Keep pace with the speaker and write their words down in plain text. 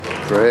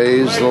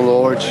Praise the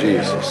Lord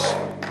Jesus.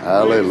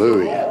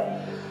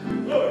 Hallelujah.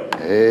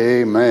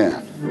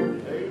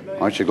 Amen.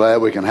 Aren't you glad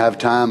we can have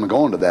time and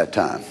go into that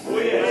time?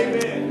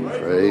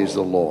 Praise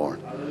the Lord.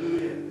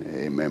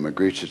 Amen. We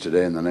greet you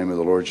today in the name of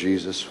the Lord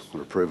Jesus.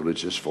 What a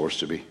privilege it is for us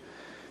to be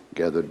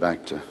gathered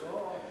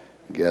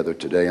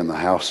today in the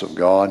house of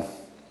God.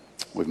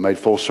 We've made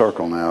full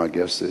circle now. I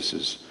guess this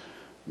is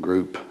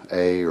group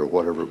A or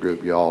whatever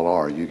group y'all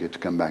are. You get to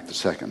come back the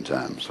second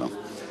time. So,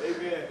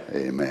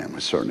 amen.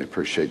 We certainly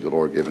appreciate the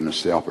Lord giving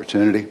us the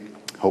opportunity.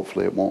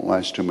 Hopefully it won't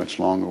last too much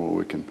longer where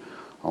we can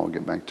all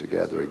get back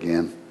together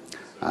again.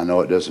 I know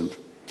it doesn't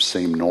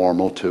seem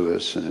normal to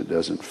us and it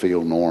doesn't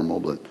feel normal,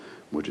 but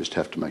we'll just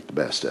have to make the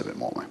best of it,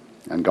 won't we?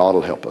 And God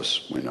will help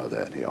us. We know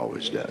that. He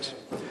always does.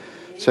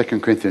 2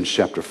 Corinthians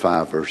chapter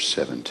 5, verse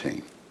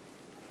 17.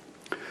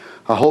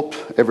 I hope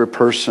every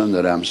person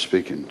that I'm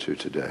speaking to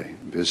today,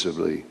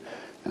 visibly,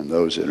 and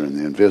those that are in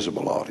the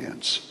invisible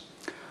audience,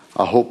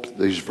 I hope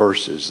these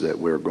verses that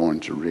we're going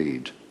to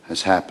read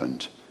has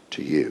happened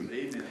to you.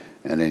 Amen.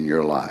 And in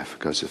your life.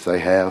 Because if they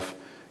have,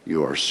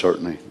 you are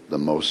certainly the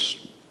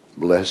most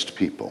blessed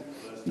people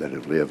that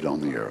have lived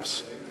on the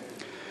earth.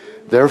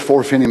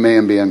 Therefore, if any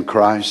man be in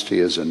Christ, he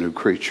is a new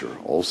creature.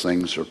 All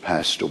things are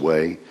passed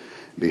away.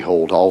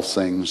 Behold, all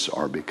things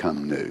are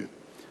become new.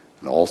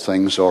 And all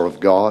things are of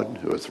God,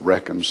 who hath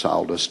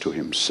reconciled us to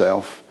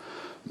himself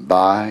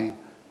by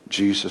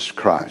Jesus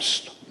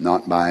Christ,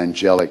 not by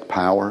angelic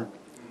power,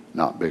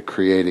 not by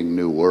creating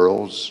new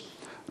worlds,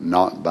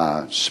 not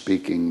by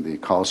speaking the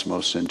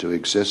cosmos into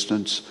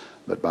existence,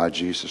 but by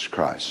Jesus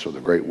Christ. So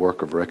the great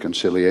work of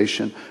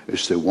reconciliation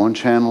is through one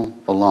channel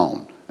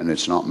alone, and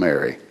it's not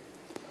Mary,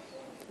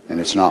 and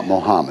it's not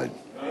Mohammed,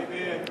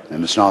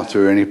 and it's not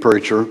through any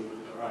preacher,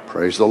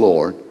 praise the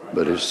Lord,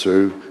 but it's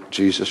through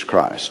Jesus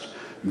Christ.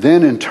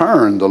 Then in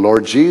turn, the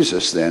Lord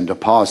Jesus then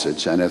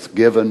deposits and hath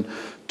given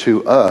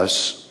to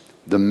us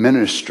the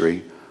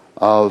ministry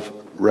of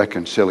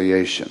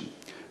reconciliation.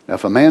 Now,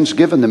 if a man's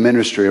given the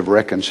ministry of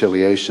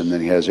reconciliation,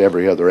 then he has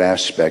every other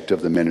aspect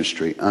of the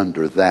ministry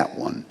under that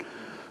one.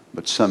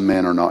 But some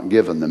men are not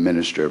given the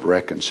ministry of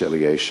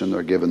reconciliation.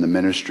 They're given the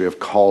ministry of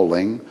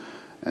calling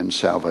and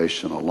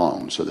salvation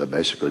alone. So they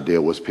basically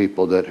deal with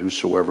people that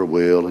whosoever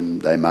will,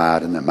 and they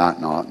might not, and they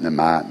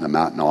might and they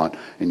might not,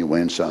 and you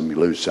win some, you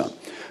lose some.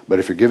 But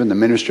if you're given the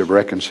ministry of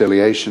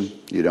reconciliation,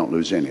 you don't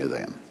lose any of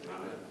them.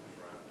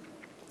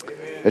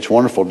 It's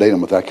wonderful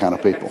dealing with that kind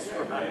of people.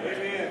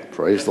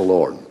 Praise the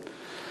Lord.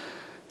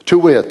 To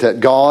wit,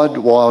 that God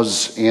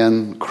was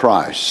in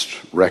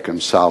Christ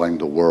reconciling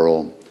the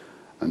world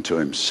unto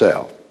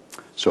himself.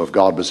 So if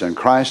God was in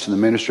Christ in the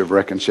ministry of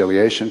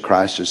reconciliation,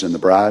 Christ is in the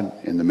bride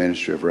in the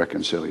ministry of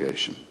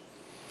reconciliation.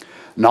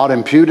 Not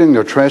imputing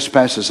their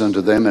trespasses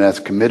unto them, and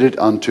hath committed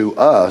unto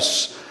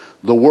us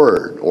the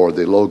word, or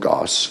the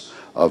logos,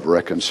 of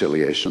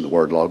reconciliation. The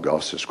word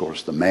logos is, of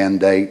course, the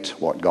mandate,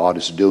 what God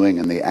is doing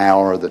in the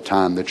hour, the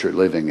time that you're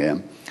living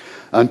in.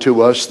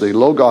 Unto us the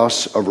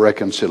logos of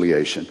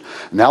reconciliation.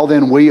 Now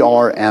then, we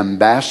are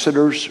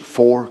ambassadors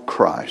for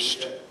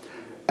Christ,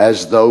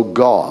 as though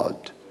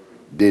God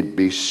did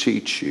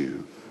beseech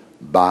you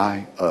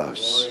by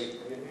us.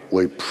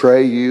 We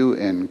pray you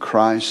in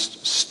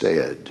Christ's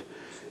stead,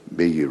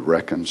 be you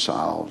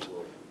reconciled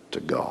to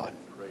God.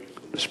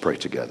 Let's pray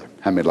together.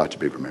 How many would like to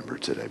be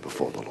remembered today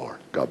before the Lord?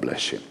 God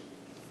bless you.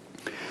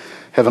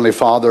 Heavenly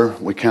Father,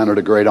 we count it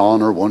a great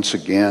honor once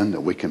again that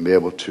we can be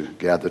able to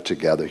gather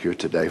together here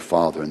today,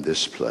 Father, in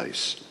this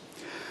place.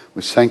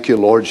 We thank you,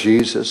 Lord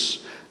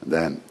Jesus,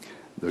 that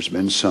there's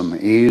been some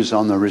ease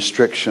on the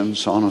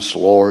restrictions on us,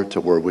 Lord,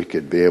 to where we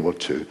could be able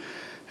to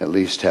at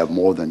least have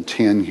more than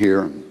 10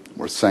 here.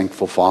 We're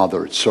thankful,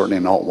 Father. It's certainly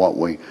not what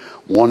we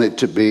want it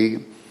to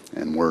be,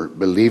 and we're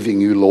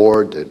believing you,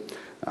 Lord, that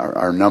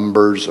our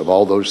numbers of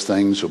all those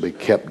things will be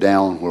kept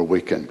down where we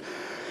can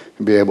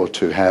be able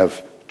to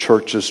have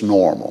churches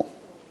normal.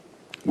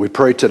 We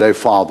pray today,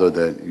 Father,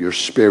 that your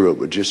Spirit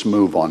would just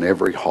move on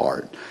every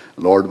heart.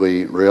 Lord,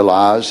 we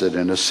realize that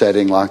in a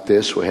setting like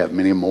this, we have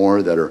many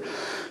more that are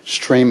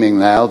streaming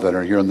now that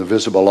are here in the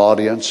visible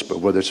audience, but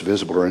whether it's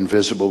visible or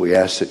invisible, we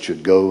ask that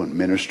you'd go and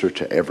minister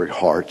to every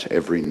heart,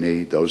 every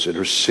need, those that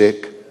are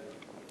sick,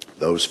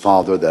 those,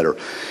 Father, that are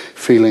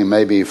feeling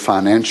maybe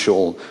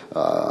financial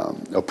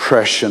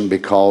oppression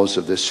because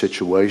of this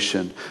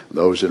situation,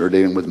 those that are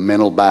dealing with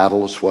mental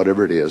battles,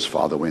 whatever it is,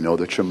 Father, we know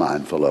that you're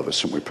mindful of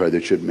us, and we pray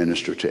that you'd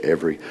minister to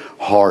every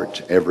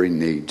heart, every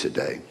need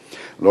today.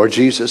 Lord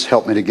Jesus,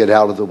 help me to get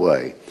out of the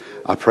way.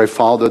 I pray,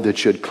 Father,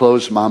 that you'd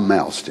close my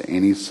mouth to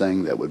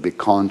anything that would be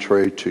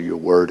contrary to your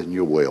word and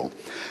your will.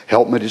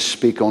 Help me to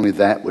speak only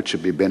that which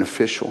would be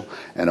beneficial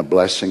and a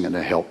blessing and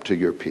a help to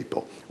your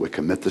people. We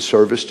commit the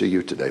service to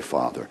you today,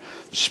 Father,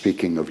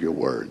 speaking of your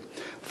word.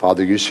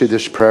 Father, you see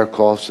this prayer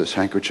cloth, this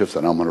handkerchief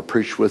that I'm going to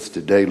preach with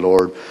today,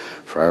 Lord,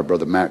 for our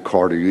brother Matt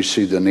Carter. You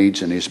see the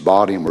needs in his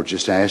body, and we're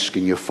just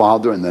asking you,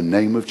 Father, in the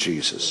name of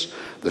Jesus,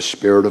 the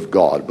Spirit of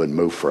God would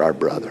move for our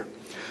brother.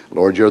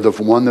 Lord, you're the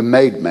one that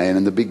made man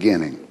in the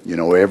beginning. You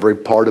know every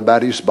part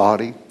about his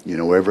body. You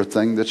know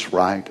everything that's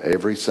right,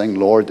 everything,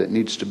 Lord, that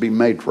needs to be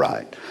made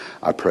right.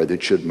 I pray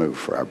that you'd move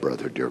for our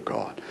brother, dear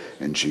God,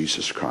 in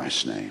Jesus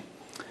Christ's name.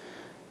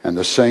 And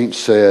the saints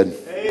said,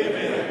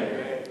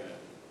 Amen.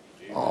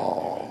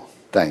 Oh,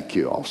 thank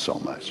you all so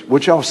much.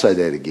 Would y'all say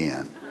that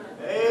again?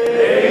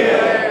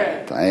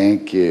 Amen.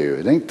 Thank you.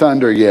 It ain't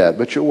thunder yet,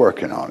 but you're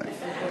working on it.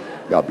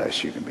 God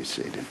bless you. You can be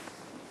seated.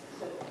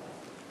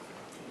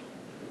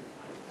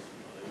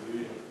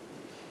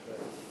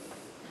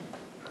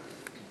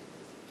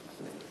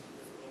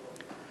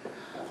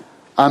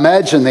 I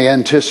imagine the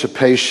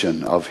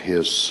anticipation of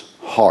his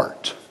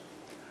heart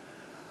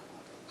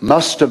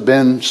must have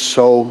been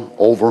so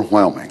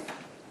overwhelming.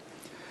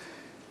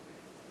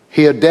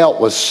 He had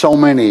dealt with so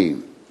many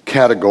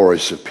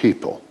categories of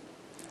people,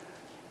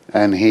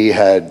 and he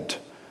had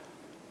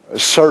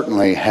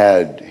certainly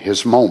had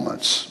his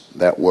moments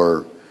that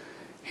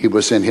he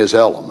was in his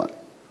element.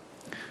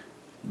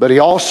 But he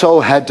also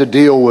had to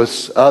deal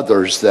with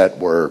others that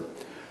were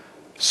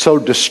so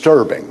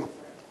disturbing.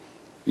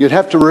 You'd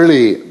have to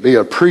really be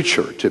a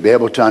preacher to be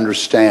able to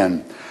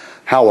understand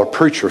how a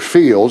preacher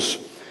feels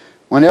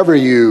whenever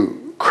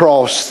you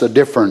cross the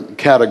different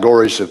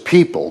categories of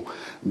people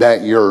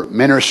that you're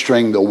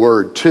ministering the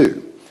word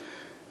to.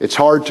 It's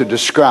hard to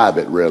describe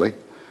it, really.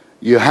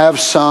 You have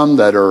some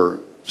that are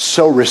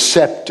so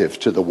receptive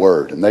to the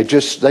word, and they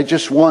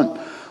just want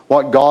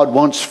what God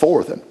wants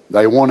for them.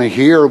 They want to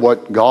hear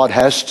what God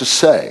has to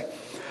say.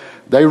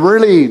 They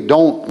really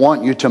don't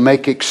want you to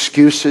make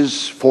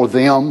excuses for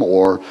them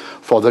or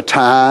for the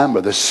time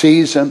or the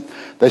season.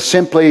 They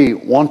simply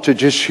want to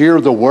just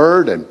hear the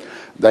word, and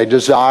they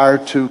desire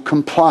to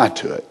comply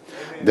to it.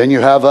 Then you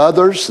have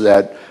others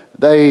that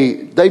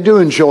they do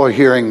enjoy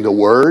hearing the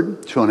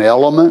word to an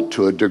element,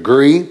 to a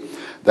degree.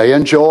 They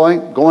enjoy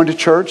going to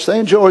church. They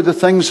enjoy the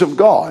things of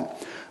God.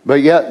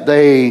 But yet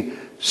they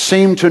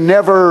seem to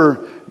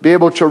never be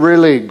able to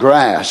really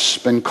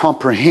grasp and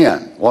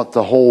comprehend what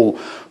the whole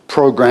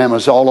program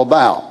is all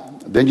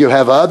about. Then you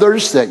have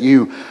others that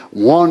you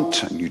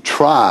want and you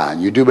try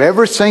and you do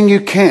everything you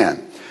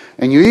can.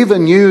 And you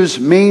even use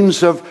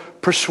means of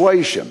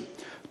persuasion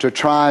to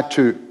try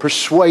to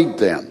persuade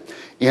them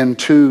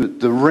into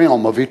the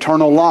realm of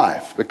eternal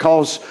life.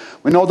 Because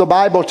we know the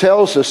Bible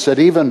tells us that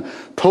even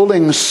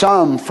pulling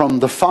some from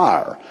the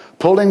fire,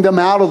 pulling them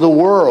out of the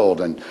world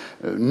and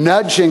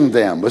nudging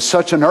them with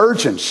such an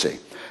urgency,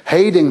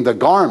 hating the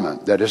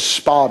garment that is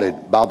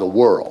spotted by the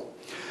world.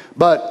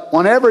 But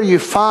whenever you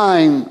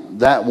find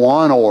that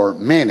one or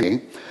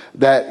many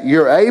that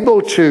you're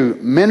able to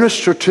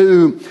minister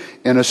to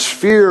in a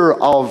sphere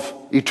of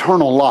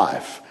eternal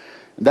life,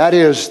 that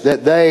is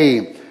that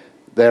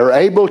they're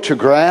able to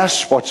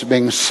grasp what's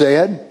being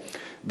said,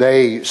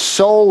 they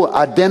so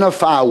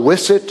identify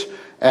with it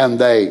and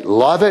they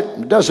love it.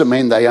 It doesn't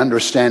mean they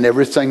understand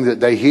everything that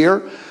they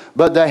hear,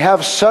 but they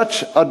have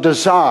such a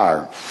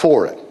desire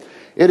for it.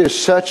 It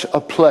is such a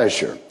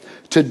pleasure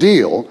to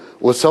deal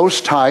with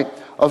those type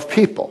of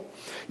people.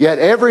 Yet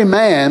every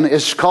man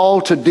is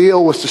called to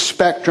deal with the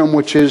spectrum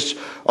which is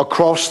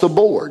across the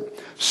board.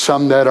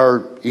 Some that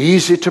are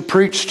easy to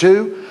preach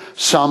to,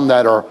 some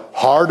that are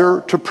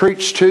harder to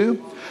preach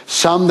to,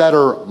 some that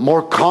are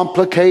more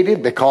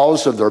complicated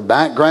because of their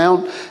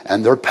background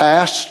and their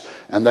past,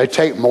 and they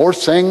take more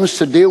things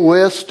to deal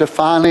with to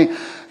finally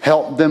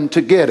help them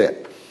to get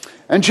it.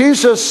 And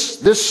Jesus,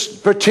 this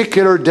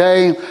particular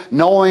day,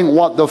 knowing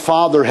what the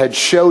Father had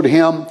showed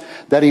him,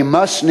 that he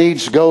must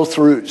needs go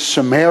through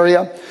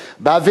Samaria,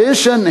 by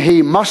vision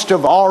he must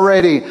have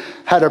already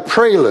had a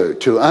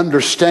prelude to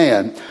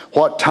understand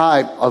what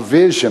type of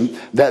vision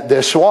that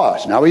this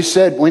was. Now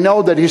we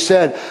know that he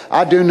said,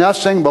 I do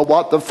nothing but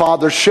what the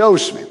Father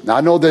shows me. Now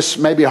I know this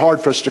may be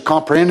hard for us to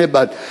comprehend it,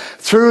 but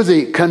through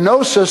the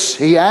kenosis,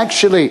 he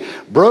actually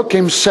broke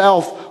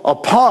himself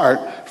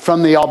apart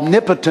from the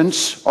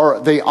omnipotence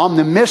or the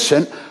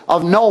omniscient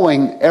of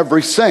knowing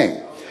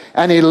everything.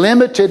 And he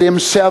limited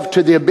himself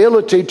to the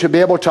ability to be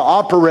able to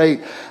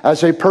operate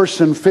as a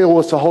person filled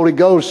with the Holy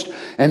Ghost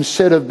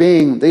instead of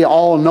being the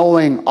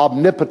all-knowing,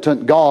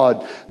 omnipotent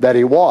God that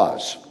he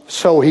was.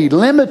 So he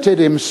limited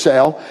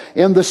himself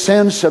in the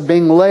sense of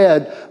being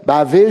led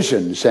by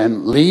visions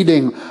and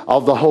leading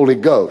of the Holy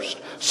Ghost.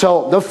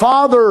 So the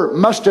Father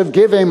must have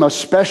given him a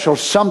special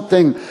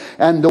something,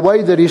 and the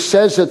way that he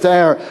says it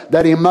there,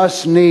 that he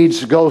must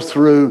needs go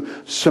through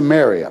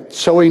Samaria.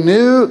 So he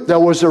knew there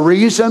was a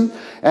reason,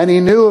 and he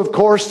knew, of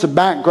course, the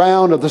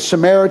background of the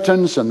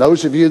Samaritans, and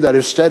those of you that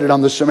have studied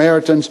on the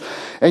Samaritans.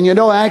 And you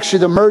know, actually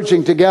the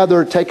merging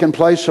together taking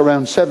place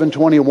around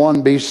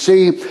 721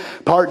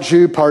 BC, part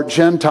Jew, part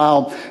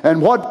Gentile.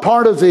 And what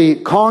part of the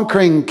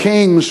conquering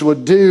kings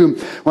would do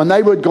when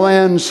they would go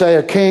in, say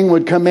a king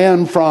would come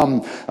in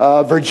from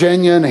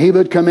Virginia, and he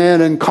would come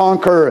in and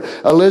conquer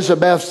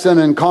Elizabethton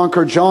and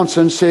conquer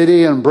Johnson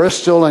City and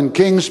Bristol and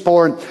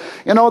Kingsport.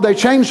 You know, they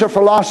changed their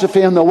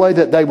philosophy in the way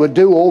that they would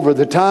do over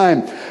the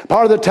time.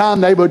 Part of the time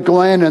they would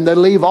go in and they'd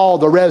leave all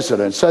the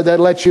residents. So they'd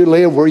let you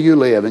live where you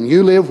live, and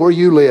you live where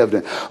you lived,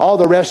 and all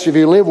the rest of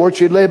you live where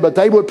you live. But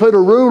they would put a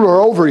ruler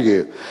over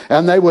you,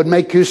 and they would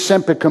make you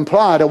simply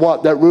comply to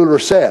what that ruler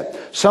said.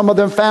 Some of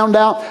them found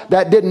out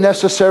that didn't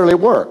necessarily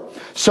work.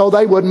 So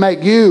they would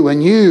make you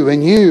and you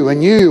and you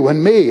and you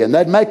and me, and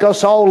they'd make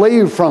us all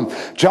leave from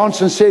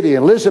Johnson City,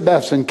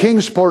 Elizabethton,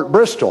 Kingsport,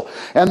 Bristol,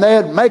 and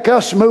they'd make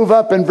us move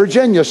up in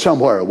Virginia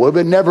somewhere where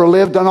we'd never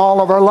lived in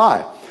all of our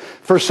life.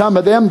 For some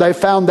of them, they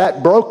found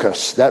that broke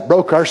us. That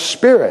broke our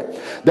spirit.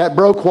 That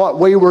broke what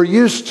we were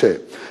used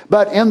to.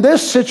 But in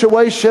this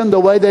situation, the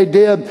way they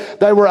did,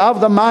 they were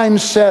of the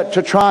mindset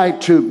to try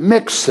to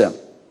mix them.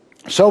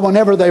 So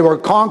whenever they were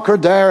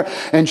conquered there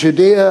in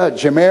Judea,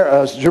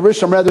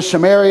 Jerusalem,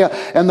 Samaria,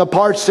 and the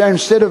parts there,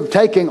 instead of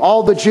taking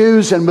all the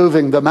Jews and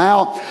moving them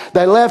out,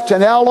 they left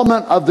an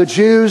element of the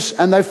Jews,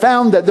 and they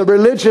found that the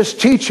religious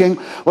teaching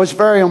was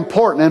very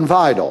important and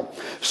vital.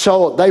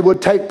 So they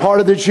would take part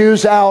of the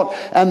Jews out,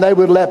 and they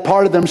would let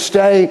part of them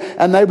stay,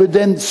 and they would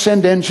then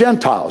send in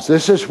Gentiles.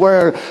 This is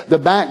where the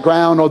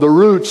background or the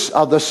roots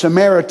of the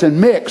Samaritan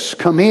mix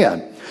come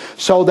in.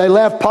 So they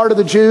left part of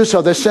the Jews,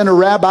 so they sent a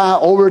rabbi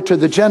over to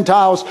the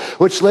Gentiles,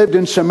 which lived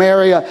in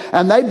Samaria,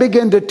 and they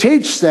began to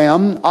teach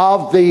them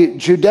of the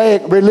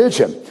Judaic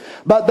religion.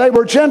 But they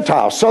were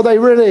Gentiles, so they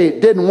really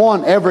didn't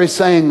want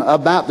everything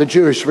about the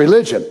Jewish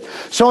religion.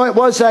 So it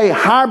was a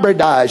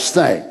hybridized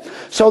thing.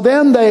 So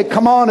then they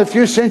come on a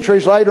few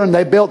centuries later, and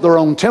they built their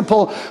own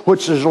temple,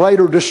 which was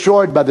later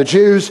destroyed by the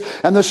Jews.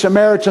 And the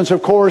Samaritans,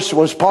 of course,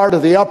 was part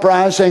of the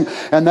uprising,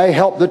 and they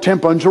helped the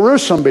temple in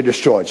Jerusalem be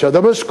destroyed. So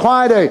there was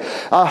quite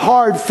a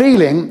hard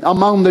feeling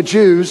among the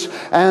Jews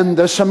and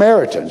the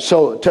Samaritans.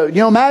 So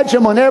you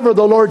imagine whenever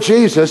the Lord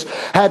Jesus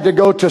had to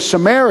go to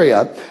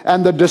Samaria,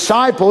 and the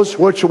disciples,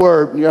 which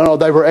were,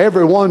 they were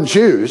everyone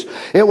Jews,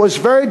 it was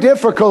very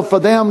difficult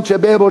for them to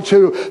be able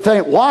to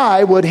think,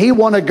 why would he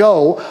want to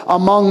go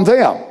among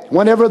them?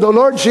 Whenever the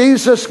Lord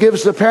Jesus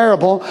gives the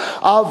parable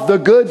of the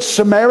Good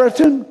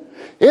Samaritan,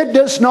 it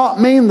does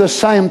not mean the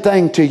same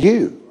thing to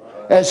you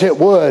as it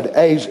would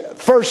a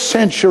first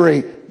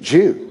century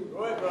Jew.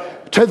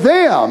 To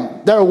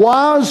them, there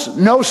was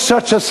no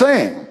such a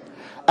thing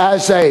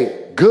as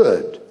a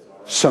Good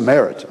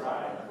Samaritan.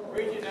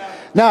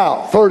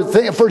 Now,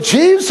 for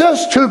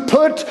Jesus to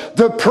put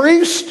the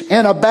priest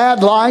in a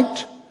bad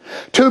light,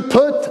 to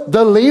put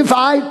the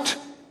Levite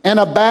in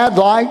a bad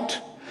light,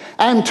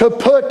 and to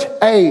put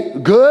a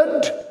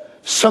Good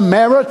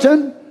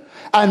Samaritan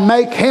and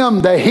make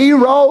him the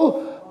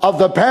hero of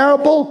the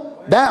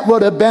parable, that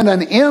would have been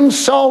an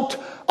insult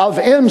of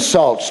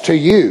insults to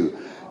you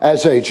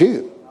as a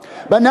Jew.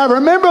 But now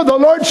remember, the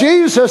Lord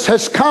Jesus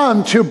has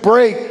come to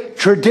break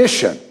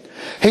tradition.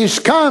 He's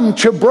come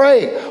to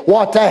break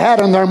what they had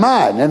in their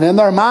mind. And in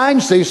their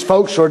minds, these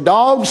folks were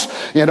dogs.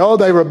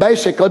 They were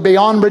basically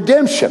beyond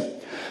redemption.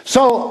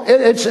 So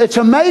it's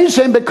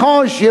amazing,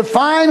 because you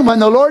find when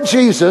the Lord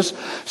Jesus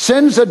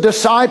sends the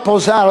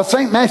disciples out, I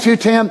think Matthew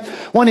 10,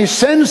 when he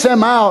sends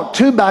them out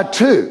 2 by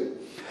 2,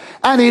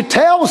 and he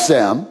tells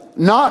them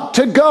not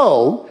to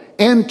go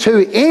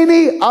into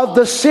any of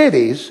the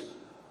cities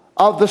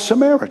of the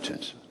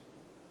Samaritans.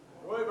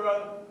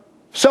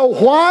 So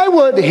why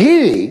would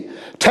he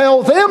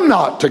tell them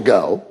not to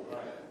go,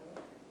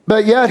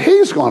 but yet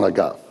he's going to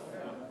go?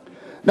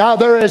 Now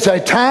there is a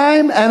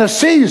time and a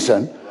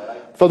season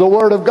for the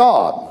Word of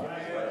God.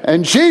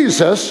 And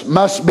Jesus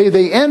must be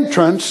the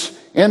entrance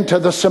into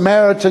the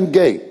Samaritan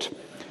gate.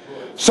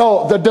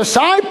 So the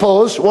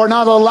disciples were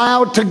not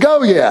allowed to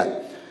go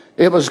yet.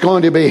 It was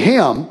going to be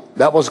him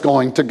that was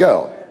going to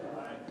go.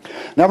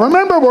 Now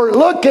remember, we're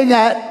looking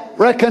at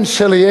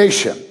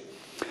reconciliation.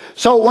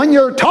 So when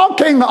you're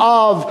talking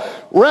of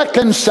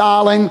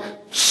reconciling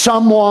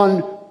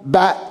someone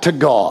back to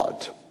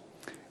God,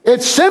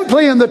 it's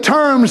simply in the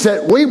terms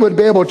that we would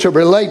be able to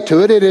relate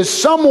to it. It is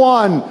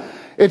someone.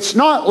 It's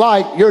not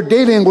like you're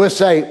dealing with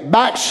a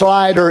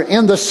backslider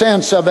in the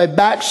sense of a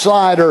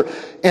backslider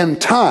in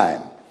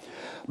time.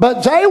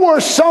 But they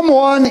were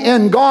someone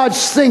in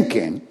God's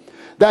thinking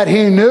that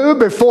he knew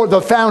before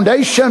the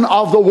foundation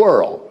of the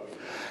world.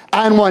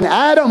 And when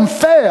Adam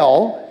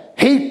fell,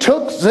 he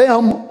took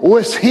them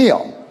with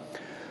him.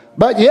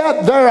 But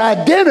yet their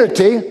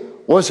identity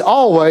was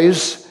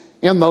always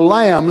in the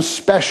Lamb's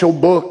special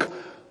book,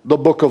 the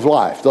Book of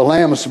Life, the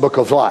Lamb's Book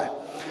of Life.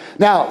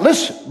 Now,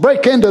 let's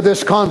break into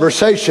this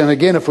conversation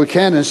again, if we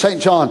can, in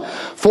St. John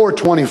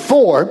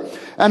 4:24.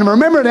 And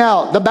remember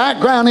now, the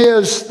background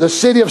is the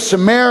city of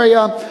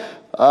Samaria.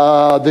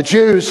 The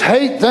Jews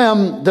hate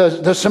them.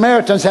 The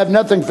Samaritans have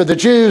nothing for the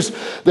Jews.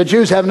 The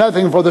Jews have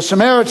nothing for the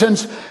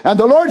Samaritans. And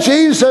the Lord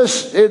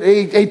Jesus,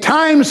 he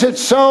times it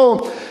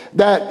so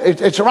that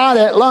it's right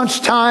at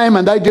lunchtime,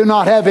 and they do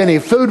not have any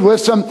food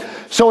with them.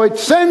 So it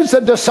sends the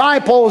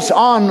disciples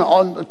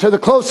on to the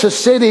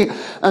closest city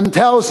and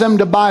tells them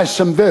to buy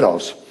some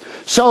victuals.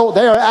 So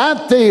they're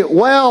at the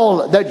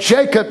well that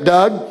Jacob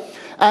dug,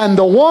 and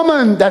the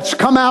woman that's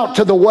come out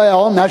to the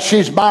well, now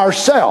she's by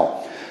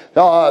herself.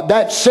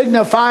 That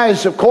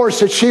signifies, of course,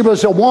 that she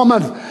was a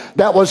woman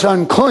that was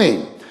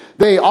unclean.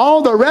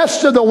 All the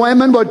rest of the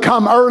women would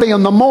come early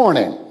in the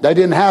morning. They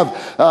didn't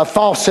have a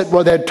faucet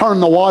where they'd turn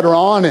the water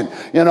on and,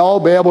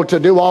 be able to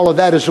do all of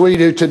that as we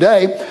do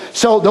today.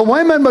 So the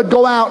women would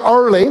go out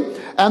early,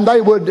 and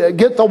they would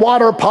get the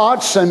water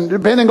pots, and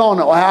depending on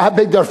how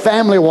big their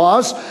family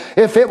was,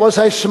 if it was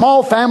a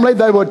small family,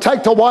 they would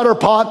take the water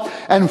pot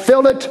and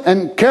fill it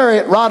and carry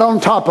it right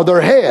on top of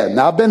their head.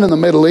 Now, I've been in the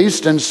Middle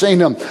East and seen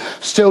them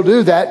still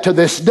do that to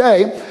this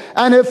day.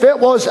 And if it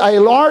was a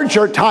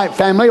larger type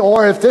family,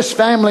 or if this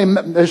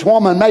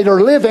woman made her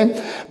living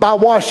by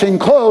washing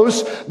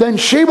clothes, then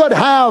she would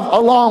have a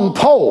long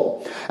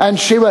pole, and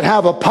she would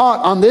have a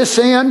pot on this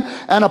end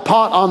and a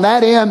pot on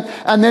that end,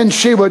 and then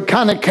she would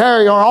kind of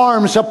carry her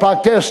arms up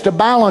like this to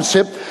balance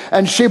it,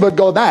 and she would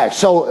go back.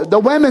 So the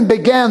women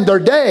began their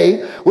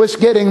day with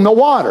getting the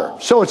water.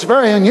 So it's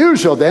very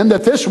unusual then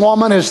that this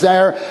woman is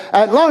there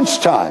at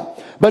lunchtime.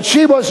 But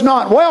she was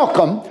not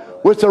welcome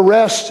with the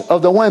rest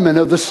of the women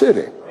of the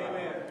city.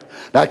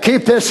 Now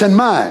keep this in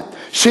mind.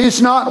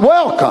 She's not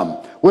welcome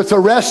with the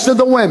rest of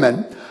the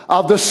women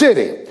of the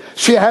city.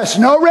 She has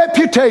no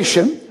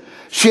reputation.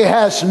 She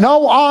has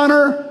no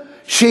honor.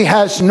 She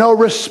has no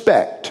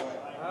respect.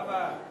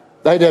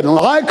 They didn't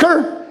like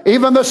her.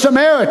 Even the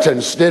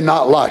Samaritans did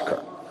not like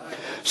her.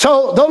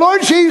 So the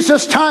Lord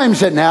Jesus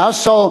times it now.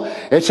 So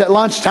it's at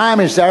lunchtime.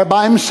 He's there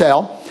by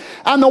himself.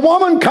 And the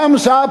woman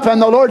comes up,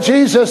 and the Lord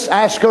Jesus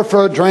asks her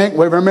for a drink.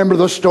 We remember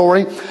the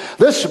story.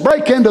 Let's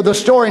break into the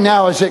story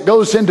now as it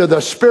goes into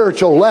the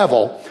spiritual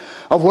level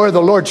of where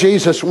the Lord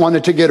Jesus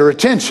wanted to get her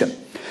attention.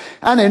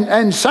 And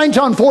in St.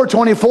 John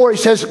 4:24, he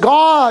says,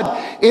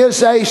 God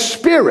is a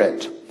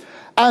spirit,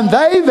 and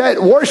they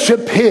that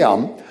worship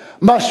him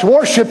must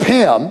worship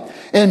him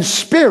in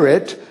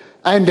spirit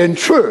and in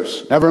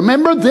truth. Now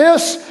remember,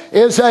 this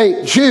is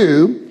a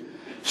Jew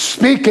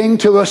speaking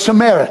to a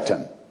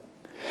Samaritan.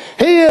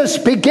 He is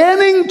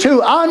beginning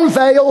to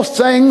unveil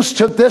things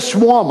to this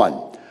woman,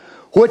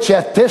 which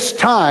at this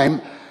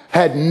time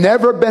had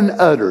never been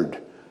uttered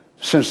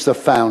since the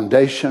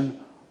foundation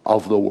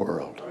of the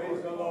world.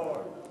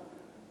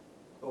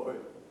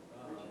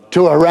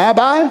 To a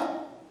rabbi,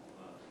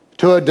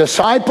 to a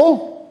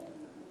disciple,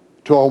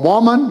 to a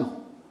woman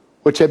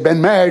which had been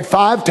married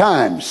 5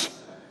 times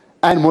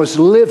and was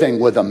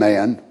living with a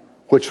man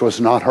which was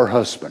not her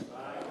husband.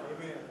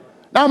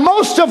 Now,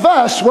 most of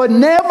us would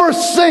never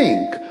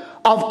think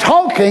of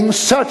talking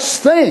such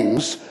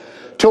things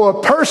to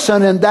a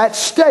person in that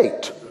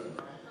state.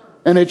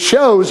 And it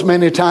shows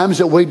many times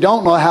that we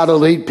don't know how to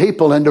lead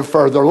people into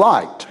further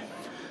light.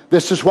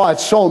 This is why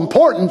it's so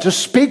important to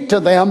speak to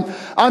them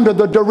under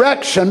the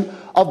direction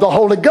of the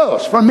Holy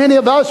Ghost. For many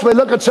of us, we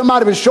look at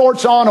somebody with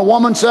shorts on, a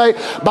woman say,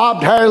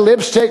 bobbed hair,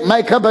 lipstick,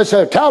 makeup, and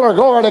say, tell her,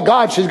 glory to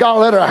God, she's got to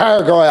let her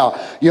hair grow out.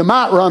 You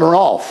might run her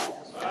off.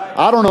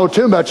 I don't know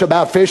too much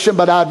about fishing,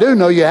 but I do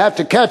know you have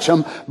to catch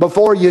them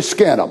before you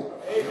skin them.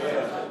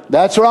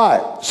 That's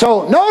right.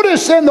 So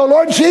notice in the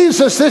Lord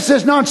Jesus, this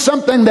is not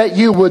something that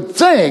you would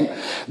think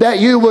that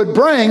you would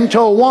bring to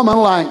a woman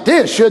like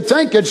this. You'd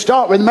think it'd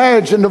start with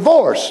marriage and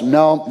divorce.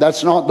 No,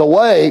 that's not the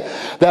way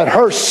that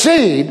her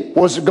seed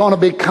was going to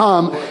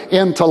become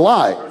into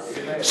light.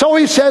 So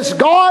he says,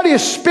 God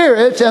is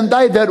spirit, and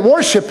they that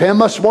worship him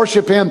must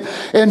worship him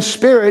in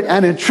spirit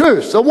and in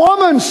truth. The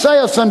woman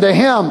saith unto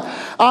him,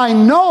 I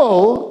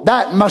know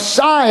that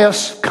Messiah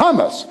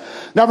cometh.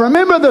 Now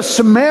remember, the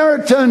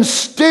Samaritans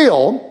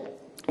still,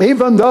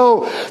 even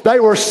though they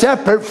were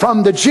separate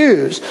from the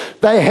Jews,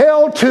 they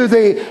held to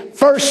the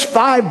first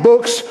 5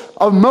 books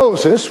of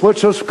Moses,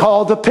 which was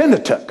called the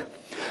Pentateuch.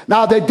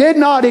 Now, they did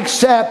not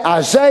accept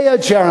Isaiah,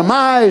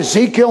 Jeremiah,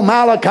 Ezekiel,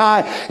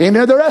 Malachi, any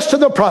of the rest of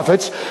the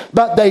prophets,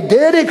 but they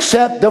did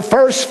accept the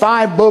first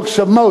 5 books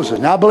of Moses.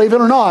 Now, believe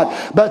it or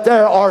not, but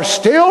there are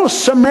still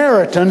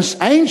Samaritans,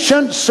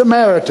 ancient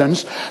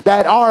Samaritans,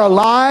 that are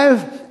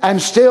alive and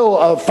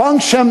still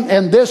function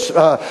in this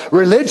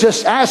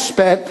religious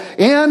aspect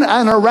in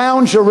and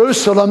around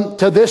Jerusalem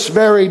to this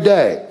very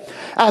day.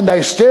 And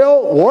they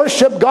still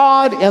worship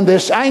God in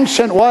this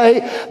ancient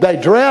way. They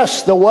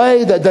dress the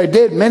way that they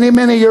did many,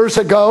 many years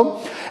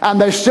ago. And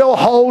they still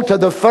hold to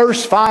the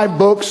first 5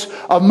 books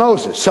of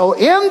Moses. So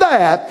in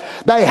that,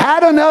 they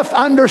had enough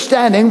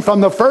understanding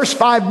from the first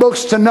 5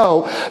 books to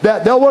know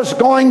that there was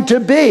going to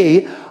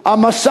be a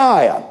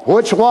Messiah,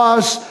 which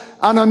was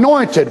an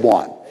anointed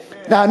one.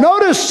 Now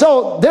notice,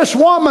 so this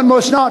woman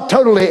was not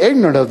totally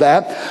ignorant of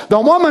that. The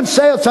woman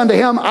saith unto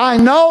him, I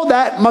know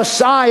that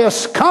Messiah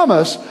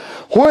cometh,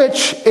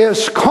 which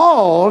is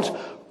called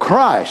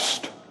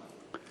Christ.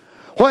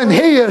 When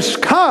he is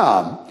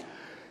come,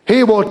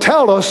 he will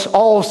tell us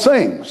all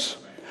things.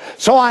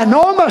 So I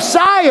know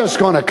Messiah is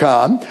going to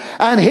come,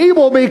 and he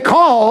will be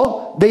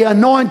called the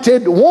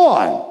Anointed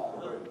One.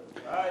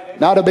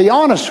 Now, to be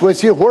honest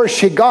with you, where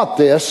she got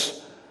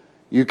this,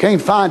 you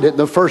can't find it in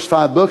the first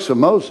 5 books of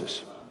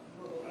Moses.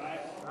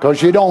 because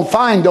you don't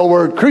find the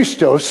word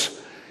Christos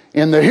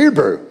in the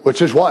Hebrew,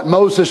 which is what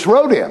Moses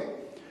wrote in.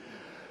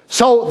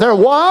 So there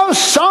was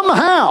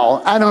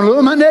somehow an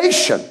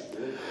illumination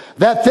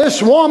that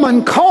this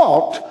woman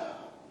caught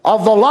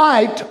of the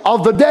light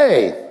of the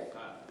day.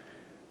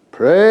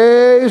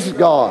 Praise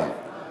God.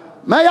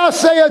 May I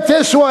say it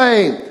this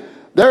way,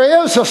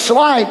 there is a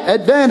slight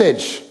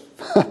advantage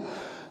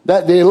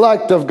that the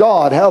elect of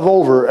God have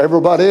over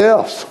everybody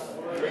else.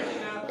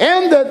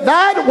 And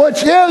that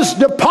which is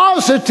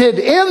deposited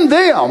in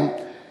them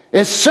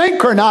is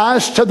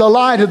synchronized to the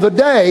light of the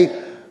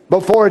day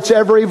before it's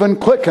ever even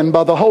quickened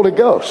by the Holy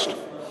Ghost.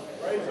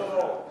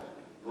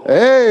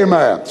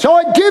 Amen. So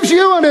it gives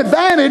you an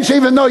advantage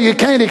even though you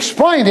can't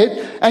explain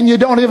it and you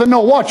don't even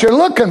know what you're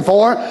looking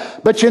for,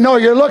 but you know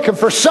you're looking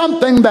for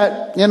something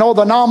that,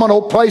 the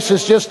nominal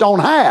places just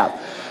don't have.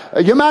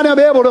 You might not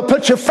be able to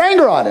put your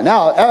finger on it.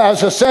 Now,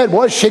 as I said,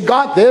 was she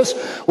got this?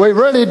 We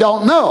really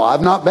don't know.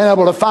 I've not been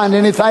able to find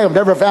anything. I've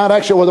never found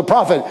actually where the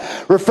prophet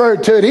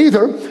referred to it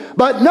either.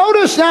 But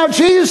notice now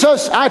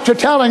Jesus, after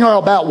telling her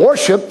about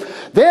worship,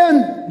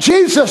 then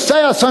Jesus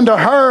saith unto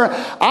her,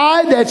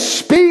 I that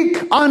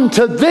speak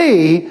unto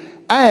thee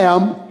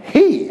am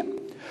he.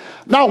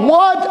 Now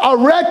what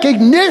a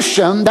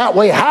recognition that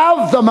we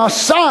have the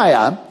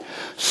Messiah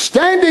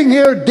standing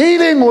here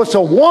dealing with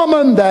a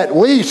woman that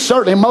we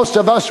certainly, most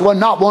of us, would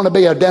not want to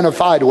be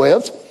identified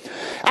with.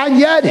 And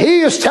yet he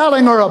is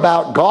telling her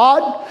about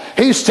God.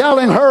 He's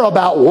telling her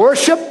about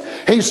worship.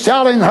 He's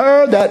telling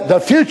her that the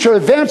future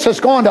events that's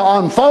going to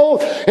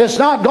unfold, it's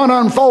not going to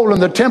unfold in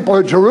the temple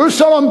of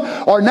Jerusalem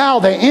or now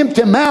the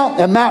empty mount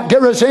and Mount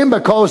Gerizim,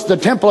 because the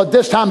temple at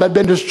this time had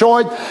been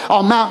destroyed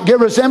on Mount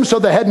Gerizim, so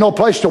they had no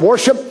place to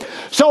worship.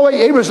 So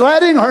he was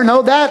letting her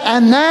know that,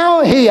 and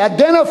now he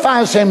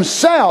identifies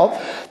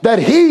himself that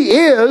he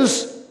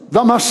is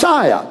the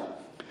Messiah.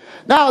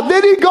 Now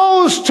then he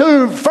goes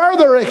to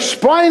further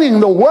explaining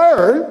the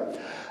word.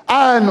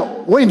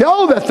 And we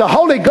know that the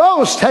Holy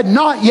Ghost had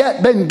not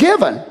yet been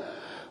given,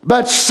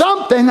 but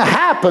something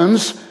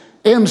happens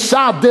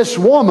inside this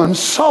woman's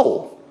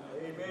soul.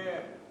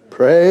 Amen.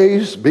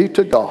 Praise be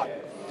to God.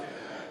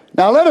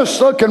 Now let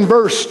us look in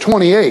verse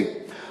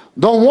 28.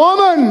 The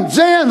woman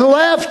then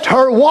left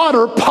her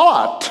water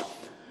pot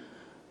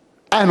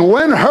and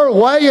went her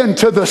way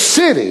into the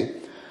city,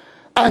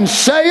 and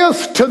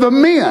saith to the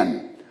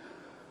men,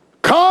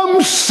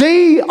 Come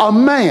see a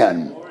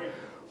man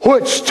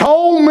which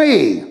told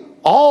me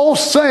all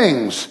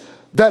things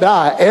that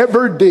I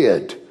ever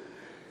did.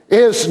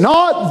 Is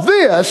not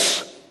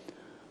this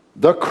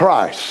the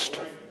Christ?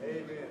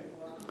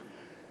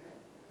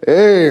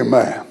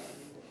 Amen.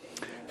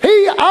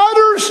 He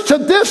utters to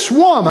this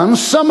woman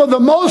some of the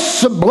most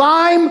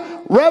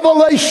sublime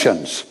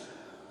revelations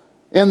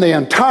in the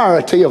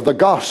entirety of the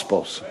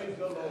Gospels.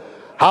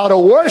 How to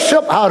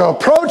worship, how to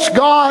approach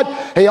God.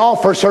 He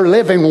offers her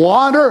living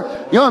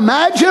water. You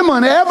imagine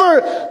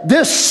whenever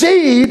this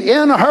seed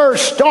in her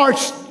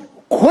starts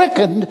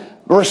quickened,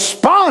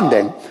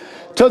 responding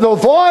to the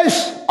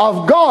voice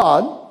of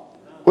God,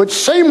 which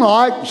seemed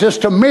like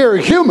just a mere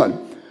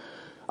human.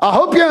 I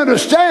hope you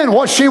understand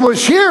what she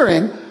was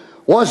hearing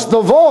was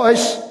the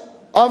voice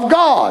of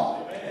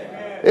God.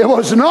 It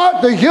was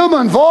not the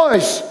human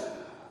voice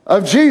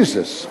of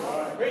Jesus.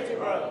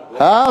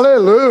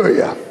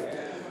 Hallelujah.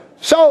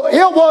 So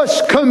it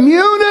was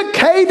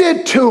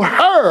communicated to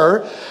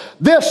her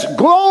this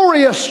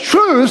glorious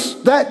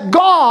truth that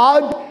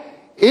God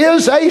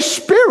is a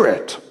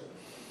spirit.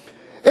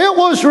 It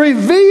was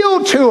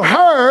revealed to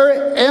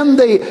her in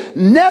the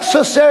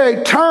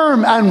necessary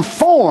term and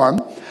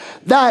form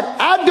that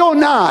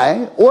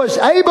Adonai was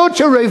able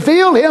to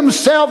reveal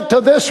himself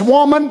to this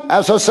woman.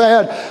 As I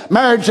said,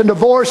 marriage and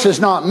divorce is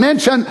not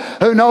mentioned.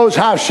 Who knows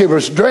how she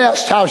was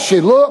dressed, how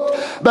she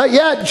looked. But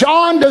yet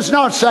John does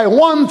not say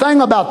one thing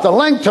about the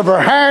length of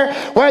her hair,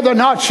 whether or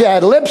not she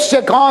had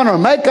lipstick on or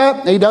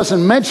makeup. He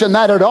doesn't mention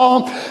that at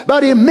all.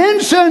 But he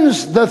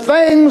mentions the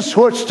things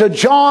which to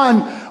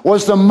John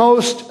was the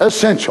most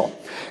essential.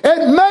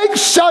 It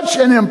makes such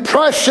an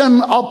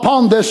impression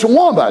upon this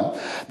woman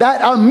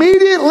that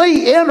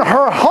immediately in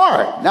her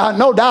heart, now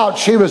no doubt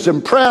she was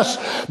impressed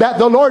that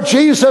the Lord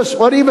Jesus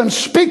would even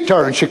speak to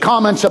her, and she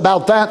comments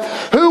about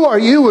that. Who are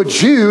you, a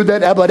Jew,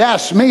 that would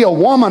ask me, a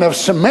woman of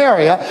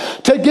Samaria,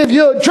 to give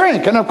you a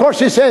drink? And of course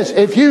he says,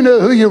 if you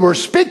knew who you were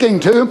speaking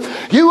to,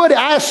 you would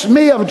ask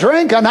me of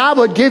drink and I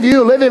would give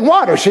you living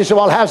water. She said,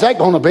 well, how's that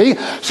going to be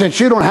since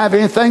you don't have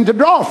anything to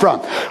draw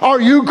from?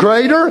 Are you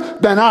greater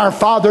than our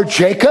father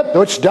Jacob,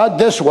 which dug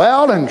this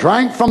well and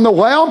drank from the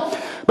well?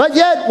 But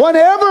yet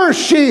whenever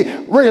she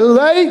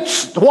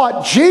relates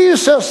what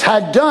Jesus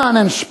had done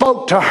and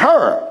spoke to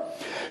her,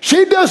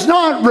 she does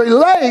not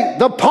relate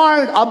the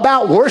part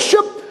about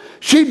worship.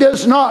 She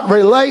does not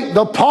relate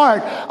the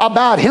part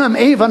about him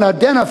even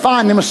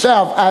identifying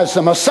himself as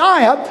the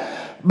Messiah.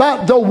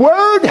 But the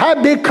word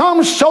had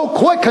become so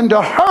quickened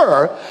to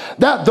her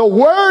that the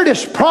word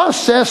is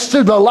processed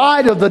through the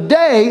light of the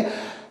day,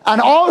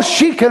 and all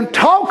she can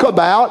talk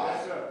about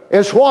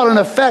is what an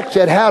effect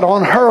it had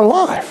on her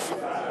life.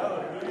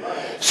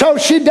 So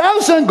she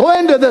doesn't go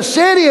into the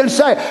city and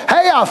say,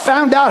 hey, I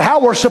found out how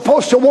we're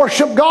supposed to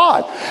worship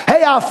God.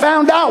 Hey, I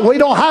found out we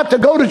don't have to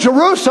go to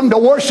Jerusalem to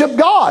worship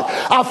God.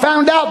 I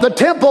found out the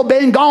temple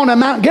being gone in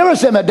Mount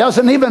Gerizim, it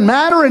doesn't even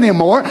matter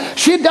anymore.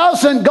 She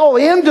doesn't go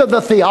into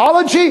the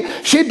theology.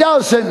 She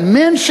doesn't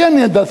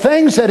mention the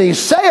things that he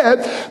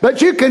said.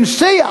 But you can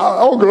see,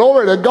 oh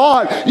glory to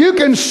God, you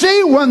can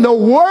see when the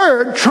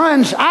word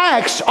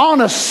transacts on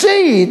a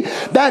seed,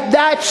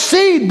 that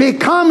seed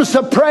becomes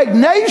the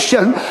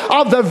pregnation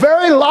of the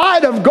very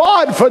light of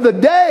God for the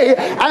day,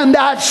 and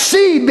that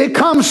seed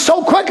becomes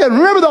so quick. And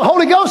remember, the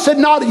Holy Ghost had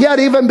not yet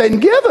even been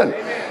given.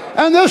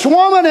 And this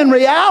woman in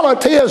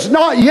reality has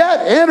not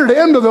yet entered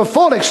into the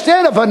full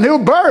extent of a new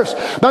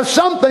birth, but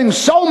something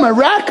so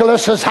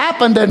miraculous has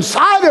happened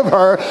inside of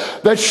her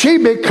that she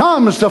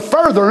becomes the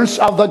furtherance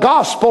of the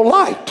gospel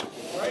light.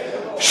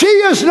 She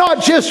is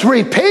not just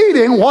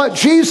repeating what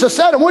Jesus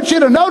said. I want you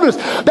to notice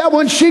that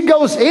when she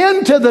goes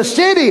into the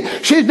city,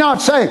 she's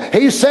not saying,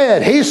 he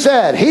said, he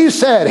said, he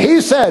said, he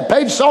said,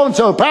 page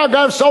so-and-so,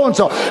 paragraph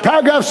so-and-so,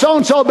 paragraph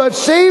so-and-so. But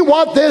see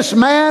what this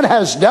man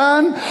has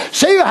done.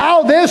 See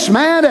how this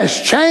man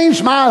has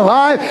changed my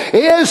life.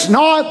 Is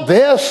not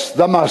this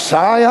the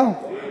Messiah?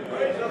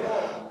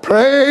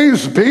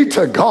 Praise be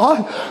to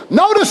God.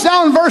 Notice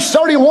now in verse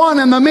 31,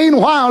 in the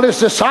meanwhile, his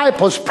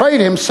disciples prayed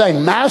him,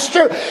 saying,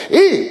 Master,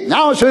 eat.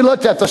 Now, as we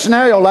looked at the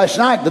scenario last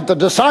night, that the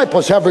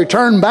disciples have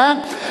returned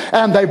back,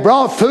 and they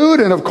brought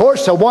food, and of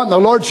course, they want the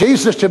Lord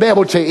Jesus to be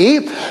able to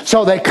eat.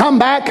 So they come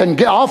back and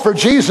offer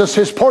Jesus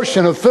his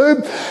portion of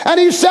food. And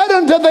he said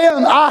unto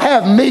them, I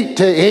have meat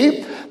to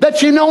eat that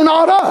ye know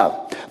not of.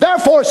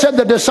 Therefore said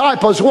the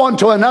disciples one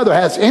to another,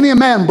 has any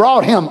man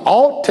brought him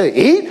aught to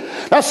eat?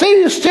 Now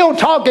see, he's still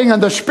talking in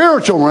the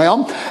spiritual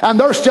realm, and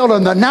they're still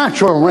in the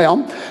natural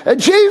realm.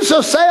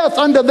 Jesus saith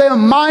unto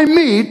them, my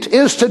meat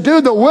is to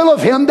do the will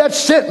of him that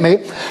sent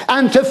me,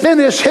 and to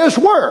finish his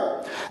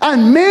work.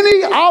 And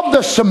many of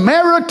the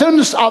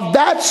Samaritans of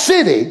that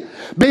city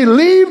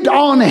believed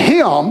on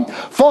him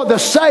for the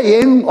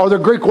saying, or the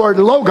Greek word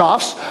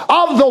logos,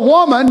 of the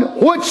woman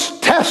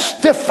which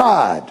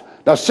testified.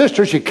 Now,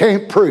 sisters, you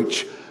can't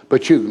preach,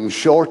 but you can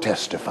sure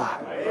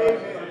testify.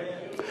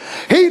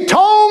 He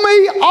told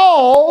me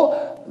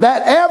all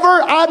that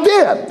ever I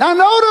did. Now,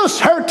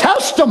 notice her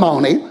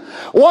testimony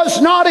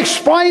was not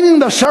explaining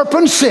the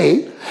serpent's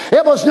seed.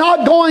 It was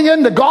not going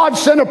into God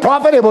sent a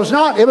prophet. It was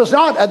not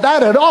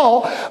that at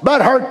all.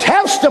 But her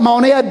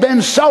testimony had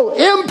been so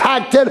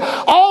impacted.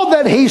 All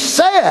that he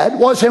said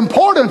was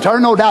important to her.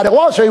 No doubt it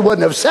was, or he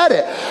wouldn't have said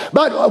it.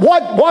 But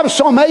what is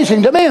so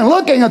amazing to me in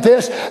looking at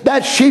this,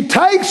 that she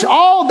takes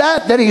all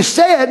that he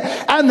said,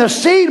 and the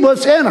seed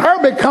was in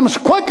her becomes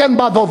quickened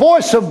by the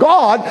voice of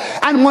God.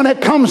 And when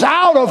it comes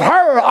out of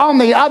her on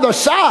the other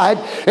side,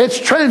 it's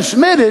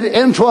transmitted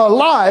into a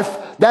life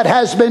that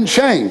has been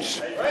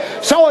changed.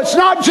 So it's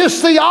not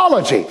just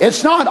theology.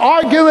 It's not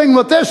arguing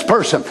with this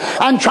person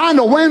and trying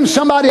to win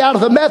somebody out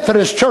of the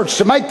Methodist church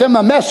to make them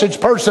a message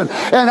person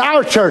in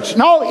our church.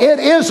 No, it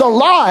is a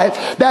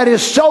life that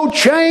is so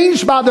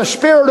changed by the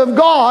Spirit of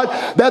God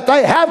that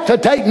they have to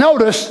take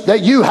notice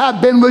that you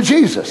have been with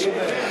Jesus.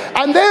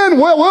 And then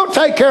we'll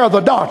take care of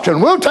the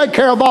doctrine. We'll take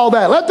care of all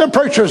that. Let the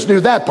preachers do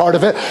that part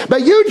of it.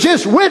 But you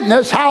just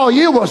witness how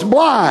you was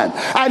blind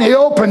and he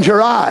opened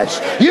your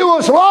eyes. You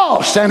was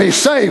lost and he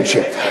saved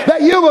you.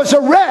 That you was a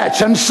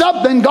wretch and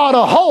something got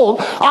a hold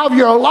of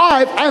your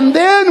life. And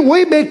then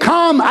we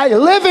become a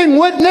living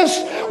witness.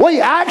 We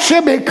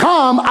actually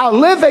become a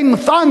living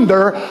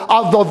thunder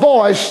of the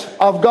voice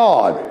of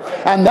God.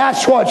 And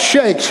that's what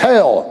shakes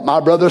hell, my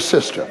brother,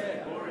 sister.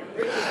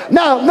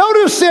 Now,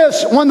 notice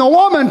this, when the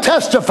woman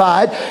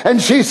testified,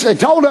 and she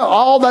told her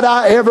all that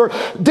I ever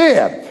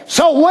did.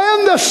 So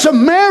when the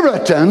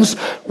Samaritans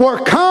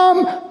were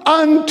come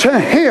unto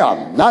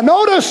him, now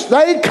notice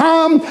they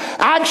come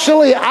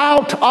actually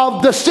out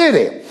of the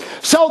city.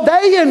 So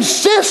they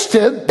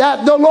insisted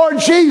that the Lord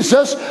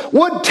Jesus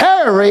would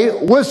tarry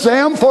with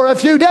them for a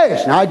few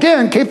days. Now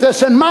again, keep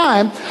this in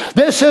mind.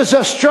 This is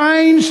a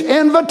strange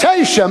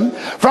invitation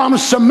from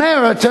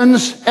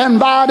Samaritans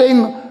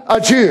inviting a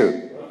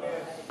Jew.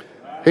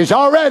 He's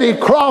already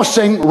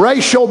crossing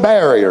racial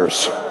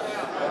barriers.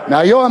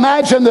 Now you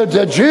imagine that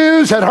the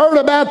Jews had heard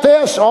about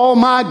this. Oh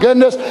my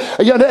goodness.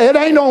 It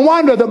ain't no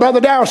wonder that Brother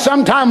Darrell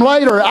sometime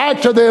later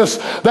after this,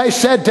 they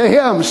said to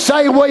him,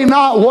 say we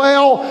not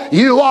well,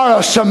 you are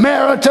a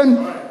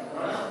Samaritan.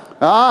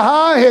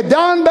 He'd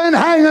done been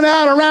hanging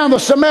out around the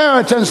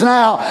Samaritans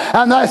now.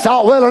 And they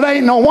thought, well, it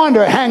ain't no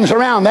wonder he hangs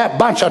around that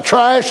bunch of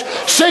trash.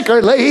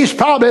 Secretly, he's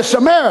probably a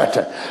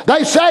Samaritan.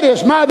 They said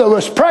his mother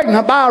was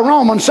pregnant by a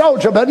Roman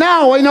soldier, but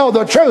now we know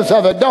the truth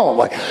of it, don't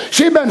we?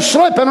 She'd been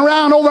slipping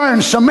around over there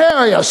in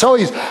Samaria, so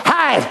he's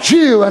half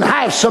Jew and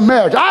half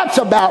Samaritan. That's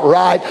about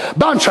right.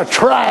 Bunch of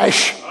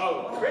trash.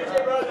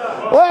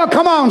 Well,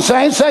 come on,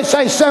 saints. They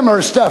say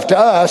similar stuff to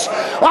us.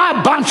 Well,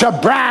 a bunch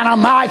of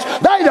Branhamites.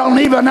 They don't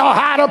even know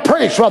how to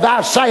preach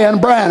without saying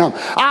Branham.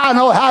 I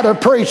know how to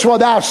preach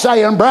without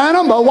saying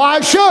Branham, but why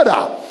should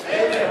I?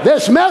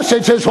 This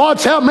message is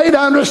what's helped me to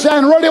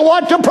understand really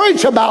what to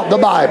preach about the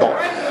Bible.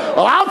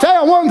 Well, I'll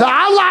tell you one thing.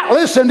 I like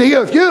listening to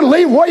you. If you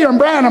leave William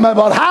Branham,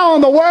 but how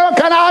in the world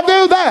can I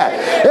do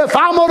that? If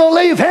I'm going to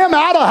leave him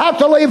out, I have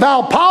to leave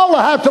out Paul.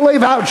 I have to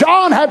leave out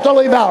John. I have to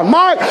leave out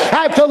Mark.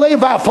 I have to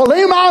leave out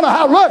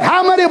Philemon. Look,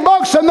 how many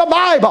books in the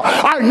Bible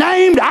are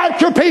named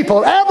after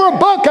people? Every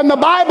book in the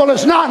Bible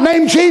is not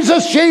named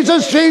Jesus,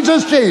 Jesus,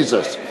 Jesus,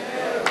 Jesus.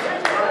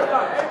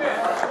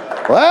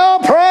 Well,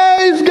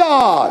 praise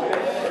God.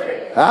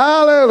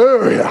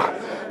 Hallelujah.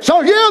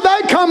 So here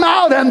they come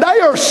out and they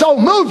are so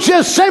moved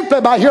just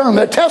simply by hearing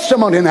the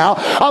testimony now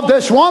of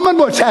this woman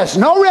which has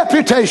no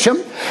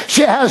reputation.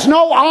 She has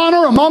no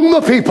honor among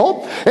the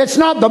people. It's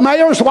not the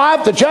mayor's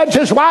wife, the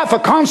judge's wife, a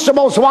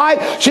constable's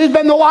wife. She's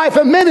been the wife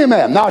of many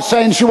men. Not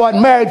saying she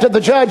wasn't married to the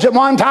judge at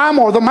one time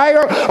or the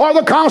mayor or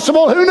the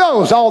constable. Who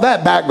knows all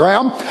that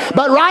background.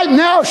 But right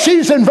now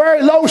she's in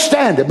very low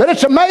standing. But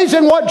it's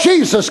amazing what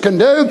Jesus can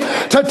do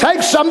to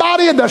take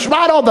somebody that's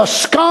right on the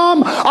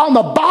scum on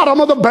the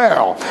bottom of the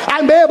barrel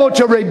and be able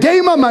to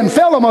redeem them and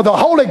fill them with the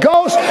Holy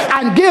Ghost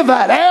and give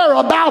that air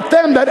about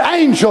them that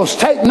angels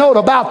take note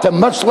about them,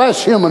 much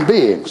less human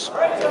beings.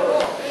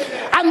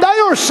 And they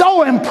are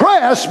so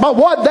impressed by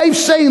what they've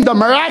seen the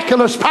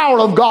miraculous power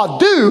of God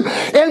do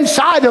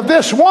inside of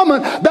this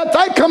woman that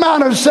they come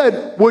out and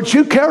said, would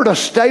you care to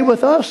stay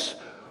with us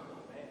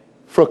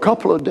for a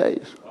couple of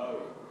days?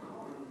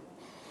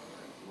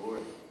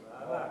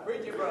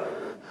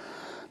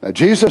 Now,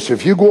 Jesus,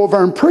 if you go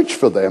over and preach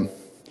for them,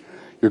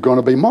 you're going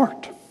to be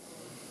marked.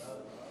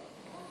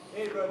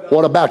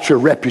 What about your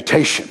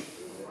reputation?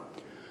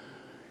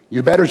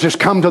 You better just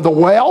come to the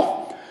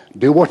well,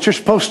 do what you're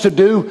supposed to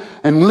do,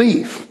 and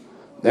leave.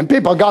 Them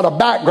people got a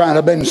background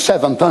of being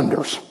Seven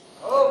Thunders.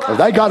 Or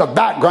they got a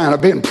background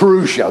of being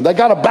Perusia. They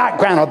got a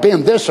background of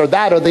being this or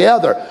that or the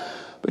other.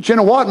 But you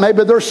know what?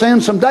 Maybe they're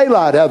seeing some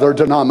daylight out of their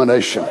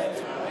denomination.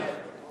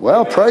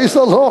 Well, praise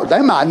the Lord.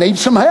 They might need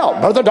some help.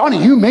 Brother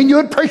Donnie, you mean you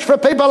would preach for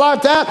people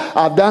like that?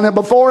 I've done it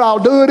before. I'll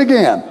do it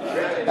again.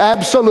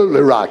 Absolutely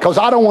right. Because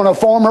I don't want to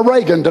form a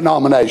Reagan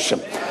denomination.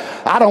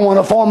 I don't want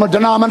to form a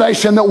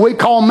denomination that we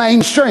call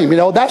mainstream. You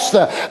know, that's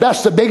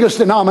the biggest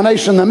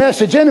denomination in the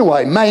message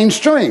anyway,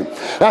 mainstream.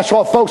 That's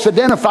what folks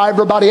identify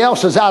everybody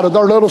else as out of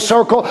their little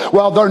circle.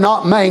 Well, they're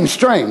not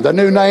mainstream, the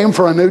new name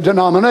for a new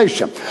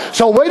denomination.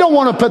 So we don't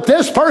want to put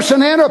this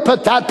person in or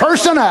put that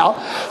person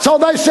out. So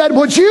they said,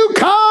 would you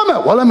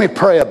come? Well, let me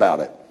pray about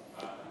it.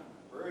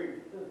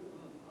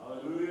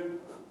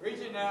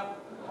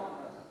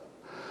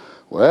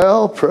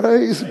 Well,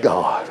 praise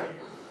God.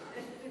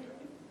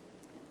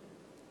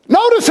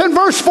 Notice in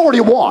verse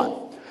 41,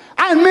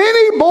 and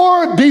many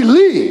more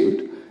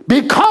believed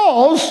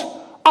because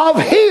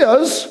of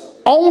his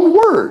own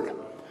word,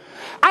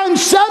 and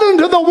said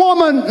unto the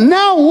woman,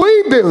 now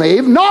we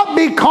believe, not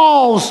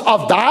because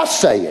of thy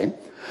saying,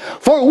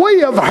 for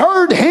we have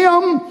heard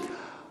him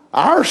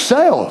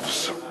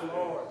ourselves.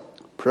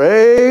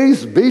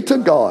 Praise be to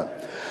God.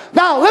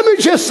 Now, let me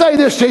just say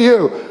this to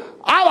you.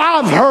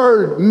 I've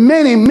heard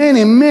many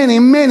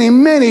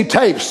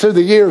tapes through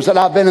the years that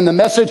I've been in the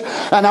message,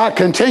 and I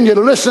continue to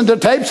listen to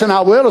tapes, and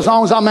I will as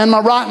long as I'm in my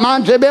right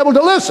mind to be able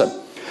to listen.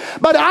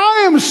 But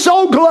I am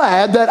so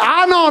glad that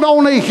I not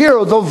only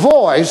hear the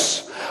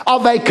voice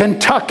of a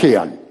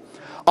Kentuckian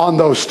on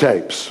those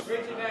tapes,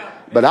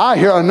 but I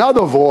hear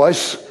another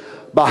voice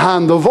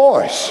behind the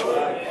voice.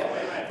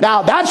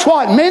 Now, that's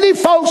what many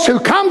folks who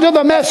come to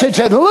the message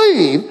and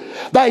leave,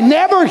 they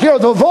never hear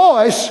the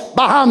voice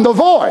behind the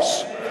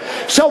voice.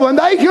 So when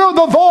they hear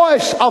the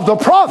voice of the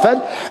prophet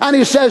and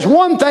he says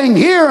one thing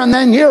here and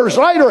then years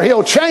later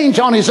he'll change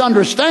on his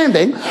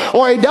understanding,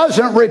 or he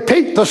doesn't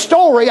repeat the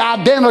story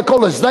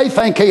identical as they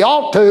think he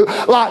ought to,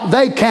 like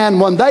they can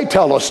when they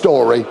tell a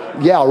story.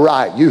 Yeah,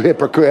 right, you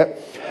hypocrite.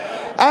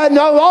 And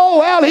oh,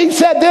 well, he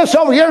said this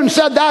over here and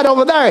said that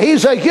over there.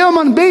 He's a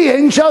human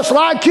being just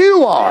like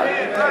you are.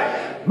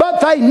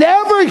 But they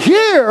never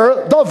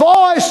hear the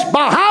voice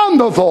behind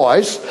the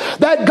voice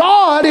that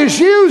God is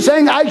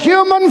using a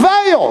human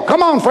veil.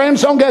 Come on,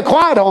 friends, don't get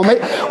quiet on me.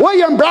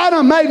 William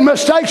Branham made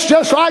mistakes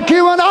just like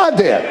you and I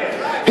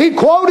did. He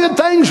quoted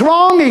things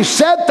wrong. He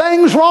said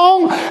things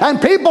wrong.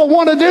 And people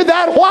want to do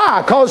that.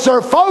 Why? Because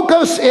their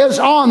focus is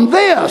on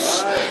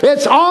this.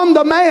 It's on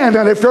the man.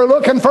 And if you're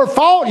looking for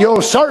fault,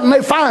 you'll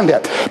certainly find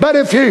it. But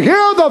if you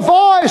hear the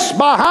voice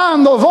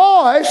behind the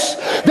voice,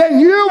 then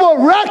you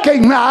will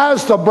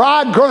recognize the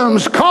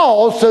bridegroom's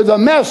calls to the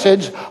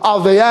message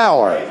of the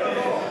hour.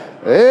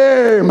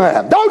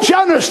 Amen. Don't you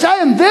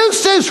understand?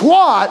 This is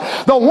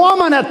what the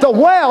woman at the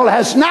well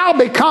has now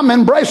become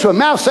embraced with.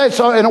 Now say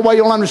so in a way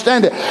you'll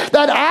understand it.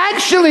 That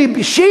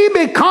actually she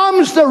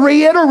becomes the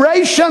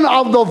reiteration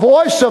of the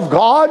voice of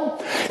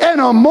God in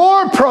a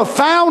more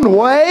profound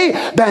way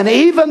than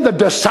even the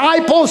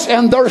disciples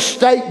in their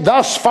state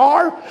thus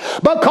far.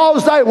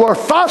 Because they were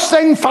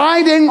fussing,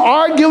 fighting,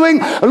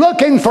 arguing,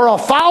 looking for a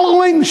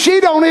following. She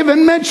don't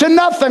even mention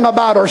nothing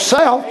about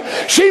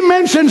herself. She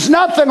mentions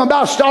nothing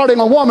about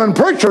starting a woman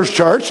Lutheran preacher's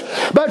church,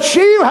 but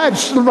she had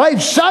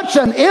laid such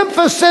an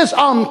emphasis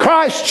on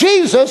Christ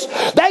Jesus,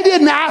 they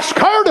didn't ask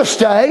her to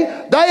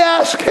stay, they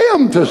asked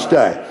him to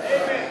stay.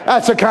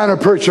 That's the kind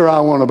of preacher I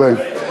want to be.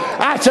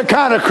 That's the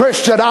kind of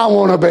Christian I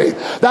want to be.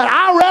 That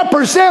I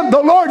represent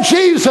the Lord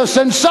Jesus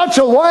in such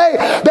a way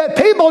that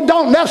people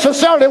don't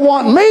necessarily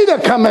want me to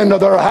come into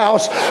their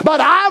house,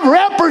 but I've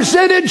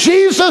represented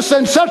Jesus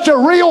in such a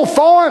real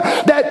form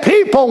that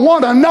people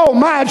want to know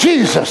my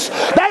Jesus.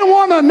 They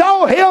want to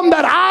know him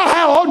that I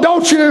have. Oh,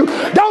 don't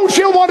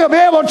you want to be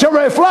able to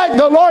reflect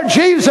the Lord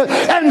Jesus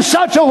in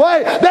such a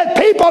way that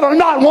people are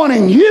not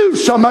wanting you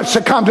so much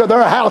to come to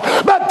their house,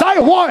 but they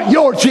want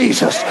your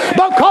Jesus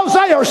because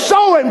they are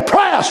so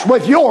impressed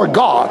with your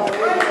God.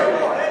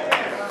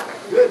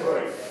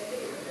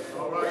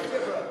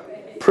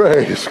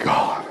 Praise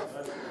God.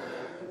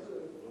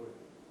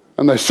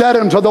 And they said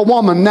unto the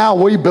woman, now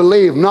we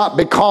believe not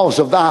because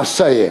of thy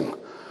saying,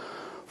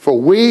 for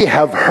we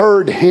have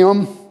heard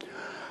him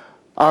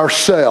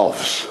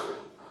ourselves.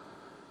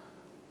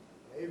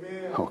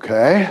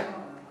 Okay?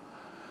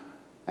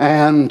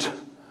 And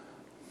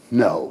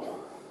no.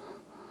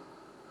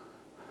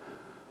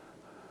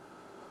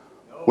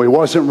 We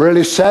wasn't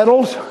really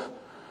settled.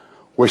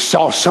 We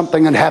saw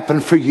something had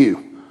happened for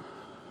you.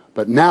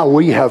 But now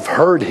we have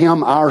heard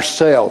him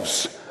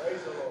ourselves.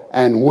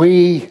 And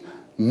we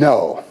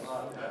know.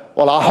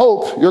 Well, I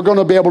hope you're going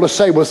to be able to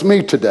say with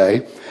me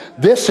today,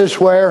 this is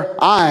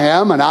where I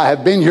am, and I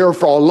have been here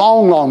for a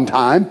long, long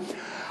time.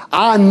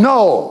 I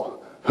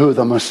know who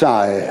the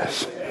Messiah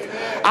is.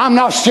 I'm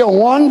not still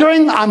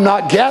wondering. I'm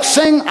not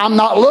guessing. I'm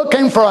not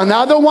looking for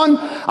another one.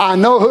 I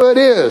know who it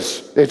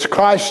is. It's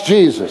Christ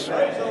Jesus.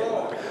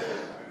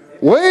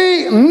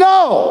 We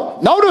know.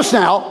 Notice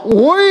now,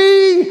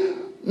 we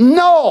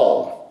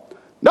know.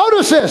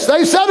 Notice this.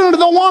 They said unto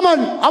the woman,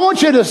 I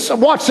want you to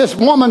watch this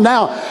woman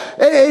now.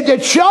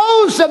 It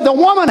shows that the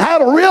woman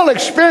had a real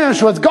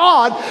experience with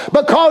God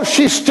because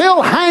she's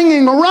still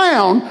hanging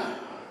around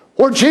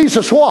where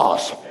Jesus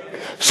was.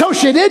 So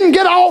she didn't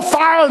get all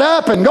fired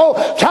up and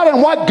go telling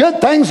what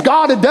good things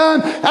God had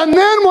done. And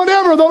then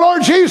whenever the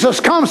Lord Jesus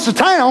comes to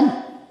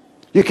town,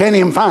 you can't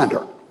even find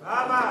her.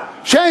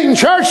 She ain't in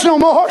church no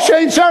more. She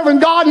ain't serving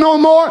God no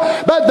more.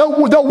 But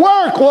the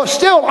work was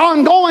still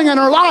ongoing in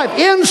her life,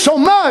 in so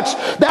much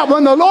that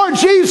when the Lord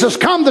Jesus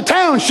come to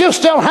town, she's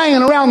still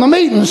hanging around the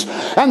meetings,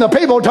 and the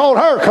people told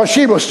her because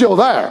she was still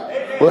there.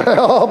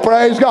 Well,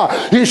 praise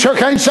God. You sure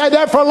can't say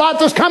that for a lot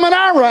that's come in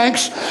our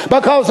ranks,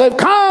 because they've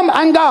come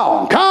and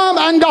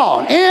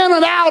gone, in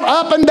and out,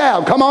 up and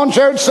down. Come on,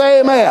 church, say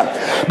amen.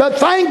 But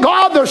thank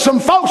God there's some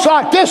folks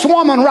like this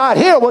woman right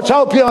here, which I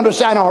hope you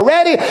understand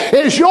already,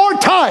 is your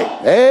type.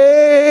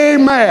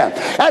 Amen.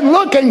 And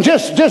looking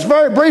just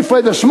very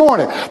briefly this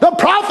morning, the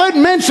prophet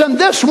mentioned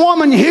this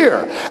woman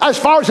here as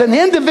far as an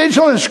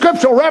individual in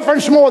scriptural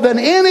reference more than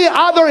any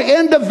other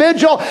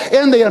individual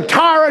in the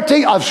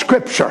entirety of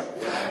Scripture.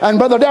 And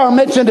Brother Darrell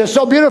mentioned it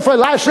so beautifully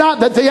last night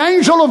that the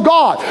angel of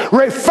God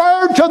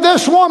referred to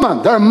this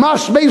woman. There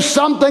must be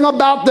something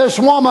about this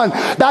woman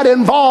that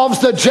involves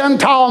the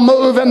Gentile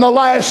move in the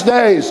last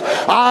days.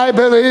 I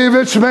believe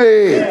it's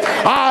me.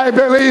 I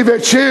believe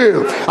it's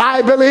you.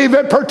 I believe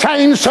it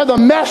pertains to the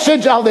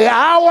message of the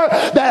hour,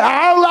 that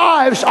our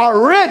lives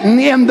are written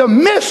in the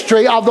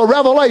mystery of the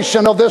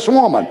revelation of this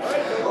woman.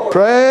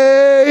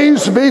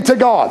 Praise be to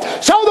God.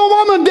 So the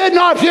woman did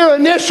not hear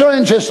initially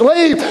and just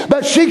leave,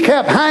 but she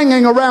kept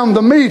hanging around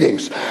the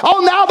meetings.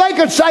 Oh, now they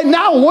could say,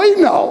 now we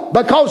know,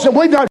 because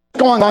we're not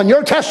going on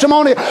your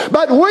testimony,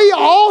 but we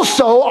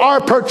also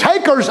are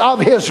partakers of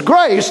his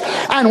grace,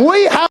 and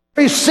we have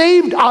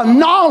received a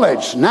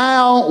knowledge.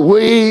 Now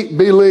we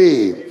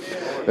believe.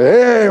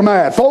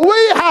 Amen. For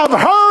we have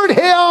heard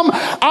him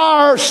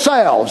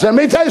ourselves. And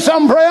let me tell you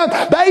something, friend.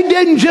 They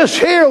didn't just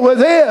hear with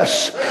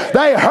this.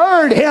 They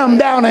heard him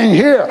down in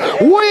here.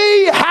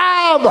 We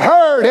have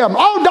heard him.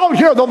 Oh, don't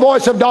hear the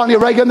voice of Donnie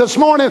Reagan this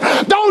morning.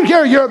 Don't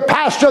hear your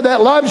pastor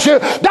that loves you.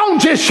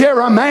 Don't just hear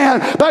a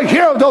man, but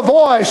hear the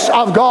voice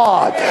of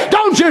God.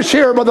 Don't just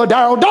hear Brother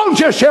Darrell. Don't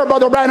just hear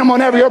Brother Branham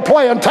whenever you're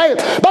playing tape.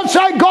 But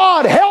say,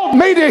 God, help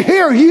me to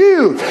hear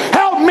you.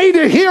 Help me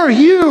to hear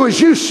you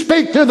as you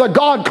speak through the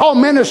God called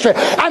ministry.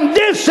 And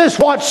this is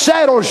what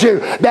settles you,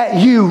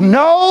 that you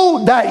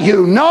know, that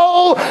you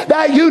know,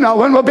 that you know.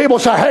 When people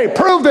say, hey,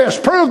 prove this,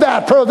 prove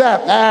that, prove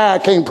that. I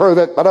can't prove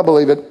it, but I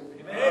believe it.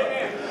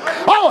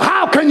 Oh,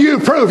 how can you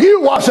prove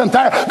you wasn't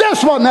there?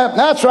 This one,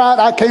 that's right,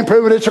 I can't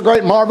prove it. It's a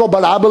great marvel,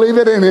 but I believe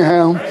it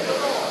anyhow.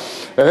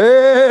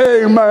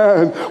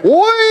 Amen.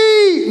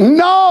 We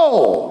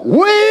know.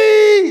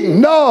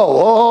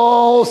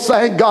 Oh,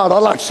 thank God. I'd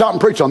like to stop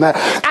and preach on that.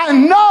 I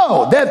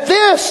know that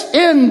this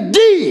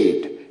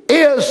indeed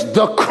is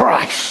the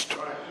Christ.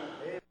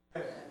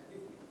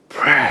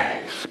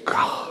 Praise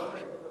God.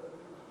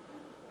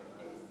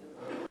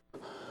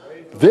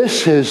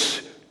 This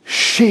is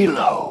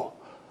Shiloh.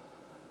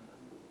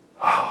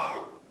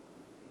 Oh,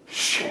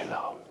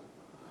 Shiloh.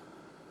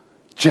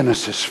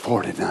 Genesis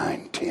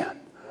 49:10.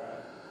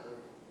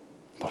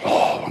 But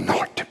all will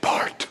not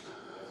depart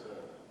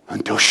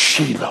until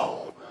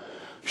Shiloh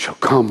shall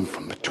come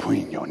from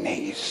between your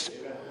knees.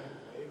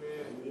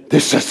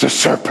 This is the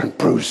serpent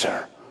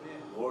bruiser.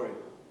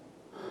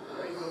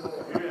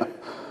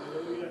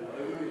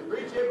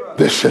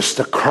 This is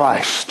the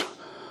Christ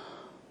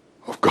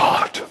of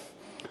God,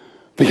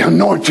 the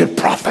anointed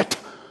prophet,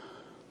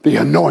 the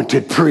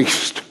anointed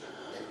priest,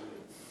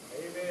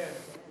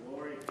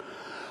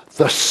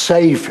 the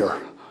Savior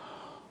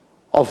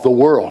of the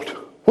world.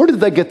 Where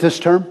did they get this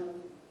term?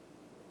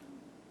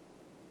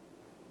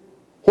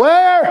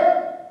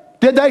 Where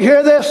did they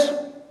hear this?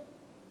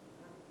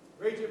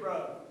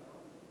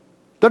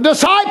 The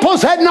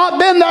disciples had not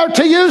been there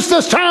to use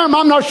this term.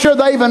 I'm not sure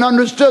they even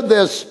understood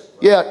this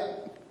yet,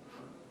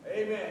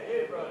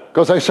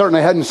 because they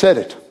certainly hadn't said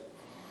it.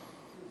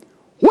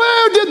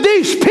 Where did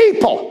these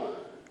people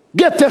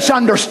get this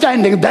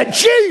understanding that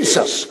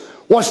Jesus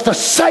was the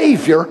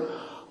Savior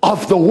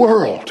of the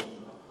world?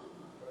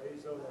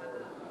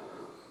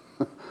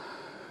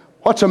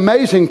 What's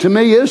amazing to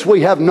me is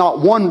we have not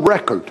one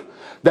record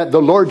that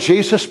the Lord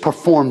Jesus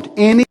performed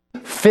any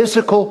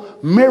physical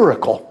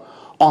miracle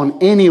on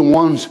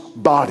anyone's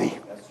body.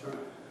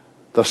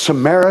 The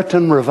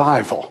Samaritan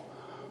revival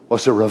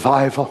was a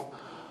revival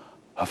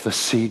of the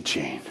seed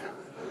gene.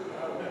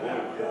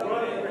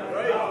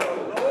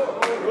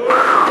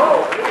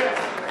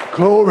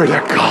 Glory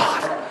to God.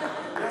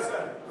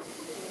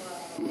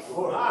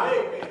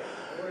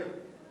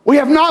 We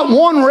have not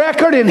one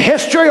record in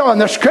history or in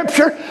the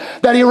scripture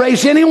that he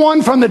raised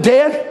anyone from the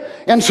dead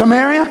in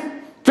Samaria.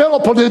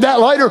 Philip will do that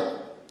later.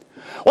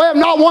 We have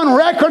not one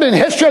record in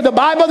history of the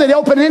Bible that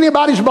opened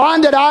anybody's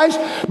blinded eyes,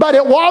 but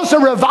it was a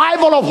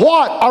revival of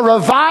what? A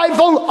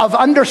revival of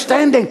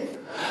understanding.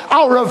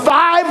 A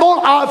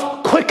revival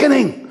of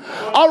quickening.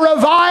 A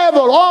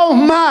revival, oh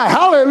my,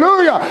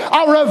 hallelujah.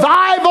 A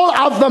revival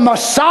of the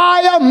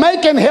Messiah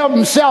making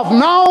himself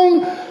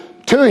known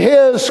to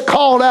his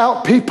called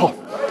out people.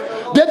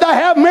 Did they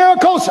have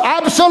miracles?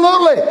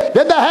 Absolutely.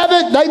 Did they have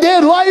it? They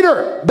did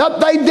later. But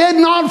they did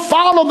not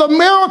follow the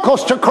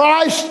miracles to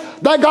Christ.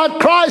 They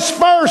got Christ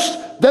first,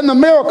 then the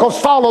miracles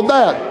followed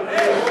that.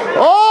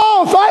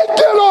 Oh, thank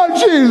you, Lord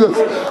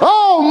Jesus.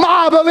 Oh,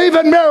 my, I believe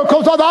in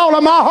miracles with all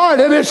of my heart,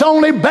 and it's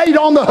only bait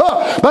on the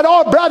hook. But,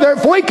 oh, brother,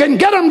 if we can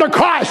get them to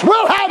Christ,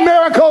 we'll have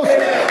miracles.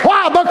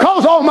 Why?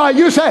 Because, oh, my,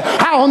 you say,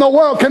 how in the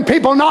world can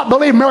people not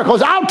believe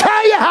miracles? I'll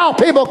tell you how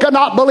people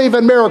cannot believe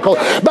in miracles.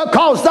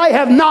 Because they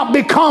have not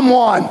become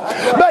one.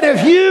 But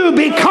if you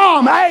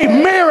become a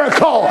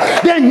miracle,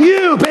 then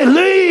you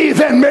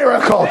believe in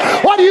miracles.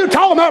 What are you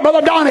talking about,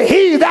 Brother Donnie?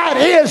 He that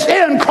is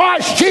in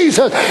Christ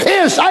Jesus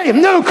is a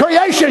new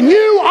creation.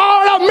 You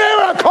are a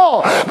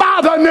miracle by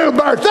the new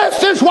birth.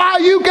 This is why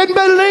you can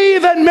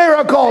believe in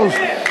miracles.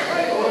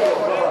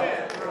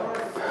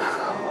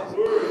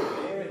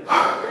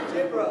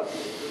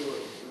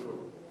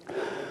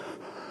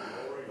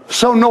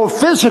 So no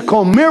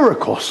physical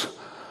miracles,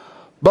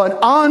 but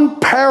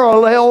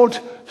unparalleled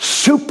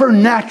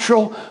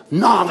supernatural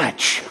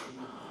knowledge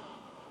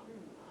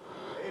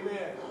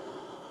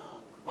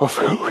of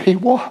who he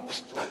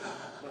was.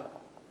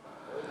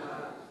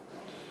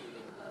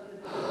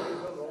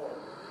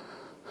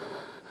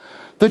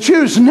 The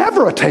Jews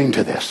never attained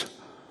to this.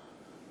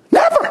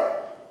 Never.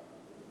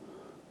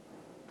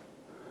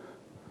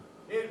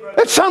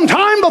 It's some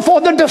time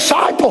before the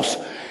disciples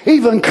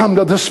even come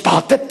to the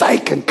spot that they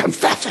can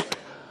confess it.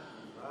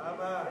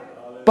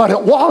 But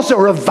it was a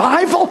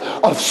revival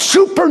of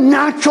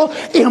supernatural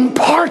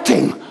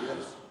imparting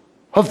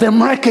of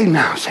them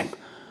recognizing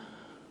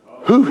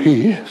who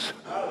he is.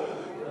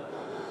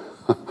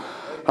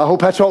 I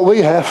hope that's what we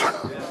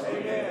have.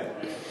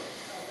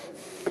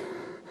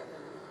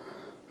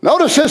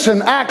 Notice this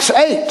in Acts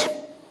 8.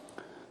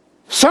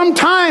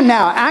 Sometime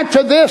now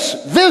after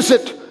this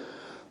visit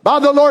by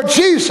the Lord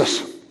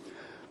Jesus.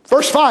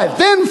 Verse 5.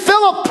 Then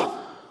Philip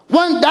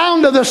went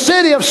down to the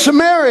city of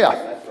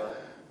Samaria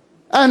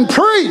and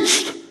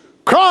preached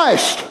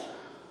Christ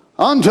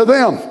unto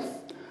them.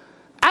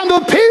 And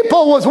the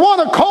people with one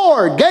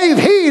accord gave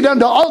heed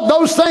unto all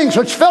those things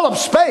which Philip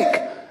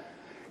spake,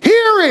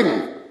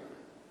 hearing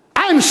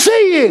and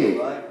seeing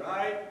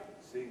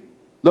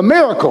the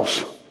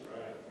miracles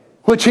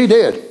which he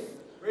did.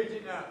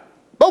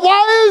 But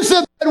why is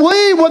it that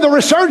we, with the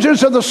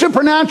resurgence of the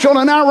supernatural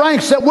in our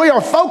ranks, that we are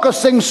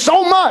focusing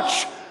so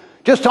much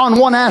just on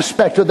one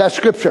aspect of that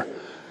scripture,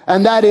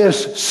 and that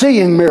is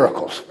seeing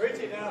miracles?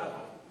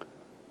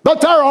 But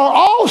there are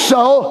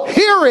also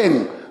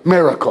hearing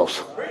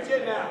miracles.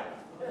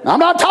 Now, I'm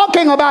not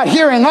talking about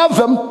hearing of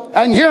them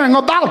and hearing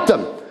about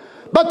them,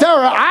 but there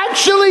are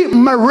actually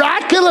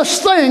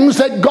miraculous things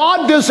that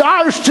God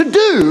desires to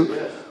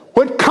do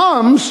when it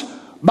comes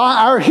by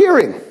our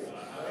hearing.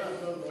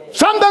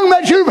 Something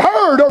that you've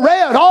heard or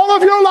read all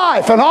of your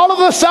life, and all of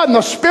a sudden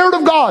the Spirit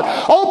of God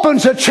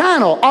opens a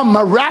channel, a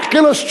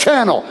miraculous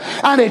channel,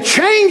 and it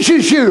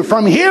changes you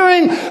from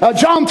hearing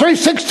John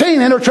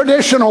 3:16 in a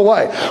traditional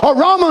way, or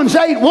Romans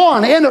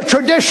 8:1 in a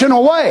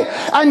traditional way,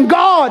 and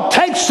God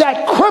takes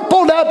that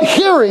crippled up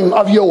hearing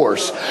of yours,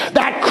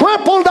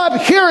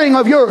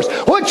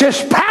 which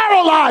has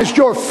paralyzed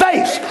your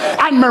faith,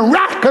 and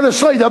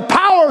miraculously the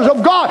powers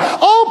of God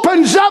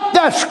opens up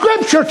that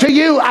scripture to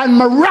you, and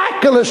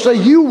miraculously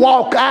you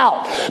walk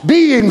out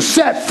being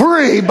set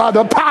free by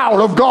the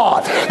power of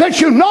God. That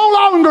you no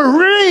longer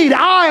read,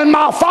 I and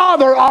my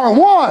Father are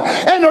one,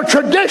 in a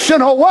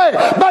traditional way,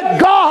 but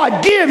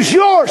God gives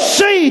your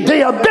seed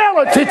the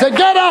ability to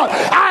get up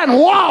and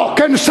walk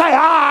and say,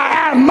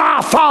 I and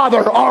my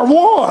Father are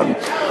one.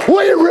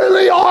 We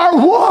really are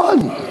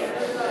one.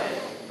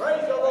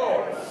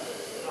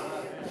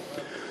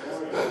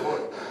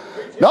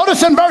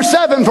 Notice in verse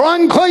 7, for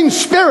unclean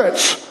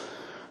spirits,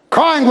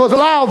 crying with a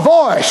loud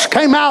voice,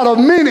 came out of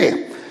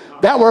many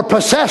that were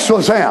possessed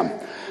with them.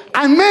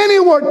 And many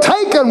were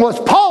taken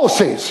with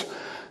palsies,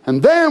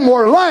 and them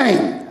were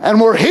lame,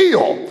 and were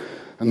healed.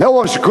 And there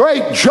was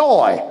great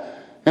joy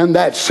in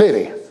that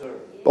city.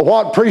 But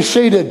what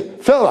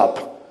preceded Philip?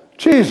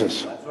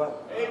 Jesus.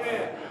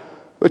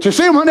 But you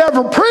see,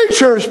 whenever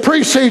preachers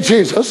precede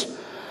Jesus,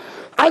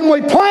 and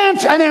we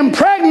plant and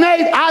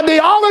impregnate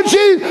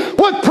ideology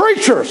with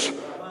preachers,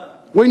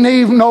 we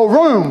leave no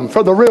room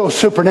for the real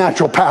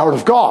supernatural power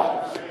of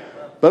God.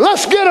 But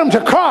let's get them to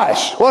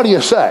Christ. What do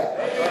you say?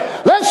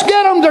 Let's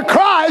get them to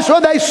Christ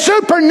with a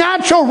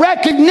supernatural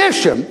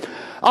recognition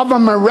of a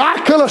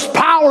miraculous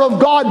power of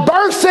God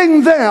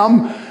birthing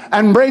them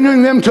and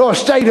bringing them to a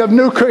state of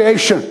new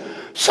creation.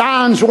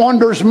 Signs,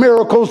 wonders,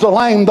 miracles, the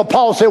lame, the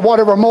palsy,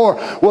 whatever more,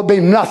 will be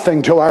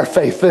nothing to our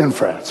faith then,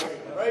 friends.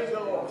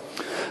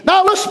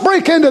 Now let's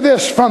break into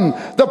this from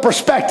the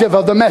perspective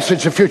of the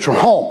Message of Future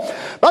Home.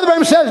 Brother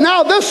Branham says,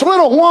 now this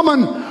little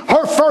woman,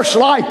 her first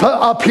life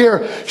up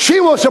here,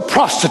 she was a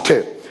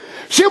prostitute.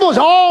 She was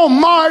all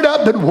marred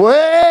up, but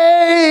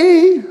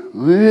way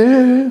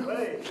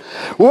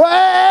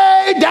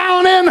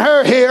down in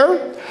her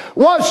here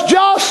was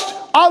just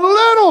a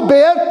little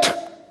bit,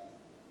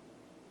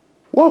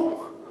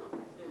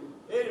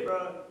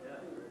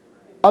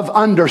 of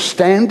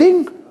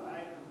understanding.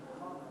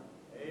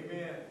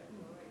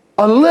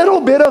 A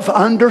little bit of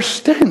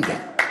understanding.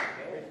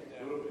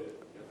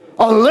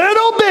 A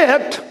little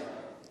bit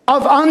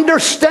of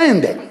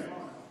understanding.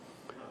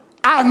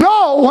 I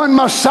know when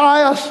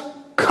Messiah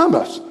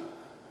cometh.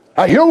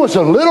 Now, here was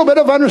a little bit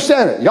of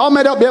understanding. Y'all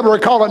may not be able to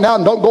recall it now,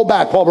 and don't go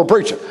back while we're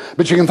preaching,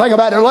 but you can think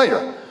about it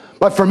later.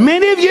 But for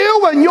many of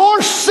you, when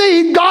your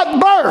seed got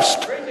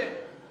burst,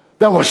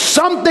 there was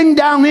something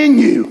down in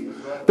you.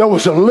 There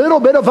was a little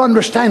bit of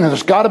understanding.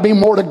 There's got to be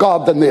more to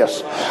God than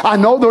this. I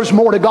know there's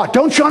more to God.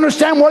 Don't you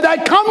understand where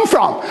that come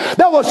from?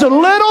 There was a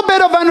little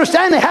bit of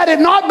understanding. Had it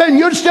not been,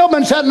 you'd still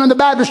been sitting in the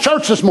Baptist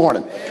church this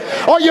morning.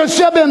 Or you'd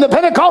still been in the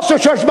Pentecostal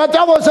church. But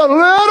there was a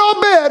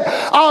little bit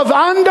of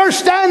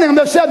understanding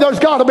that said there's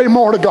got to be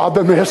more to God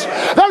than this.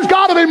 There's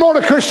got to be more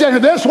to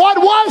Christianity than this. What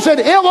was it?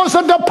 It was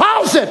a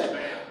deposit.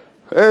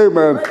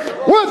 Amen.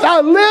 With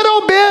a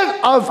little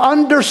bit of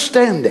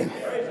understanding.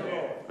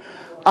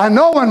 I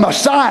know when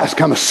Messiah's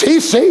coming.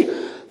 See,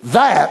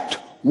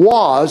 that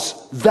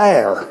was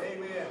there.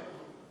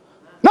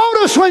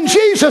 Notice when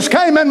Jesus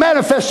came and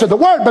manifested the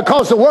Word,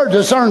 because the Word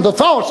discerned the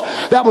thoughts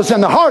that was in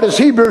the heart, as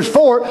Hebrews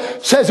 4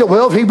 says it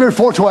will, Hebrews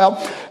 4:12.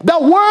 The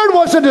Word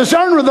was a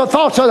discerner of the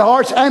thoughts of the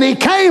hearts, and He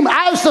came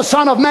as the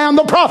Son of Man,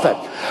 the prophet.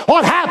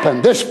 What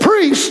happened? This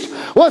priest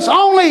was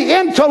only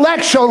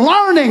intellectual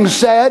learning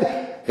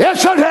said,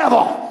 it's a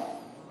devil.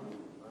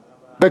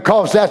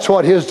 Because that's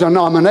what his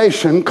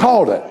denomination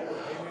called it.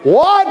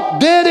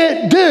 What did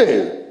it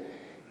do?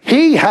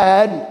 He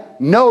had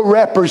no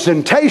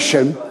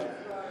representation,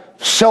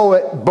 so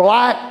it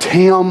blacked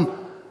him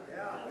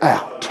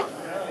out.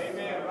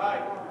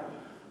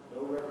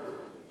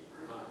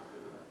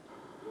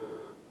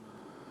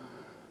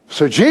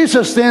 So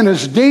Jesus then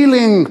is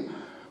dealing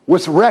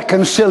with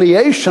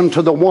reconciliation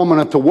to the woman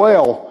at the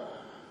well,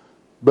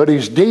 but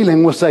he's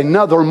dealing with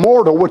another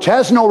mortal which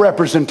has no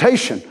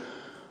representation,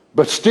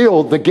 but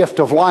still the gift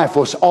of life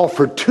was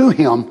offered to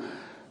him,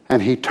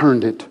 and he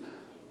turned it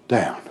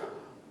down.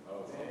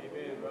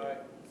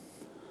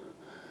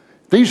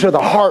 These are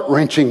the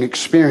heart-wrenching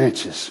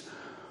experiences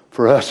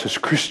for us as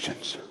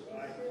Christians.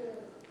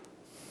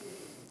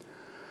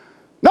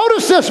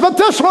 Notice this, but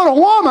this little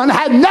woman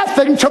had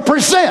nothing to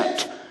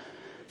present.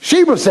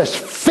 She was as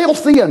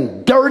filthy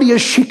and dirty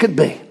as she could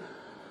be.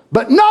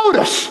 But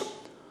notice,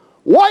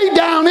 way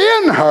down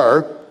in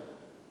her,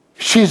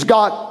 she's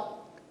got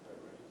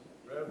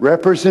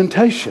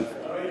representation.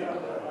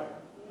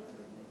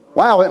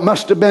 Wow, it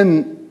must have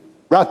been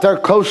right there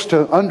close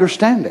to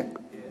understanding.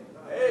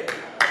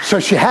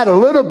 So she had a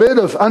little bit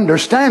of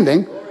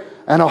understanding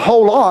and a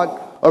whole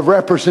lot of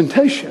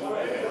representation.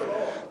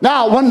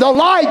 Now, when the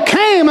light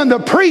came and the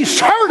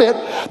priest heard it,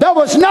 there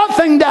was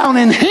nothing down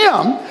in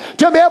him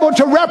to be able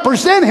to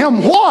represent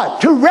him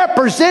what? To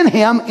represent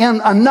him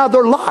in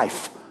another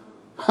life.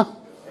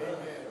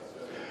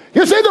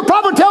 You see, the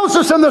prophet tells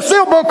us in the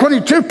seal book when he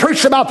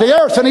preached about the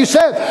earth, and he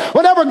said,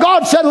 whenever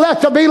God said,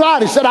 let there be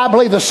light, he said, I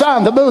believe the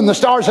sun, the moon, the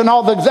stars, and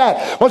all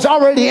that was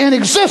already in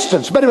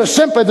existence. But it was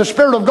simply the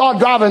Spirit of God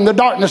driving the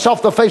darkness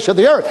off the face of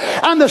the earth.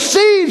 And the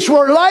seeds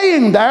were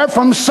laying there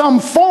from some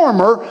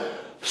former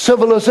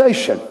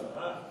civilization.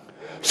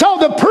 So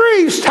the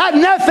priest had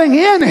nothing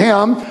in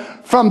him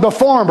from the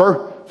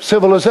former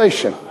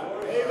civilization,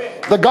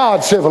 the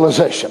God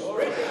civilization.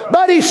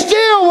 But he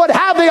still would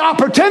have the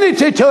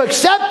opportunity to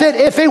accept it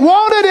if he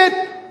wanted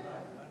it.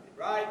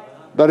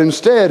 But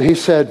instead he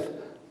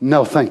said,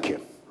 no thank you.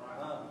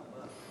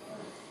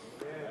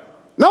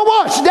 Now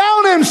watch,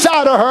 down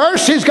inside of her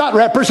she's got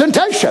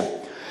representation.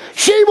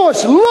 She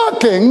was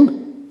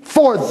looking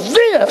for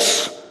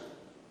this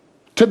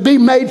to be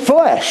made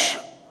flesh.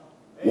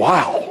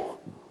 Wow.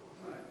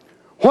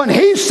 When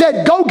he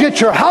said, go get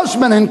your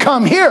husband and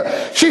come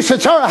here, she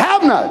said, sir, I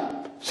have none.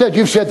 Said,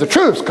 you've said the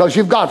truth, because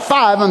you've got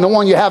 5 and the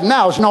one you have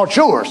now is not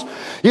yours.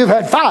 You've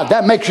had 5,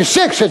 that makes you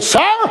 6. Said, sir,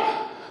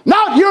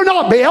 you're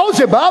not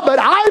Beelzebub, but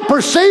I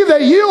perceive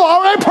that you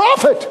are a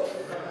prophet.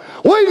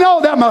 We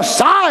know that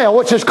Messiah,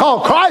 which is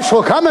called Christ,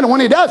 will come, and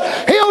when he does,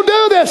 he'll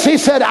do this. He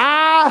said,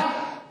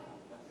 I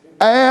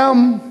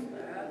am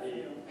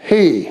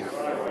he.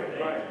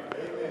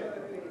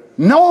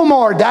 No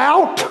more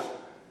doubt.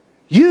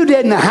 You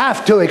didn't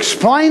have to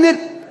explain it.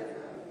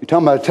 You're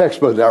talking about a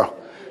textbook there.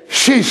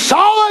 She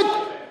saw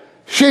it.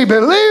 She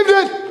believed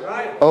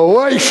it.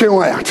 Away she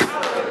went.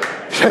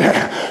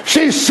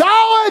 She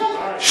saw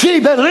it.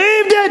 She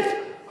believed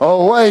it.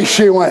 Away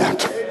she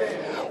went.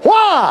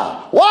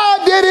 Why? Why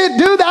did it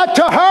do that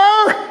to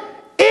her?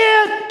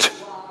 It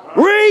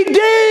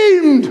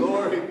redeemed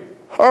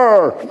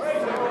her.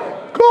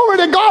 Glory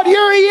to God.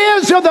 Here he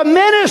is in the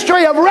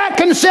ministry of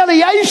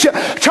reconciliation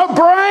to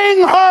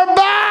bring her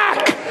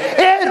back.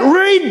 It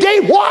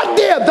redeemed. What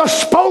did? The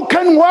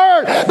spoken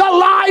word. The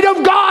light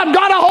of God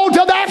got a hold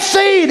of that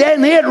seed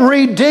and it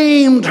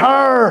redeemed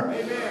her.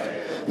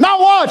 Amen. Now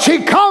watch.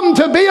 He come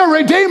to be a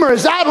redeemer.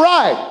 Is that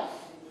right?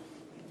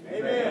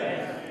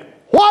 Amen.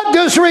 What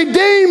does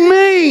redeem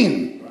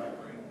mean?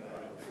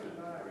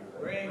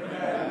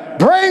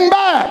 Bring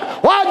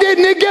back. Why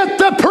didn't he get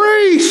the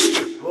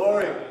priest?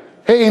 Glory.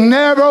 He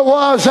never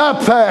was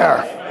up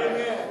there.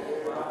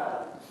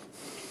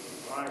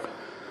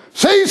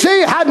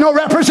 See, had no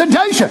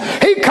representation.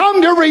 He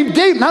come to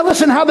redeem. Now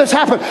listen how this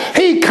happened.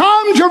 He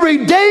come to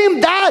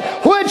redeem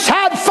that which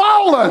had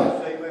fallen.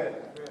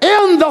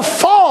 In the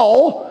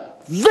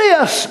fall,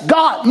 this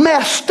got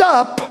messed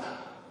up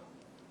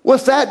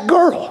with that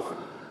girl.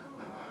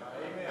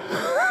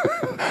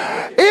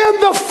 In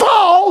the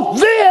fall,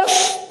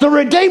 this, the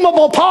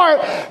redeemable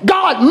part,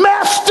 got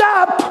messed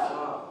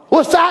up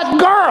with that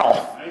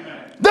girl.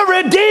 The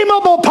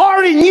redeemable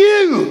part in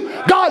you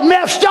got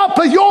messed up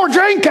with your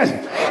drinking.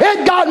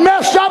 It got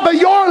messed up with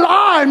your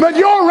lying, with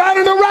your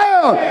running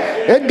around.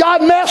 It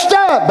got messed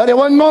up, but it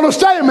wasn't going to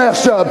stay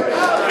messed up.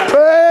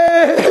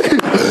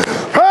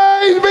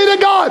 Praise be to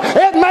God.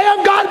 It may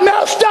have got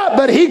messed up,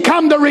 but he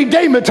come to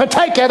redeem it, to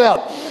take it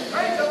up.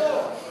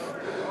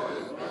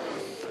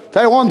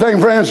 Tell you one thing,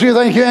 friends, you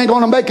think you ain't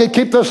going to make it,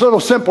 keep this little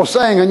simple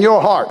saying in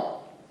your heart.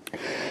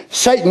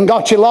 Satan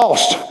got you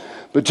lost,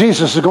 but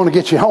Jesus is going to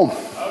get you home.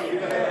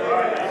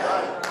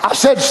 I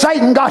said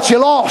Satan got you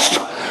lost,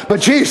 but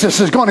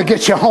Jesus is going to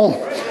get you home.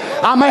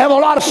 I may have a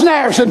lot of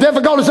snares and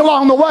difficulties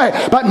along the way,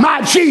 but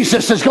my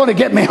Jesus is going to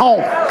get me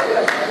home.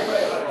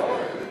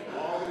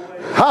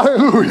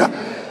 Hallelujah.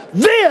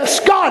 This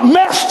got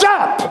messed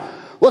up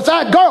with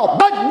that girl,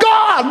 but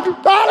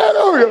God,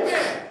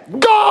 hallelujah,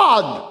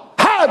 God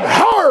had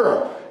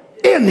her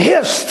in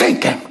his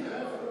thinking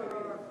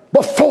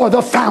before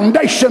the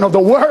foundation of the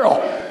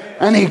world,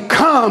 and he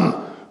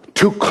come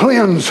to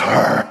cleanse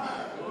her.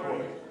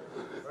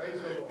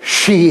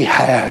 She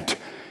had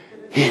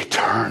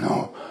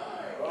eternal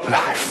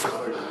life.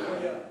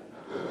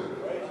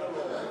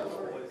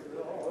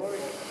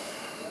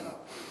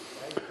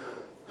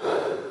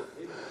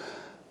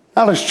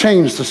 Now let's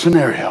change the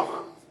scenario.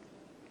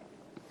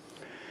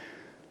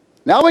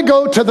 Now we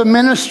go to the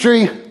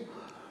ministry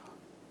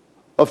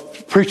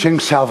of preaching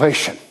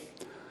salvation.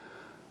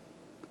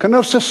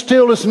 Kenosis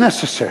still is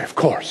necessary, of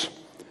course.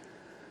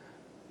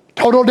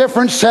 Total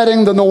different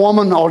setting than the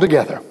woman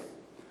altogether.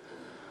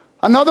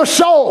 Another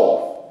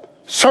soul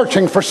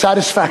searching for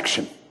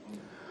satisfaction.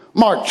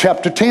 Mark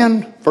chapter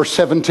 10, verse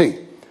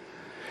 17.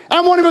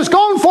 And when he was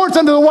going forth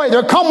into the way,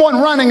 there come one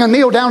running and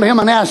kneeled down to him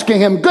and asking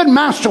him, Good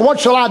master,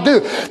 what shall I do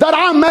that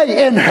I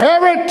may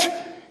inherit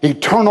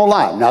eternal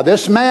life? Now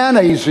this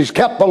man, he's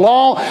kept the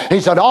law.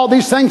 He's done all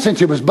these things since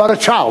he was but a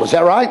child. Is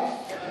that right?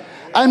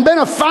 And been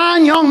a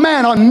fine young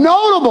man, a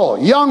notable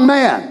young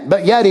man.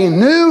 But yet he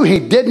knew he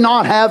did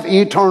not have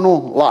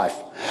eternal life.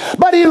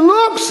 But he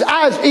looks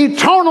at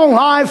eternal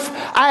life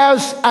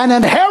as an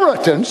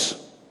inheritance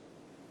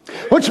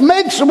which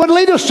would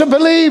lead us to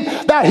believe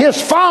that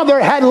his father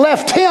had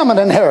left him an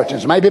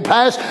inheritance. Maybe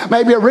past,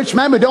 maybe a rich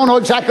man. We don't know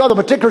exactly all the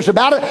particulars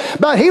about it.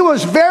 But he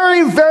was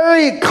very,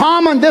 very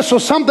common. This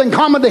was something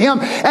common to him.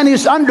 And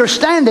his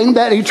understanding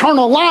that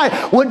eternal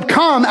life would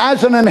come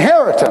as an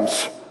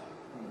inheritance.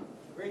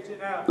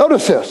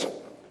 Notice this.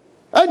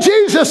 And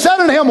Jesus said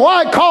unto him,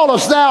 why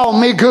callest thou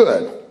me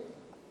good?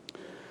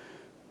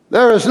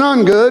 There is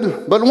none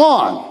good but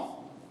one,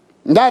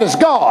 and that is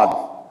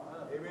God.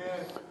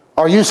 Amen.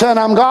 Are you saying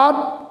I'm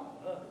God?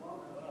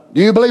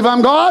 Do you believe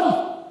I'm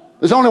God?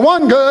 There's only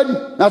one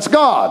good, that's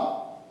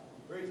God.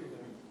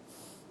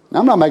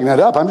 Now, I'm not making that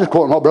up. I'm just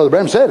quoting what Brother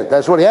Branham said.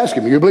 That's what he asked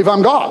him. You believe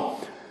I'm God?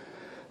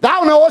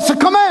 Thou knowest the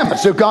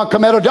commandments. Do not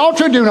commit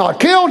adultery, do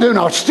not kill, do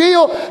not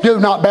steal, do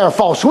not bear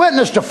false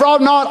witness,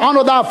 defraud not,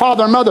 honor thy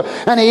father and mother.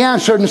 And he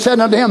answered and said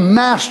unto him,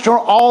 Master,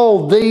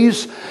 all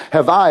these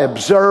have I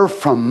observed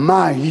from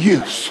my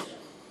youth.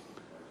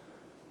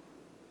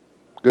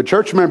 Good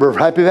church member of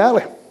Happy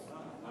Valley.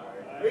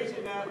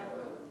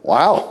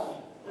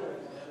 Wow.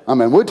 I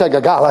mean, we'd take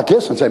a guy like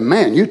this and say,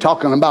 man, you're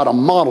talking about a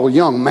model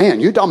young man.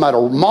 You're talking about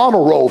a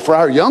model role for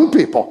our young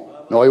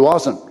people. No, he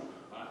wasn't.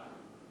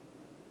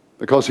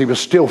 Because he was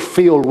still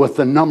filled with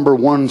the number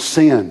one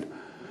sin,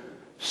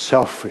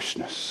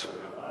 selfishness.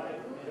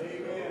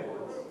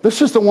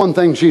 This is the one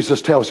thing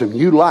Jesus tells him.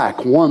 You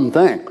lack one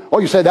thing. Oh,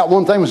 you say that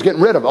one thing was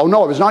getting rid of. Oh,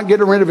 no, it was not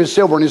getting rid of his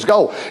silver and his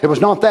gold. It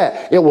was not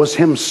that. It was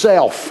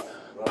himself,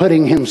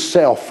 putting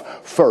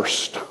himself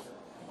first.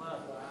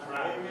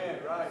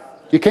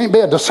 You can't be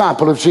a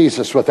disciple of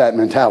Jesus with that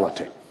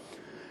mentality.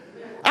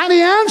 And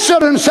he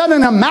answered and said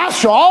unto him,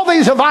 Master, all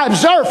these have I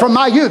observed from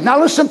my youth.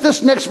 Now listen to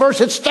this next verse.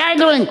 It's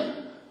staggering.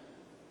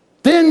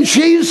 Then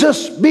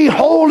Jesus,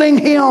 beholding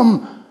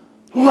him,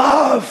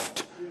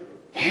 loved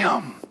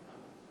him.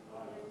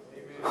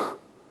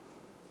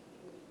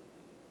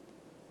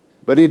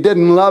 But he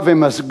didn't love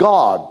him as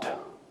God.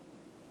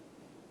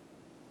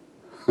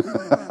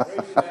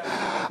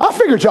 I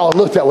figured y'all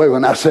looked that way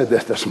when I said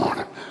this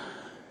morning.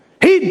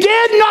 He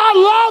did not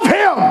love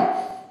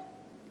him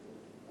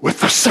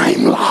with the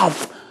same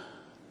love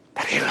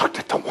that he looked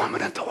at the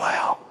woman at the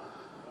well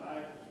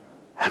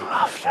and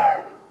loved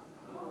her.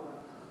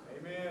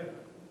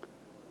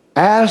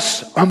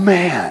 As a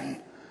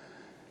man,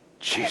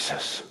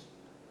 Jesus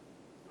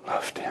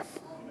loved him.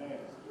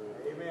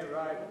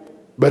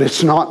 But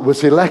it's not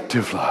with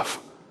elective love.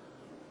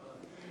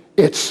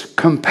 It's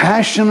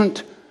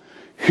compassionate,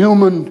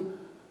 human,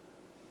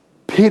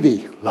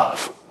 pity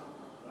love.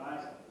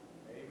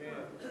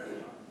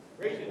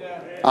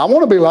 I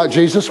want to be like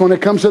Jesus when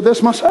it comes to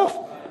this myself.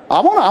 I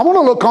want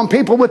to look on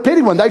people with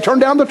pity when they turn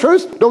down the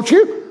truth. Don't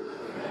you?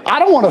 I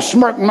don't want to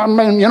smirk,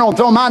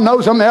 throw my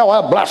nose in there.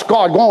 Well, bless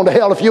God, go on to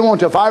hell if you want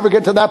to. If I ever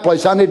get to that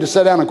place, I need to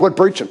sit down and quit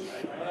preaching.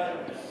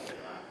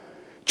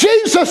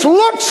 Jesus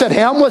looks at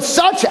him with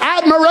such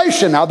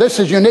admiration. Now, this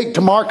is unique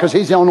to Mark because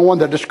he's the only one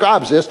that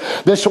describes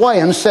this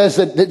way and says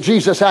that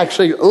Jesus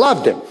actually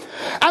loved him.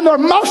 And there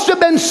must have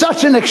been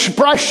such an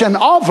expression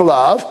of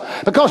love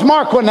because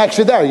Mark wasn't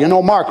actually there. You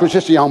know, Mark was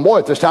just a young boy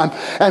at this time,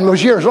 and it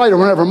was years later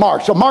whenever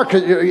Mark. So Mark,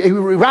 he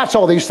writes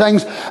all these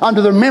things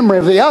under the memory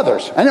of the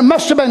others. And it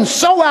must have been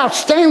so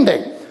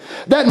outstanding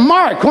that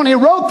Mark, when he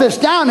wrote this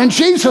down, and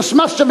Jesus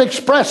must have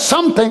expressed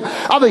something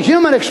of a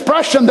human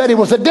expression that he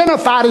was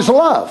identified as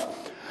love.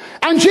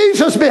 And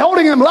Jesus,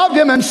 beholding him, loved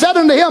him and said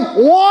unto him,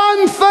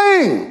 one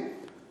thing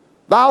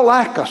thou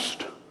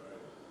lackest.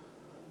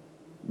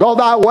 Go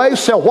thy way,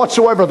 sell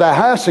whatsoever thou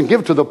hast, and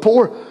give to the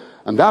poor,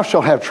 and thou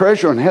shalt have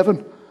treasure in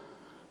heaven.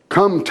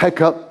 Come,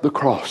 take up the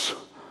cross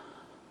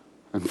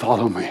and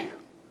follow me.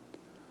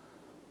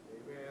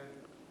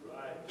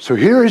 So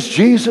here is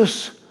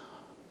Jesus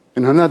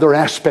in another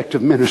aspect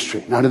of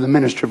ministry, not in the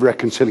ministry of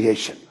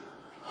reconciliation,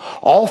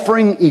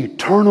 offering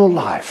eternal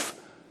life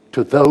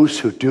to those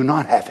who do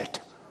not have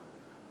it.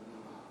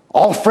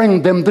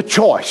 Offering them the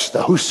choice,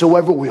 the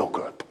whosoever will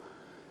group.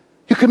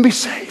 You can be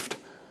saved.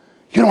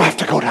 You don't have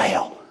to go to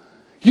hell.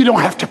 You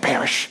don't have to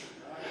perish.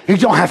 You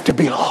don't have to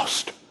be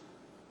lost.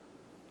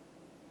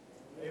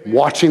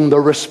 Watching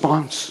their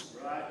response,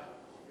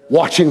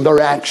 watching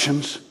their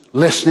actions,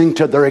 listening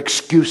to their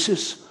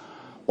excuses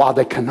while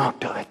they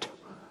cannot do it.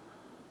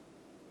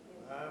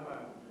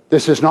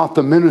 This is not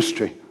the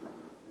ministry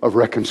of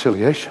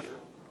reconciliation.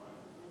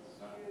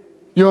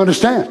 You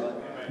understand?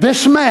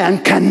 This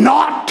man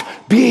cannot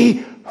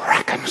be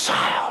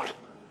reconciled.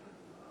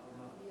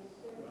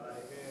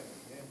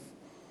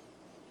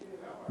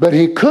 But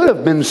he could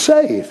have been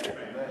saved.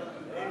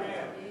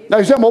 Now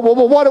you say, well,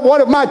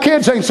 what if my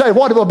kids ain't saved?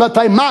 But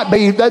they might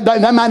be,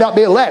 they might not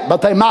be elect,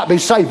 but they might be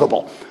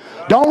savable.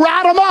 Don't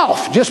write them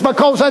off just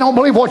because they don't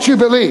believe what you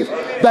believe.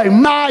 They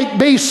might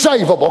be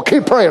savable.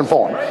 Keep praying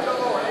for them.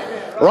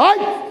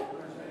 Right?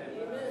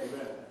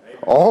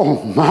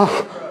 Oh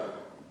my.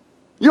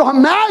 You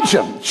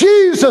imagine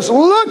Jesus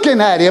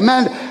looking at him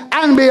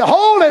and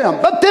beholding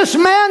him. But this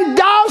man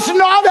does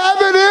not have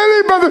it in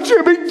him, Brother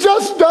Jim. He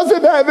just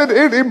doesn't have it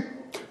in him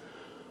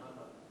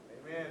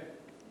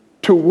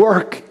to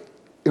work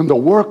in the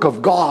work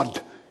of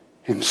God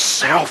in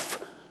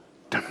self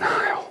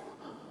denial.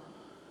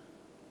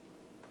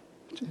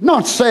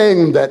 Not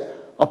saying that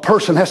a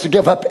person has to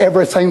give up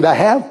everything they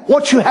have.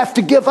 What you have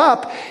to give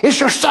up is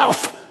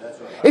yourself.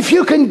 If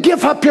you can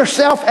give up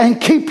yourself and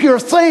keep your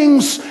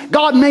things,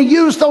 God may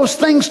use those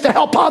things to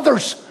help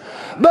others.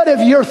 But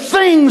if your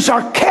things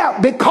are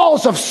kept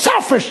because of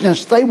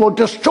selfishness, they will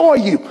destroy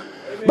you.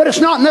 But it's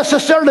not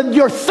necessarily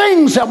your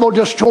things that will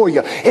destroy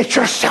you. It's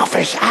your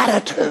selfish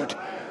attitude.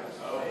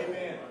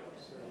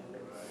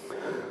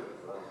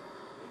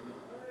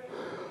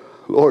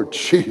 Lord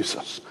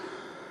Jesus.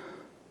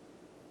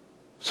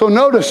 So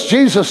notice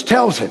Jesus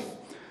tells him,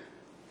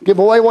 give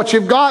away what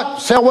you've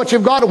got, sell what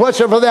you've got,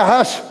 whatsoever thou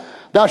hast,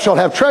 thou shalt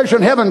have treasure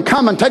in heaven.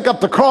 Come and take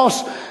up the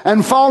cross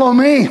and follow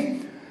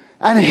me.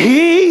 And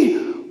he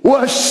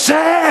was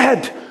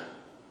sad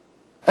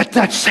at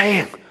that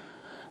saying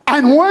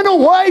and went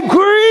away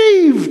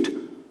grieved.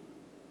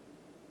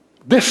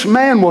 This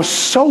man was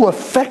so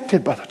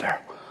affected by the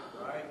devil.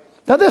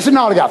 Now this is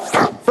not a guy,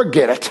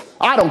 forget it.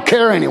 I don't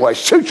care anyway.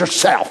 Suit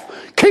yourself.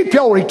 Keep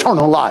your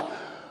eternal life.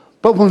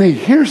 But when he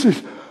hears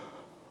this,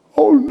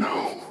 oh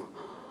no,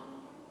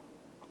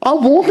 I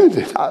wanted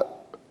it.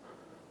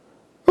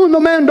 When the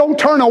man don't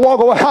turn and walk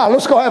away,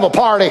 let's go have a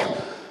party.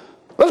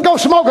 Let's go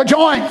smoke a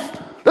joint.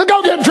 Let's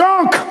go get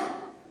drunk.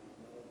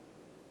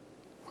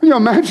 Can you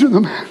imagine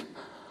the man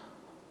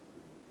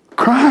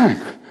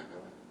crying,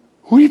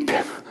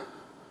 weeping,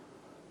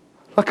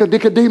 like a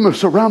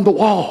Nicodemus around the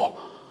wall,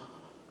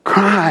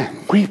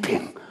 crying,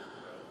 weeping,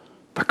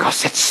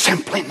 because it's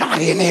simply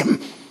not in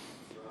him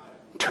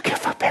to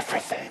give up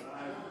everything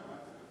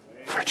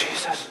for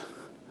Jesus.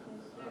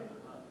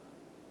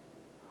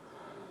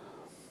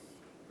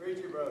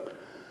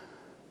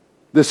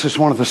 This is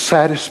one of the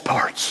saddest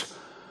parts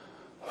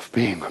of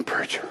being a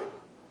preacher.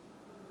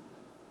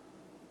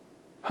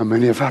 How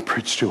many have I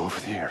preached to over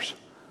the years?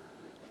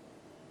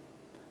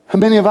 How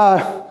many have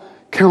I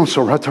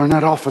counseled right there in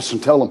that office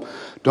and tell them,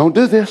 don't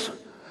do this,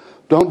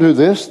 don't do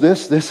this,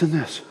 this, and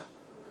this.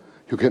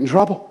 You'll get in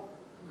trouble.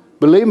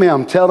 Believe me,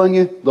 I'm telling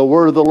you the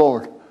word of the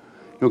Lord.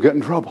 You'll get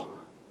in trouble.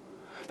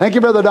 Thank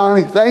you, Brother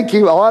Donnie. Thank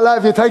you. Oh, I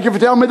love you. Thank you for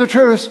telling me the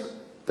truth.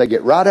 They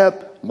get right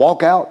up,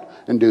 walk out,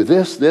 and do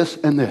this,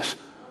 and this.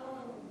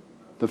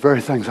 The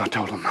very things I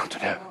told them not to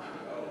do.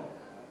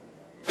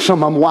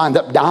 Some of them wind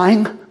up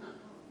dying.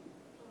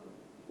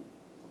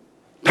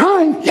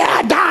 Dying?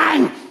 Yeah,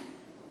 dying.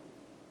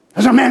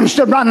 There's a man who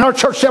stood around in our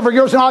church several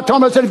years, and I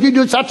told him, I said, if you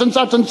do such and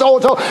such and so,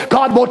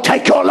 God will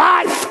take your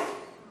life.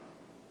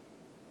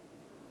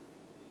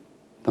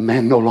 The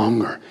man no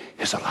longer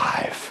is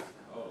alive.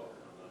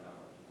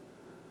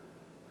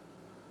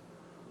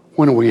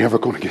 When are we ever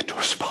going to get to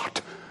a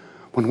spot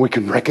when we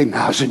can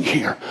recognize and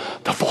hear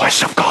the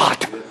voice of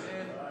God?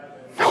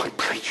 No,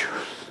 preachers.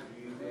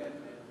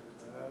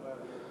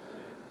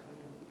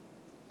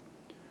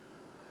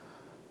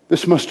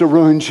 This must have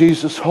ruined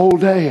Jesus' whole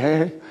day,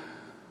 eh?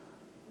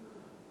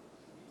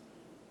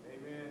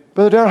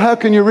 Brother Darrell, how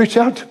can you reach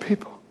out to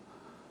people?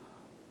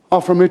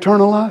 Offer them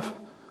eternal life.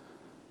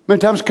 Many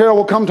times Carol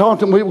will come talk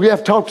to me. We have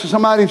to talk to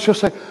somebody and she'll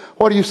say,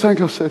 what do you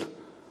think? I said,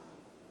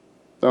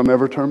 they'll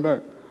never turn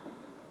back.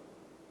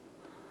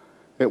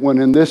 It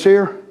went in this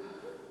ear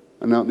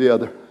and out the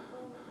other.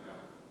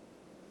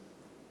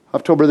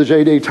 I've told Brother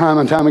J.D. time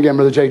and time again,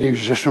 Brother J.D.,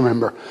 just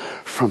remember,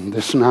 from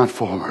this night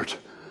forward,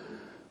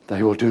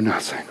 they will do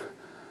nothing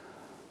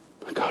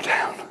but go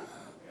down.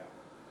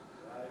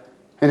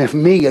 And if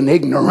me, an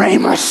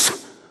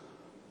ignoramus,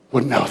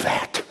 would know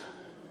that,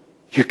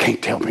 you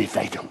can't tell me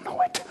they don't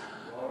know it.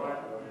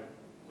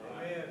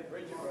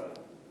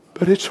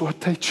 But it's what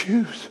they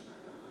choose.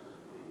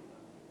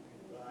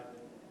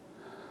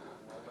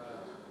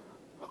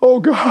 Oh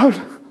God,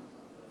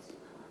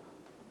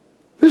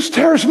 this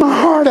tears my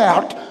heart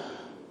out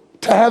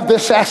to have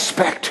this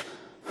aspect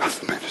of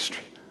the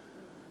ministry.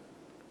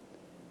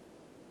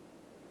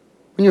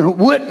 When you're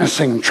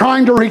witnessing,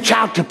 trying to reach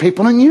out to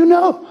people, and you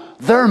know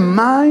their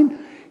mind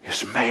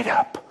is made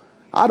up.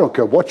 I don't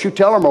care what you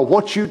tell them or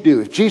what you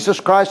do. If Jesus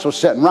Christ was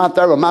sitting right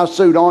there with my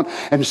suit on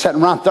and sitting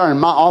right there in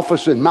my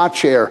office in my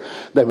chair,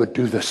 they would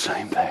do the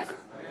same thing.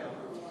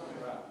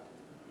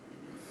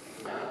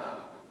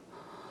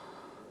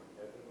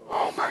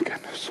 Oh my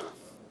goodness.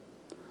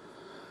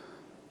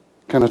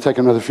 Can I take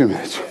another few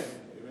minutes?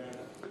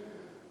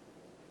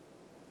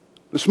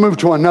 Let's move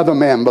to another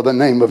man by the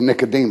name of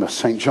Nicodemus.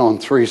 St. John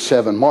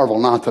 3:7. Marvel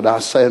not that I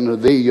say unto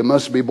thee, you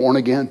must be born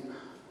again.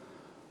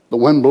 The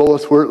wind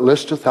bloweth where it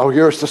listeth. Thou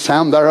hearest the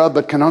sound thereof,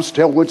 but cannot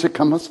tell whence it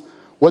cometh.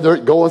 Whither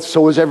it goeth,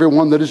 so is every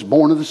one that is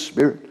born of the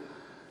Spirit.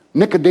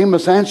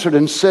 Nicodemus answered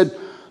and said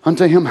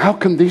unto him, how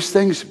can these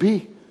things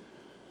be?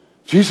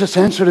 Jesus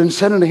answered and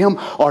said unto him,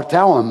 art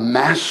thou a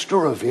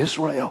master of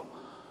Israel,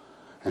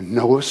 and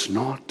knowest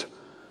not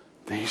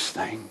these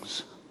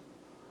things?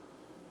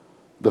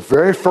 The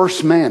very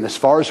first man, as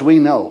far as we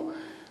know,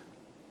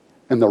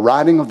 in the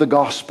writing of the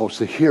Gospels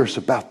that hears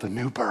about the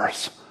new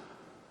birth,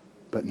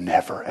 but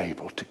never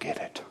able to get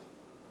it.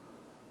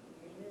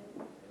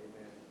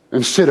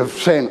 Instead of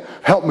saying,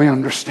 help me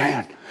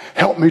understand,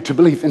 help me to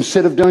believe,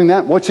 instead of doing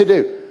that, what's he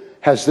do?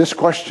 has this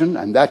question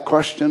and that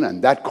question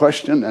and that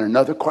question and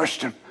another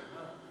question.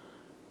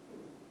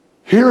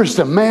 Here is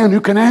the man who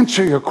can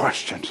answer your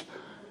questions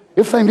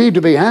if they need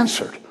to be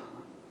answered.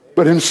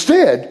 But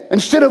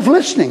instead of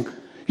listening,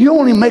 you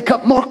only make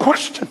up more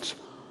questions.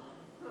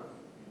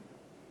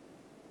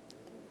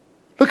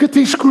 Look at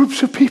these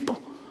groups of people,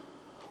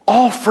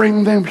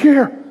 offering them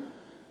here.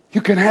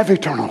 You can have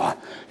eternal life.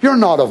 You're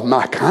not of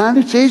my kind.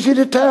 It's easy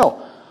to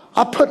tell.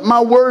 I put my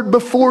word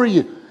before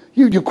you.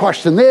 You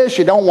question this,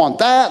 you don't want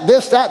that,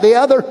 this, that, the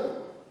other.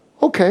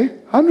 Okay,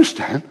 I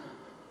understand.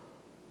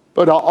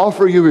 But I'll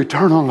offer you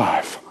eternal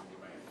life.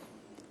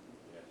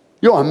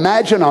 You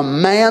imagine a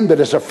man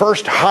that is a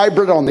first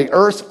hybrid on the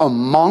earth, a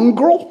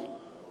mongrel,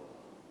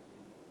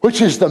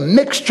 which is the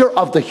mixture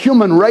of the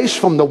human race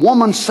from the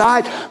woman's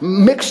side,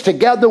 mixed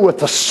together with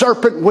the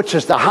serpent, which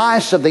is the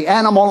highest of the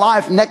animal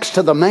life next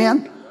to the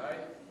man.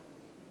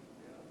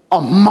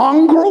 A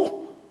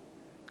mongrel,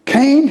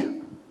 Cain.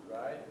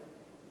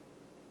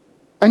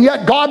 And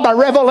yet God by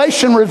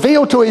revelation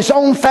revealed to his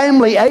own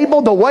family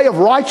Abel the way of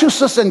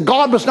righteousness, and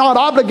God was not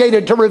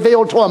obligated to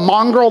reveal to a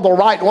mongrel the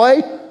right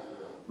way.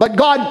 But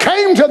God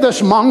came to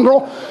this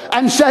mongrel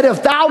and said,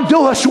 if thou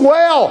doest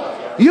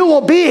well, you will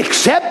be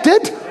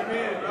accepted.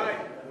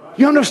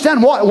 You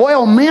understand what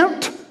well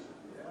meant?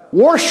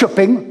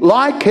 Worshiping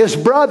like his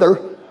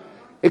brother,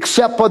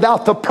 except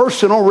without the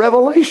personal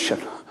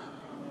revelation.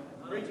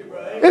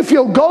 If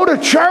you'll go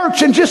to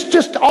church and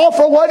just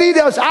offer what he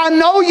does, I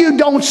know you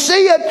don't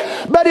see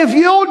it, but if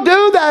you'll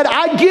do that,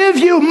 I give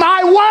you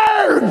my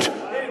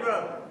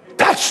word.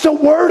 That's the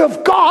word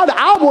of God.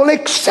 I will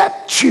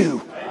accept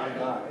you.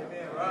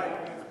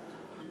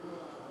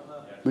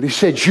 But he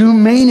said, you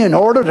mean in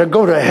order to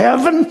go to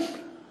heaven,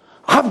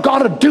 I've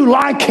got to do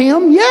like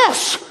him?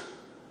 Yes.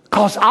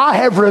 Because I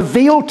have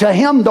revealed to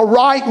him the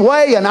right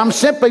way, and I'm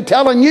simply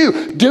telling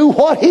you, do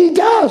what he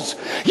does.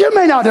 You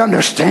may not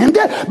understand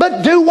it,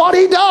 but do what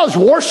he does.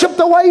 Worship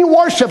the way he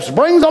worships.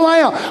 Bring the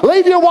lamb.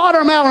 Leave your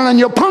watermelon and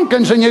your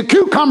pumpkins and your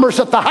cucumbers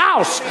at the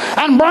house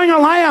and bring a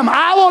lamb.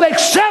 I will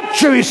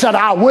accept you. He said,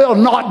 I will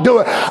not do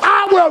it.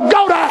 I will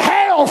go to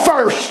hell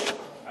first.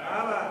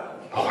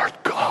 Lord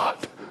God.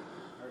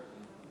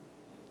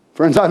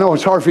 Friends, I know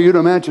it's hard for you to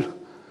imagine,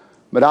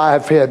 but I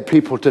have had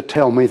people to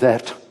tell me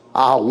that.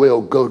 I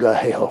will go to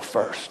hell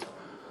first.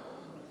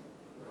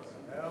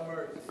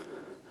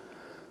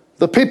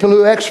 The people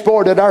who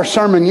exported our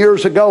sermon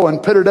years ago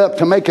and put it up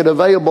to make it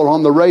available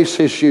on the race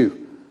issue,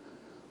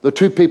 the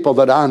two people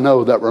that I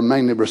know that were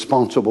mainly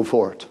responsible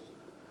for it,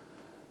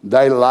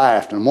 they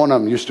laughed, and one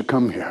of them used to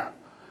come here.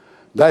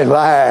 They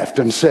laughed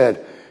and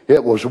said,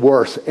 it was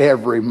worth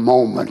every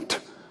moment.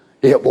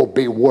 It will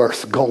be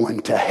worth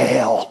going to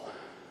hell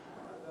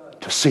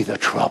to see the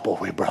trouble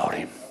we brought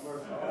him.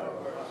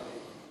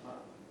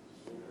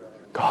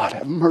 God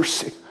have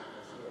mercy.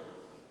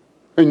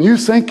 And you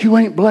think you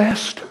ain't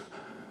blessed?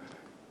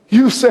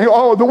 You say,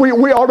 oh,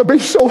 we ought to be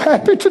so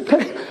happy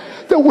today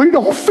that we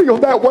don't feel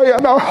that way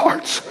in our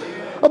hearts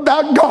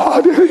about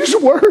God and his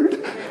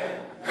word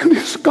and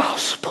his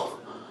gospel.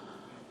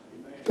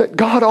 That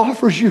God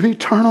offers you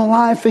eternal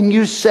life and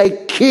you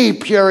say,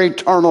 keep your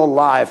eternal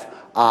life.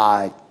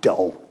 I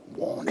don't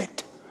want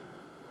it.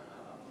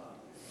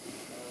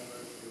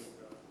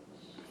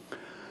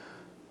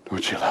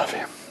 Don't you love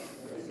him?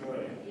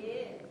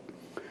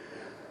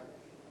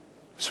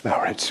 Let's bow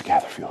our heads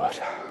together if you would.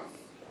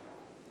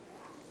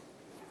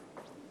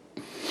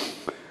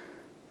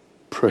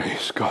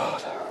 Praise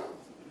God.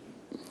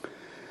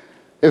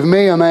 If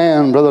me, a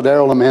man, Brother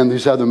Darrell, a man,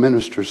 these other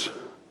ministers,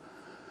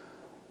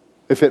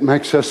 if it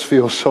makes us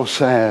feel so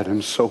sad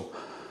and so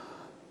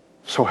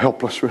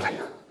helpless, really,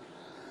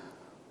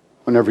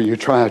 whenever you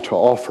try to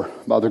offer,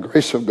 by the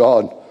grace of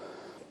God,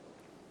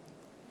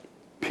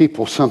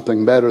 people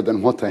something better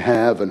than what they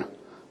have and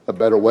a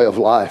better way of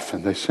life,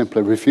 and they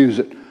simply refuse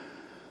it.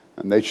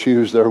 And they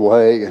choose their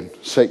way and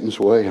Satan's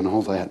way and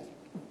all that.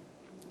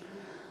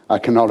 I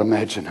cannot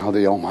imagine how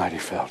the Almighty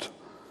felt.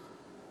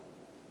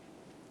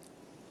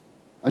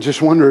 I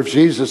just wonder if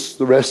Jesus,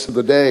 the rest of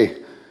the day,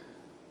 it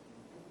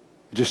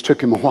just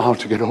took him a while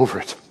to get over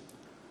it.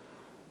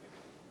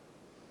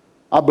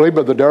 I believe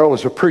Brother Darrell,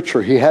 as a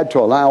preacher, he had to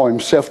allow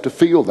himself to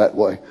feel that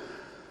way.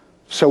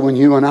 So when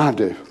you and I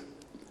do,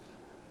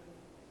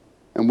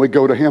 and we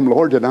go to him,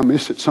 Lord, did I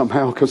miss it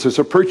somehow? Because as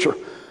a preacher,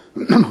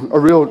 a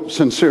real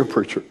sincere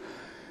preacher,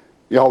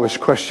 you always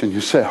question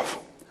yourself.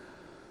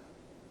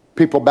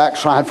 People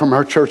backslide from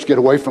our church, get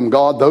away from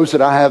God. Those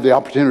that I have the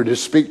opportunity to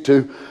speak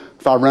to,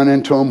 if I run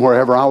into them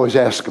wherever, I always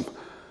ask them,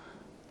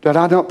 did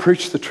I not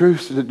preach the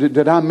truth?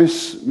 Did I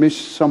miss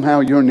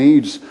somehow your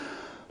needs?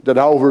 Did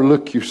I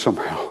overlook you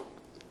somehow?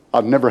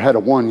 I've never had a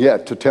one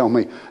yet to tell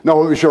me,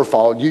 no, it was your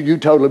fault. You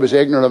totally was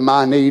ignorant of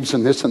my needs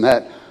and this and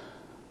that.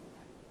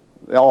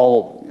 They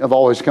all have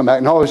always come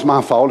back, no, it's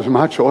my fault, it's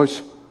my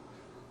choice.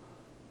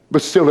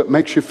 But still, it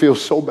makes you feel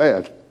so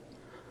bad.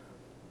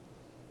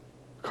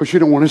 Because you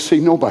don't want to see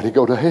nobody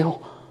go to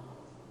hell.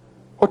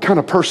 What kind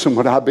of person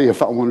would I be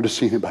if I wanted to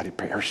see anybody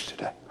perish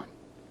today?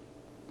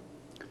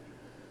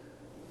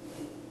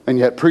 And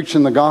yet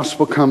preaching the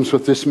gospel comes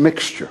with this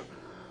mixture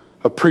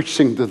of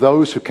preaching to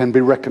those who can be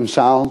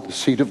reconciled, the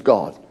seed of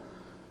God.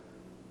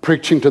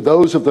 Preaching to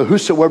those of the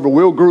whosoever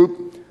will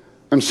group,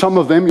 and some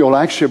of them you'll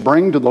actually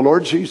bring to the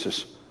Lord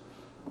Jesus.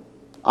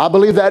 I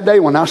believe that day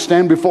when I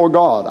stand before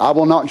God, I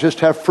will not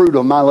just have fruit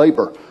of my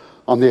labor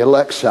on the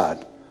elect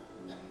side.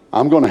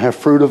 I'm going to have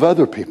fruit of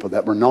other people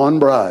that were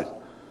non-bride,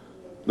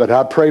 that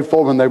I prayed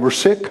for when they were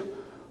sick,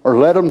 or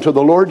led them to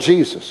the Lord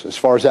Jesus as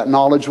far as that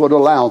knowledge would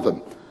allow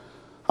them.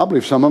 I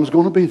believe some of them's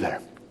going to be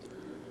there.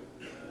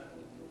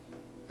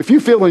 If you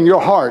feel in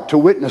your heart to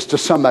witness to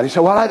somebody, say,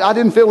 well, I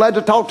didn't feel led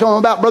to talk to them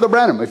about Brother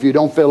Branham. If you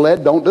don't feel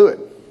led, don't do it.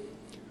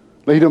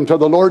 Lead them to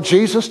the Lord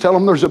Jesus. Tell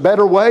them there's a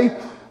better way,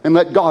 and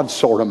let God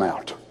sort them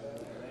out.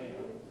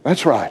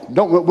 That's right.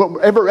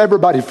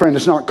 Everybody, friend,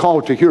 is not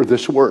called to hear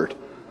this word.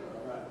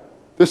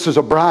 This is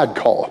a bride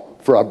call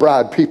for a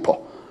bride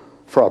people,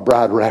 for a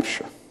bride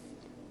rapture.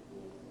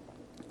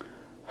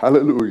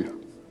 Hallelujah.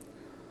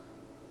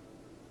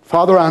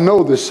 Father, I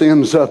know this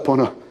ends up on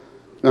an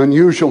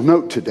unusual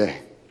note today.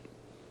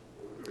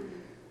 It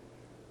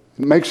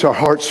makes our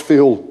hearts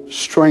feel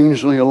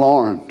strangely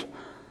alarmed.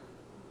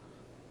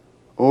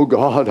 Oh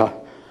God,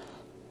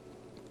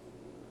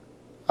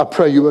 I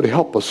pray you would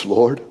help us,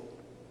 Lord.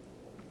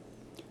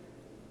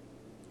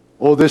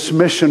 Oh, this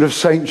mission of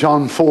St.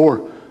 John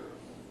 4,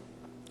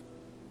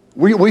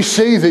 we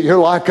see that you're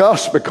like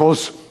us,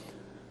 because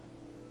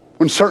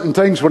when certain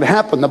things would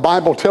happen, the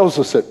Bible tells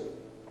us that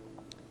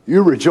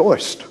you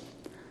rejoiced.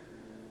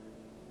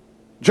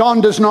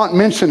 John does not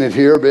mention it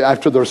here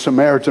after the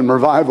Samaritan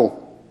revival,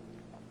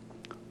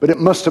 but it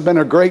must have been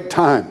a great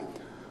time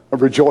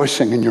of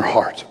rejoicing in your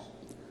heart.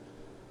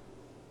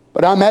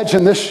 But I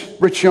imagine this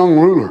rich young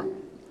ruler,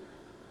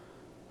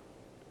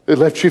 it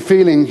left you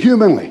feeling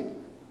humanly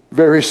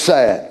very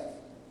sad.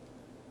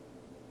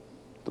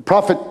 The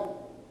prophet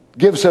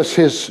gives us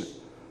his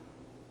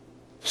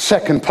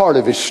second part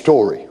of his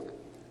story.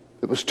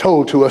 It was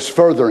told to us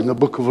further in the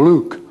book of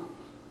Luke.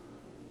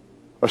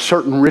 A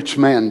certain rich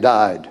man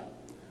died,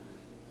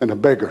 and a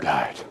beggar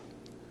died.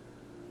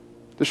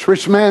 This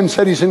rich man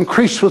said he's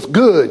increased with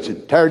goods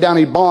and tear down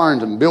his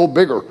barns and build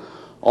bigger.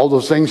 All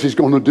those things he's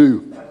going to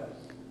do.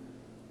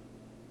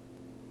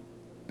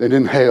 Then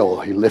in hell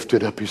he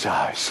lifted up his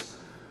eyes,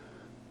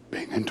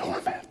 being in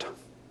torment.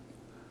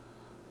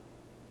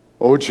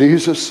 Oh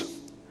Jesus,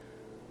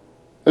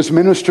 as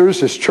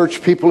ministers, as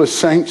church people, as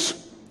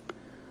saints,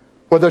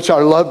 whether it's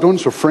our loved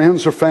ones or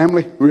friends or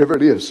family, whoever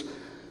it is,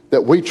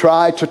 that we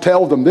try to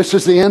tell them this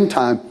is the end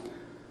time,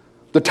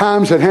 the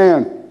time's at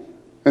hand,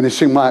 and it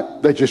seems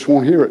like they just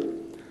won't hear it.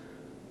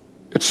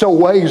 It so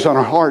weighs on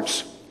our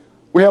hearts.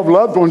 We have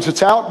loved ones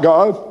that's out,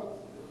 God.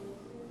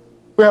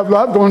 We have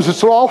loved ones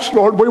that's lost,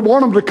 Lord. We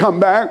want them to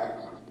come back.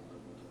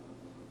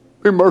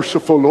 Be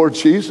merciful, Lord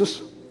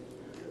Jesus.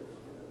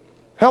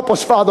 Help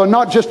us, Father,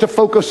 not just to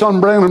focus on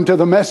bringing them to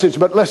the message,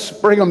 but let's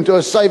bring them to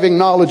a saving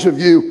knowledge of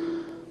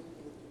you,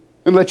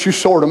 and let you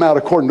sort them out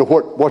according to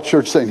what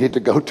church they need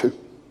to go to.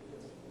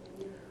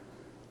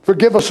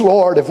 Forgive us,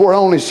 Lord, if we're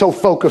only so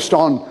focused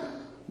on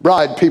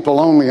bride people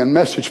only and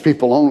message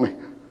people only.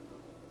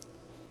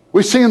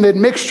 We see in the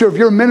mixture of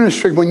your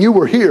ministry when you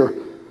were here,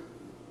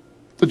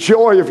 the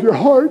joy of your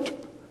heart,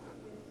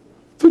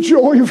 the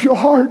joy of your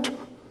heart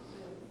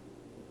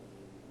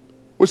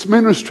was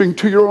ministering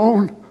to your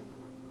own.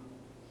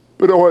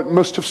 But oh, it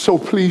must have so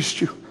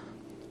pleased you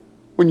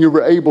when you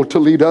were able to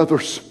lead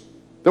others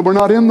that were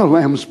not in the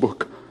Lamb's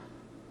book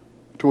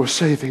to a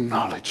saving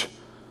knowledge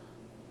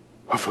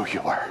of who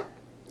you were.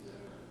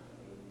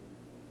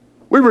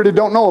 We really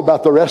don't know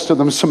about the rest of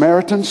them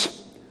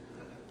Samaritans.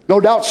 No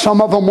doubt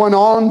some of them went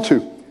on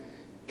to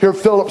hear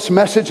Philip's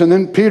message, and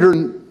then Peter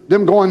and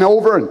them going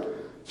over, and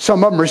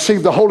some of them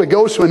received the Holy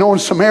Ghost we know in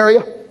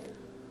Samaria.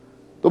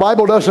 The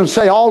Bible doesn't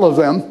say all of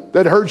them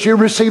that heard you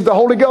received the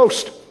Holy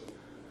Ghost.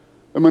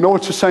 And we know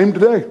it's the same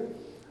today.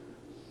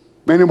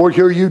 Many will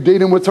hear you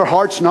dealing with their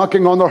hearts,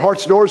 knocking on their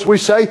hearts' doors, we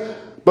say,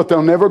 but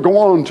they'll never go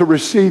on to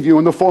receive you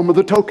in the form of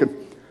the token.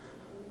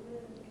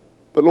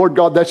 But Lord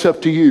God, that's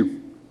up to you.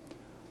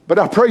 But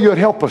I pray you'd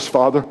help us,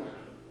 Father,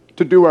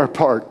 to do our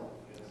part.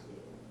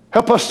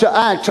 Help us to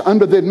act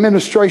under the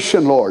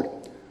administration, Lord.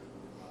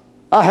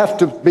 I have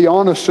to be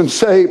honest and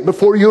say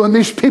before you and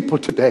these people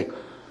today,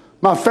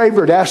 my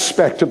favorite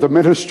aspect of the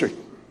ministry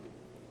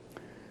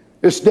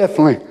is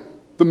definitely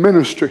the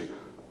ministry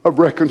of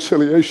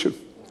reconciliation.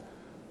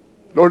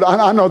 Lord,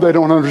 I know they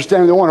don't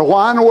understand. They wonder,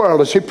 why in the world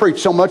does he preach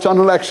so much on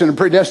election and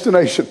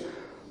predestination?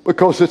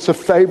 Because it's a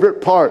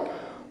favorite part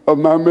of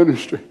my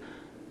ministry.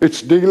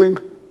 It's dealing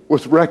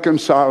with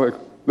reconciling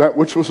that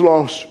which was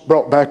lost,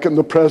 brought back in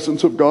the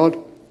presence of God.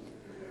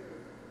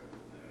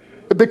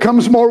 It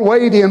becomes more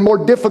weighty and more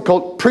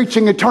difficult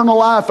preaching eternal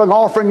life and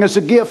offering as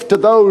a gift to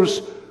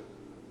those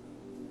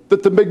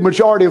that the big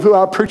majority of who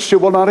I preach to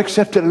will not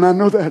accept it, and I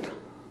know that.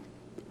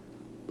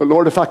 But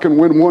Lord, if I can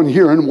win one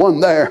here and one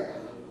there,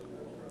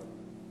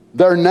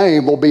 their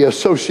name will be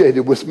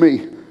associated with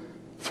me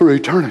through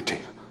eternity.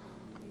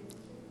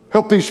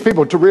 Help these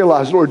people to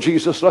realize, Lord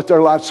Jesus, let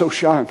their light so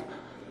shine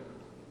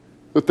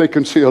that they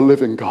can see a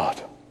living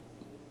God.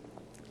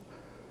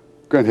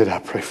 Grant it, I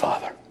pray,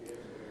 Father,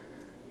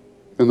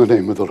 in the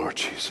name of the Lord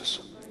Jesus.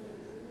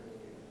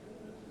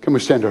 Can we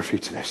stand to our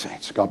feet today,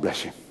 saints? God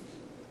bless you.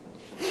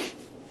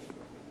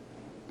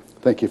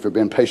 Thank you for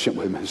being patient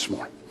with me this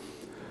morning.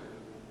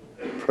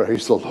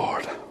 Praise the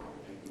Lord.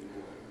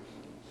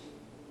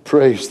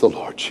 Praise the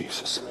Lord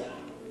Jesus.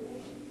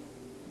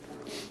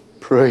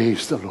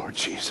 Praise the Lord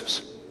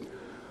Jesus.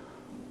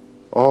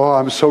 Oh,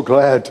 I'm so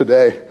glad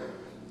today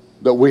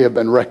that we have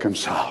been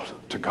reconciled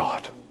to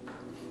God.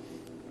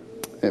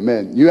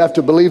 Amen. You have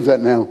to believe that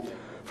now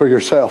for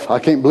yourself. I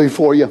can't believe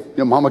for you.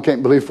 Your mama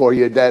can't believe for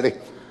you, Daddy.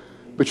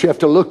 But you have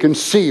to look and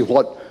see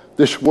what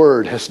this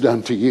word has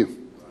done to you.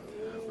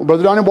 Well,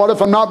 Brother Donnie, what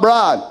if I'm not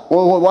bride?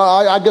 Well,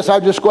 I guess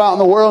I'll just go out in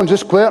the world and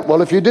just quit.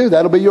 Well, if you do,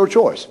 that'll be your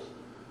choice.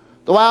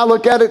 The way I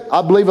look at it,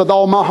 I believe with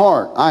all my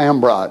heart I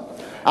am bride.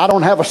 I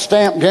don't have a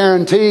stamp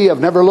guarantee. I've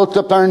never looked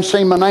up there and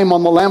seen my name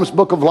on the Lamb's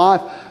Book of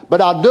Life.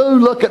 But I do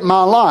look at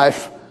my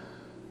life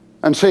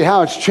and see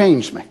how it's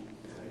changed me.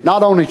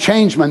 Not only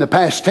changed me in the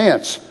past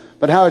tense,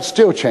 but how it's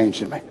still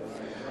changing me.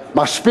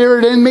 My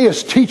spirit in me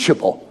is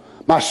teachable.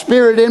 My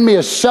spirit in me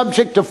is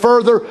subject to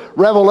further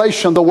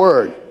revelation of the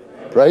Word.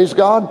 Praise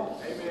God.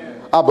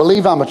 I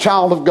believe I'm a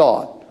child of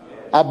God.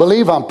 I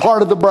believe I'm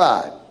part of the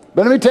bride.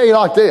 But let me tell you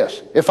like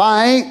this. If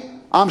I ain't,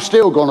 I'm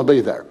still going to be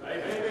there.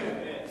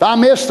 If I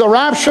miss the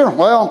rapture,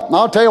 well,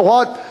 I'll tell you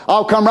what.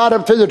 I'll come right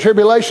up to the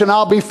tribulation.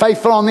 I'll be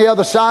faithful on the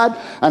other side.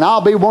 And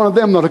I'll be one of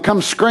them that'll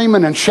come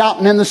screaming and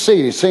shouting in the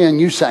city, saying,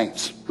 you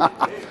saints.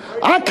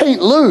 I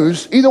can't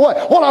lose either way.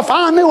 Well, if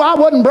I knew I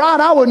wasn't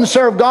bride, I wouldn't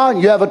serve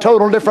God. You have a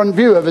total different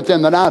view of it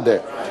than I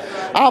do.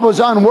 I was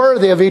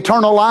unworthy of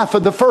eternal life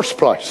in the first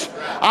place.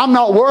 I'm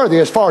not worthy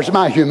as far as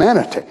my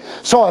humanity.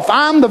 So if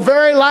I'm the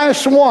very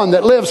last one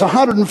that lives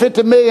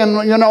 150 million,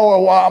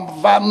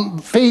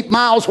 feet,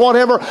 miles,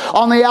 whatever,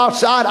 on the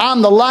outside,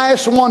 I'm the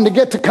last one to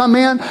get to come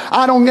in.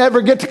 I don't ever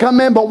get to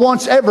come in but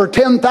once every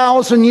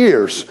 10,000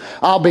 years.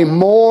 I'll be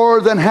more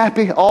than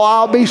happy. Oh,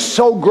 I'll be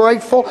so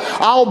grateful.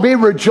 I'll be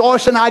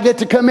rejoicing I get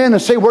to come in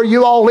and see where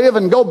you all live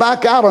and go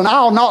back out, and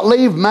I'll not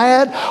leave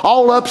mad,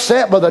 all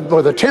upset with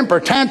a temper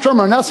tantrum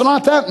or nothing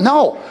like that.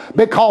 No,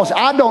 because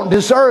I don't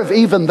deserve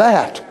even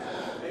that.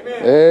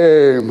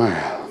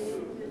 Amen.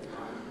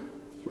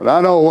 But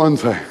I know one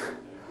thing.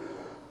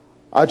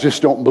 I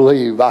just don't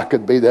believe I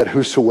could be that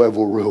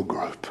whosoever will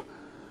group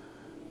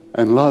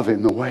and love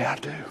him the way I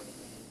do.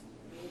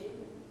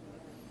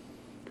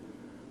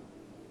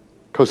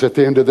 Because at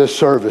the end of this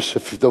service,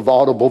 if the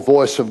audible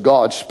voice of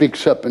God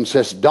speaks up and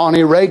says,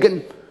 Donnie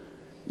Reagan,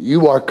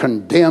 you are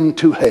condemned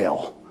to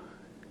hell.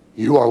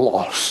 You are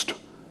lost.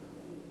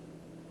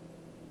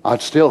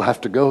 I'd still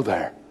have to go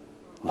there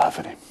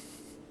loving him.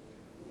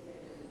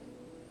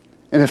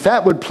 And if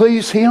that would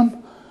please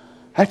him,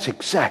 that's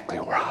exactly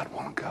where I'd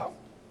want to go.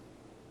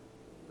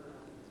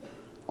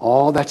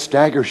 Oh, that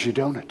staggers you,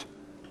 don't it?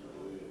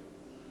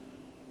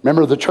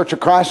 Remember the Church of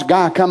Christ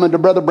guy coming to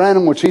Brother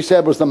Branham, which he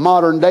said was the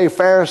modern day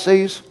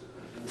Pharisees?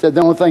 Said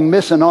the only thing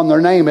missing on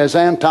their name is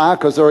anti,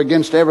 because they're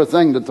against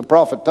everything that the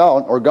prophet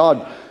taught, or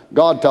God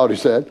taught, he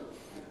said.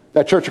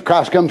 That Church of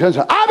Christ come to him and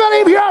said, I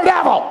believe you're a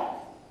devil.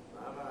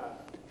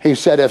 He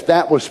said, if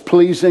that was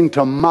pleasing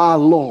to my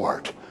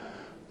Lord,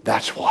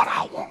 that's what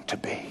I want to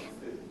be.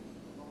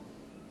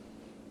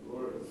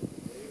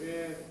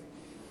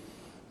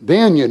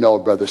 Then you know,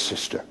 brother,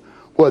 sister,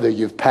 whether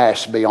you've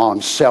passed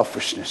beyond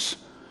selfishness.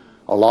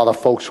 A lot of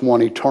folks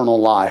want eternal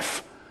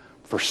life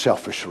for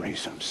selfish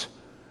reasons,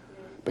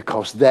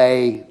 because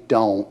they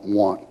don't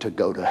want to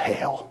go to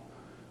hell.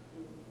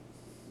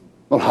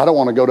 Well, I don't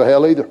want to go to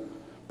hell either,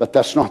 but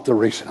that's not the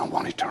reason I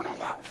want eternal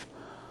life.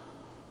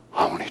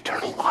 I want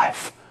eternal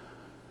life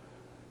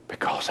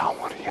because I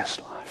want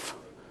his life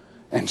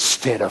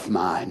instead of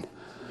mine,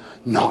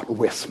 not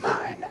with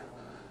mine,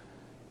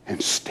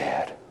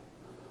 instead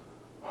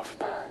of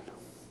mine.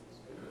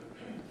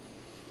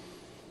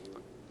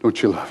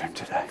 Don't you love him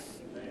today?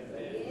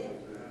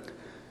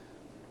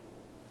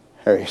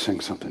 Harry, sing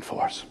something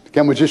for us.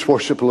 Can we just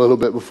worship a little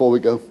bit before we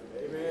go?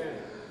 Amen.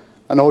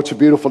 I know it's a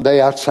beautiful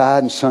day outside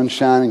and sun's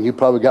shining. You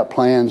probably got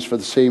plans for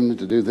this evening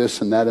to do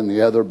this and that and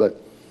the other,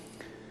 but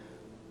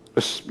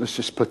let's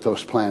just put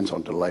those plans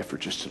on delay for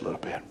just a little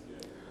bit.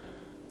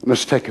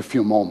 Let's take a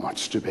few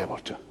moments to be able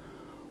to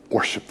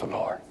worship the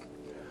Lord.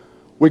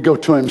 We go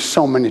to him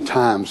so many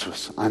times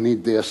with, I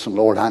need this, and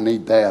Lord, I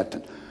need that.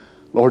 And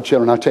Lord,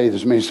 children, I tell you,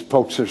 there's many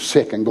folks that are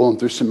sick and going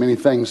through so many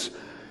things.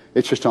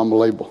 It's just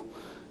unbelievable.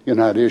 You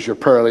know how it is. Your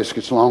prayer list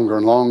gets longer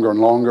and longer and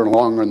longer and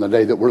longer in the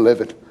day that we're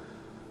living.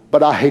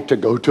 But I hate to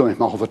go to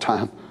him all the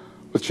time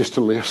with just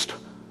a list.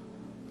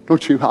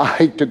 Don't you? I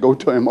hate to go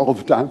to him all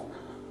the time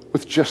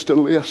with just a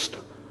list.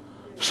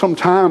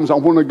 Sometimes I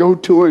want to go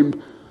to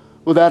him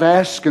without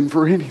asking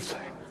for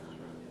anything,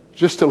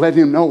 just to let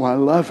him know I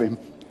love him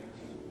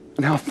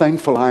and how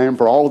thankful I am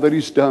for all that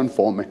he's done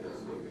for me.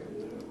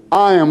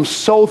 I am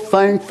so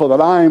thankful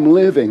that I am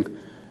living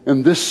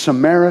in this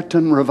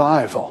Samaritan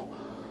revival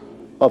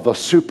of a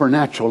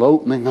supernatural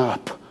opening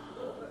up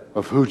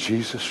of who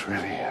Jesus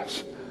really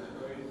is.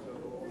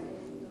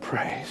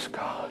 Praise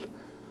God.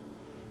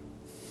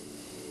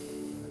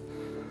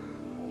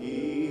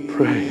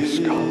 Praise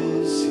God.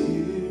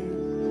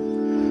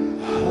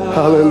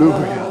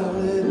 Hallelujah.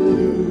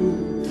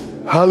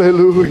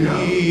 Hallelujah.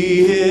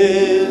 He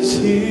is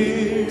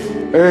here.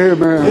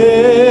 Amen.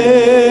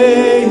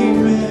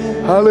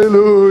 Amen.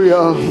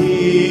 Hallelujah.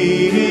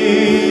 He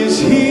is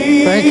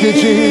here. Thank you,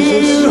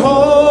 Jesus.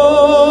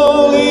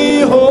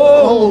 Holy,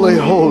 Holy,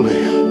 holy.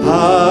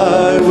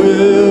 I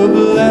will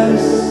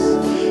bless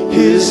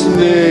His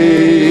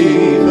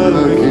name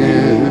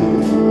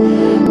again.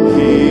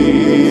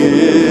 He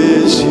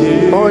is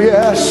here. Oh,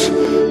 yes.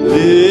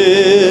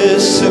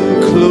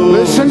 Listen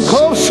close. Listen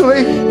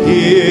closely.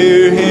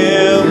 Hear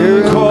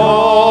Him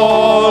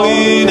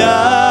calling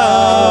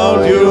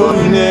out your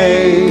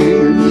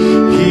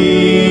name.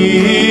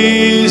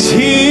 He is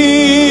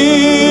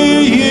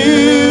here.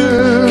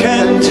 You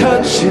can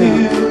touch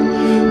Him.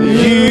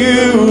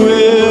 You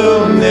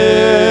will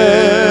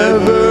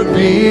never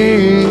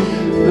be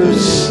the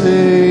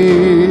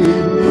same.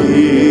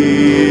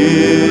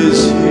 He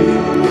is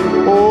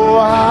here. Oh,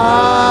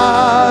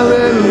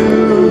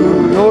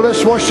 hallelujah. Oh,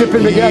 let's worship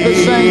Him together,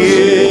 He saints.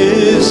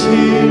 is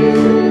here.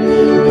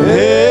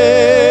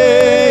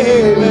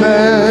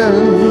 Amen.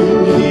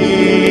 He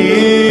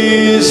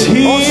is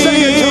here. Oh,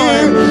 sing it to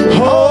Him.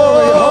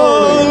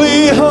 Holy,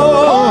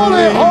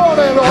 Holy,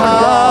 holy, Lord God. I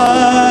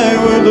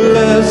will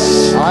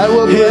bless I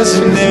will bless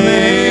His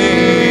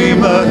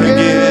name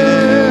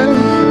again.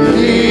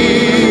 He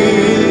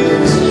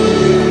is.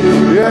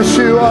 Yes,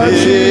 you are,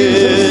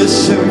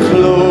 Jesus. Listen We're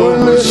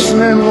close.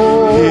 listening,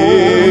 Lord.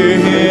 Hear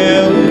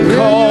Him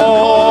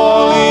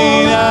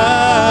calling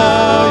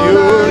out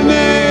your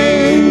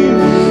name.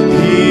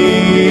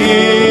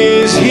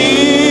 He is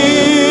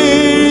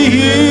here.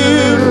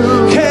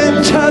 You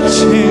can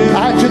touch Him.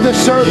 After the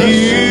service,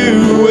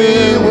 You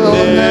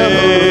will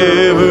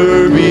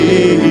never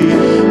be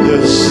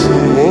the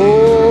same.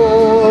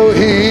 oh,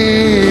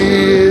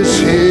 He is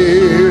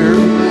here.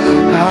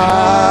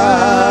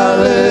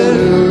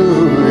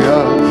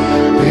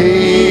 Hallelujah.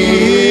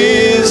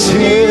 He is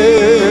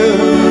here.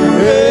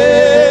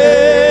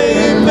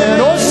 Amen.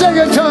 Don't sing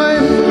it to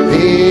Him.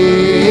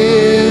 He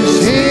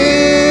is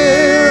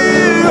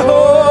here.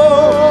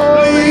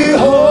 Holy,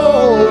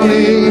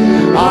 Holy.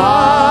 I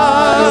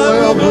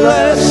will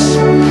bless.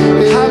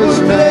 I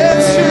will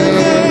bless Your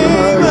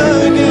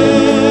name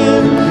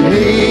again.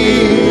 He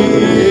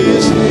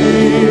is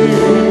here.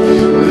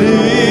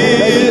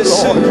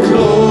 Listen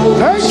close.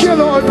 Thank you,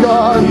 Lord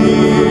God.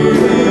 Hear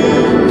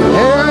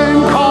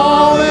Him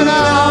calling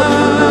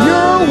out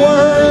your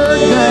word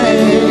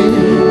name.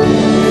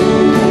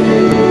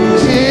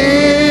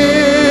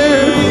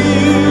 Here,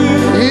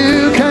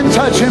 you can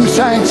touch Him,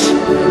 saints.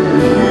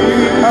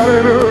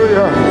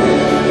 Hallelujah.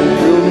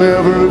 You'll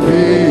never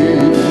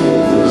be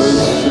the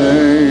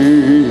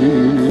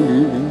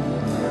same.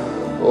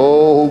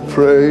 Oh,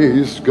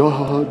 praise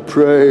God,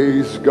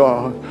 praise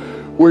God.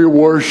 We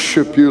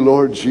worship You,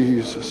 Lord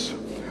Jesus.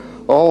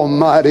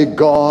 Almighty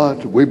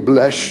God, we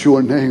bless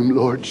Your name,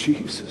 Lord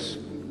Jesus.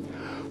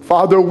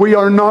 Father, we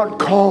are not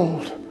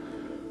called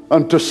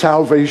unto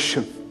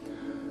salvation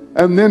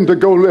and then to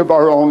go live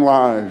our own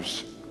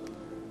lives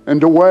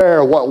and to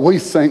wear what we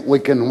think we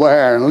can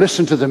wear and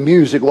listen to the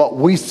music, what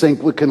we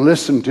think we can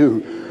listen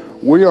to.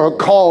 We are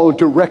called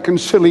to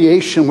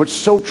reconciliation, which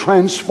so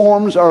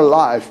transforms our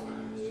life.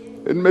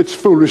 It's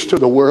foolish to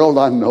the world,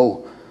 I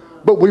know.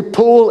 But we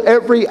pull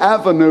every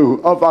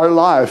avenue of our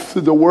life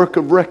through the work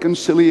of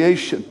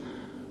reconciliation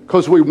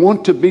because we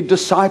want to be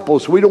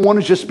disciples. We don't want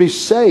to just be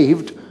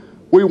saved.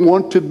 We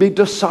want to be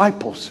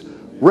disciples,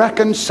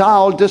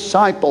 reconciled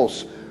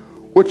disciples,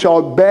 which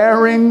are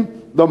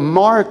bearing the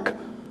mark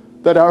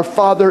that our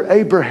father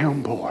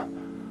Abraham bore,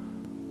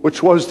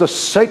 which was the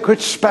sacred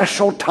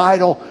special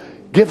title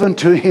given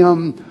to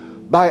him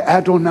by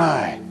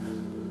Adonai,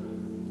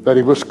 that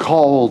he was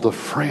called the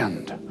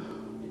friend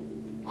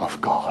of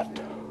God.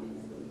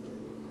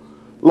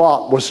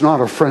 Lot was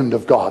not a friend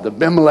of God.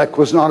 Abimelech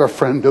was not a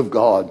friend of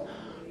God.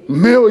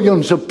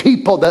 Millions of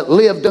people that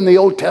lived in the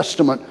Old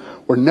Testament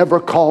were never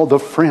called the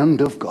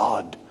friend of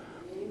God.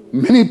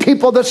 Many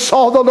people that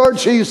saw the Lord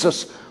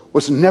Jesus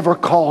was never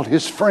called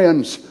His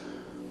friends.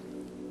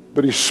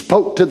 But He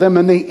spoke to them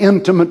in the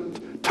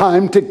intimate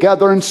time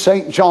together in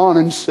St. John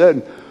and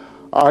said,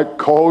 I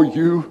call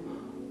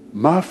you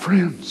my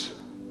friends.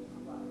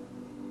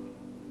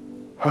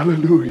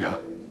 Hallelujah.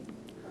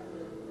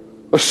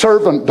 A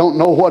servant don't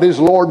know what his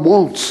Lord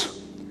wants.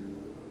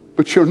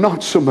 But you're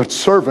not so much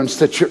servants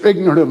that you're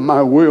ignorant of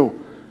my will.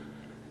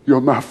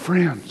 You're my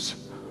friends,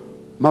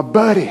 my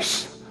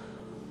buddies,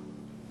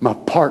 my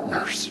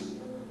partners.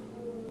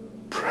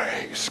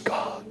 Praise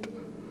God.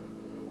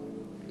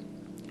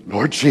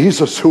 Lord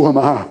Jesus, who am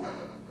I?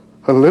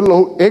 A little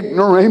old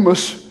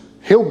ignoramus,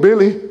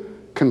 hillbilly,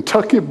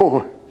 Kentucky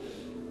boy.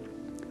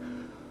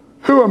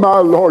 Who am I,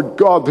 Lord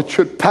God, that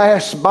should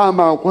pass by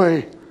my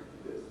way?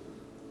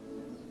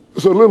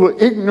 There's a little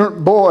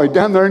ignorant boy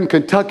down there in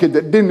Kentucky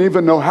that didn't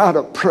even know how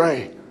to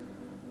pray.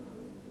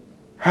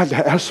 I had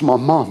to ask my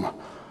mama,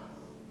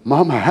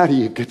 Mama, how do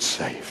you get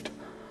saved?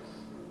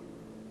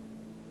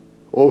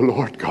 Oh,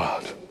 Lord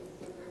God.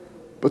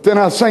 But then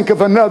I think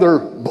of another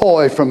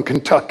boy from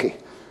Kentucky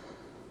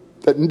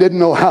that didn't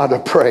know how to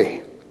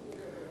pray.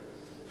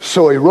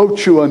 So he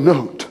wrote you a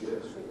note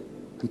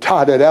and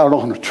tied it out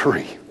on a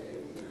tree.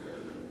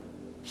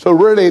 So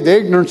really the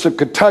ignorance of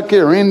Kentucky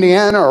or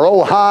Indiana or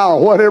Ohio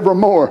or whatever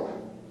more,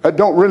 that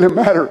don't really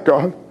matter,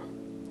 God.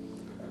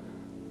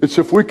 It's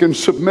if we can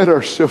submit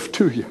ourselves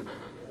to you,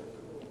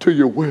 to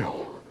your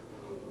will.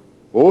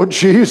 Oh,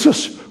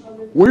 Jesus,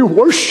 we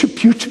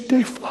worship you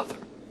today, Father.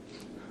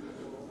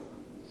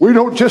 We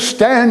don't just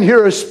stand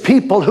here as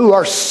people who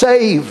are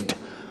saved,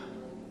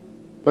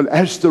 but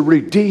as the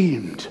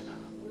redeemed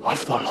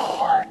of the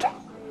Lord.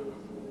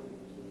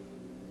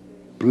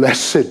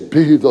 Blessed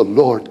be the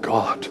Lord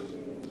God.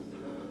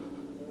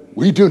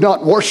 We do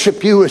not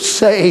worship you as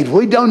saved.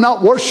 We do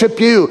not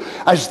worship you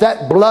as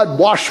that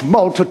blood-washed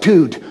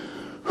multitude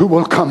who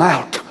will come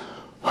out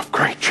of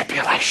great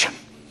tribulation.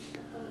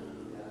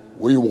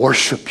 We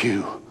worship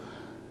you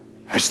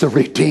as the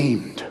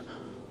redeemed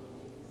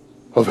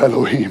of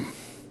Elohim.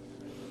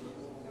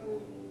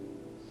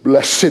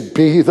 Blessed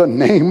be the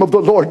name of the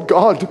Lord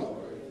God.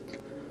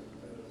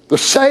 The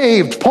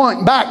saved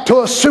point back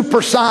to a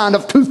super sign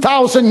of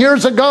 2,000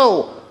 years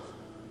ago.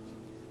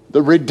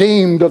 The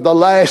redeemed of the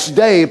last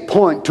day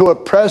point to a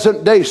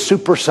present day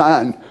super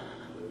sign.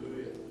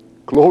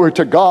 Glory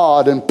to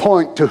God, and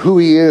point to who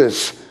he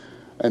is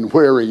and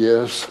where he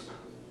is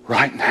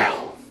right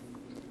now.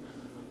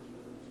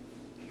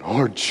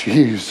 Lord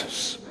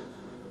Jesus.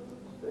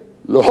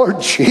 Lord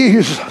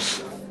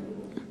Jesus.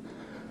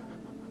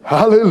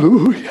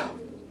 Hallelujah.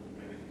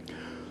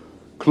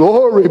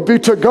 Glory be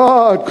to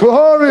God.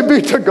 Glory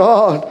be to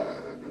God.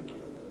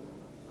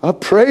 I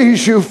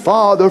praise you,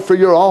 Father, for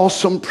your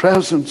awesome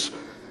presence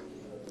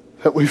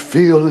that we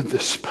feel in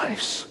this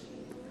space.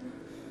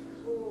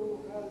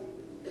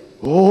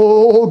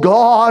 Oh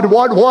God,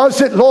 what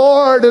was it,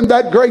 Lord, in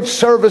that great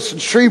service in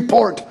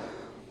Shreveport?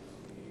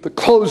 The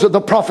close of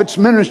the prophet's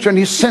ministry, and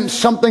he sensed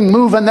something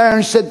moving there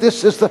and said,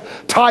 this is the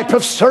type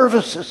of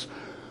services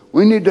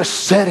we need to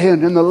set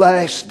in the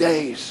last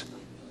days.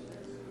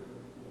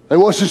 There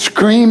wasn't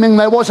screaming,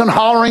 there wasn't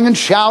hollering and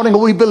shouting.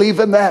 We believe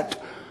in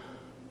that.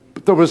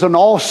 But there was an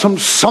awesome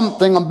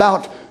something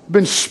about,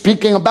 been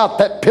speaking about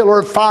that pillar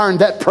of fire and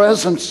that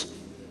presence.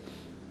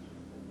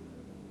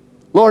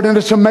 Lord, and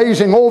it's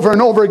amazing over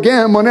and over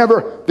again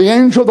whenever the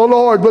angel of the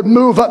Lord would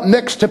move up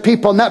next to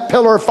people and that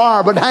pillar of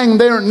fire would hang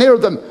there near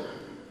them.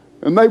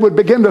 And they would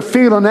begin to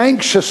feel an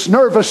anxious,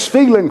 nervous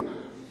feeling.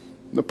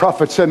 The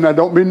prophet said, now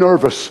don't be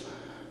nervous.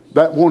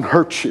 That won't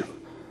hurt you.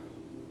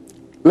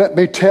 Let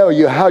me tell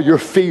you how you're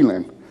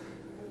feeling.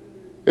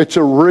 It's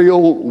a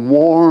real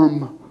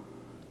warm,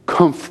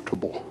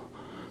 comfortable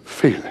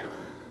feeling.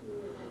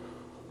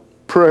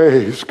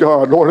 Praise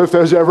God. Lord, if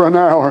there's ever an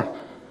hour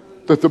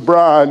that the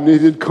bride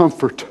needed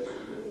comfort,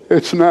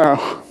 it's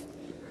now.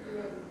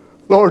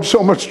 Lord,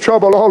 so much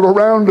trouble all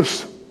around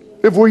us.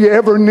 If we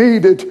ever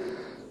needed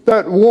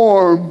that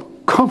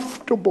warm,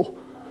 comfortable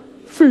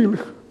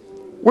feeling.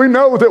 We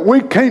know that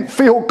we can't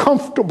feel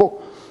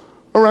comfortable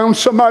around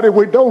somebody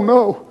we don't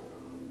know.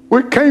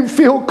 We can't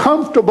feel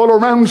comfortable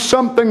around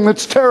something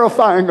that's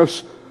terrifying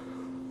us.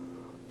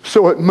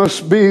 So it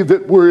must be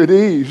that we're at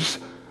ease.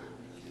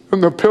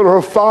 And the pillar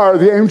of fire,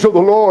 the angel of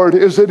the Lord,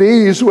 is at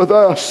ease with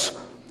us.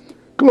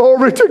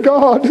 Glory to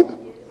God.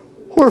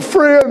 We're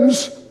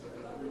friends.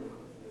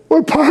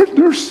 We're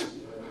partners.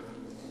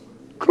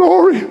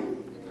 Glory.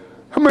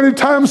 How many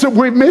times have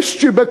we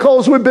missed you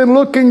because we've been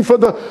looking for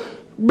the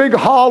big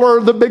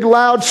holler, the big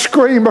loud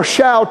scream or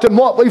shout, and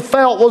what we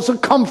felt was a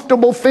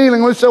comfortable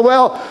feeling. We said,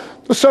 well,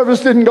 the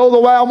service didn't go the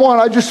way I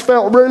want. I just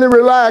felt really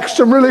relaxed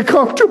and really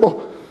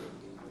comfortable.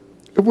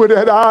 If we'd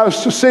had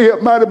eyes to see,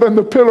 it might have been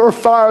the pillar of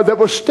fire that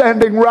was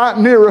standing right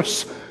near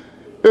us.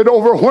 It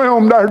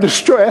overwhelmed our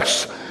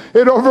distress.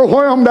 It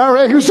overwhelmed our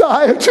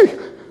anxiety.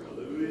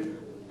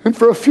 And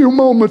for a few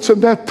moments in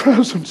that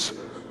presence,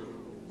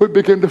 we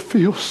began to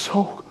feel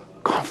so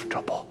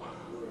comfortable.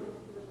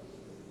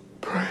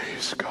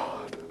 Praise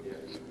God.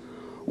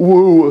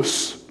 Woo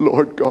us,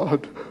 Lord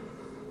God.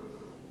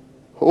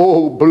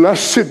 Oh,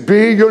 blessed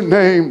be your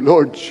name,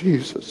 Lord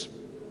Jesus.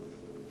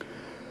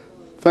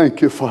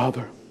 Thank you,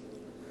 Father.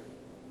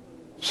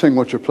 Sing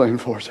what you're playing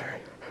for us, Harry.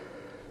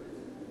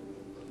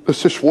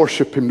 Let's just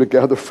worship him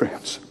together,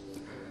 friends.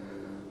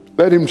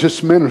 Let him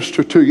just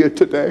minister to you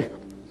today.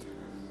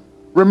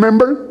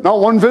 Remember, not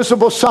one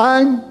visible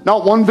sign,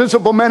 not one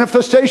visible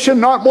manifestation,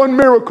 not one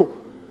miracle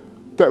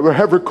that we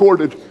have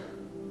recorded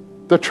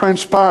that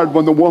transpired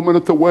when the woman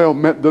at the well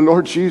met the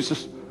Lord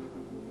Jesus.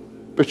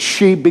 But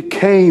she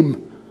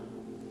became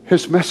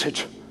his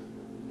message.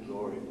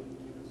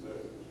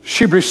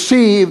 She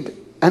received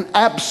an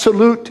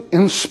absolute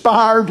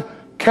inspired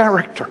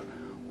character,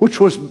 which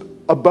was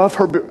above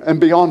her and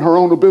beyond her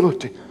own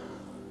ability.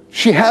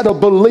 She had a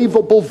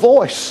believable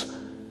voice.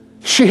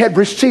 She had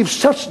received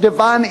such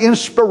divine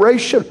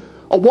inspiration.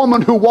 A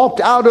woman who walked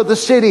out of the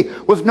city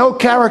with no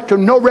character,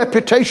 no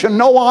reputation,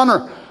 no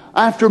honor.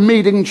 after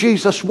meeting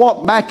Jesus,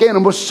 walked back in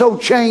and was so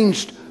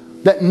changed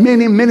that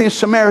many, many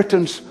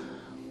Samaritans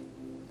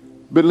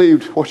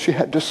believed what she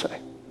had to say.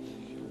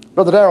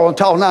 Brother Darrell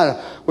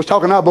was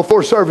talking now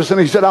before service, and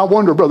he said, I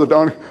wonder, Brother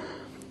Donnie,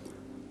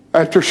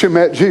 after she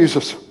met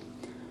Jesus,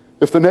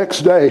 if the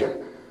next day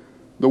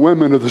the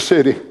women of the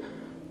city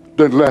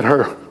didn't let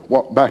her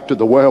walk back to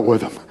the well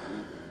with them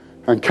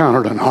and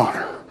counted an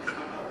honor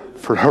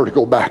for her to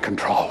go back and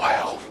draw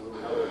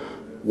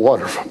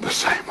water from the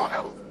same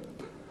well.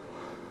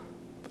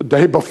 The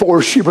day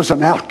before, she was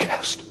an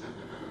outcast.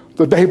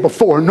 The day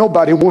before,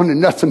 nobody wanted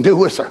nothing to do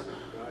with her.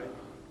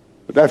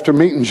 But after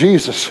meeting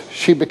Jesus,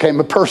 she became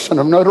a person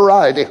of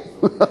notoriety.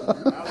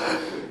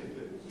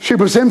 She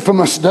was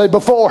infamous the day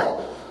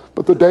before,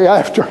 but the day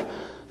after,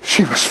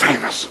 she was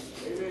famous.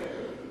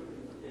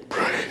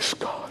 Praise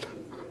God.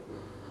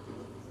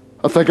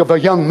 I think of a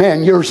young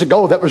man years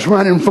ago that was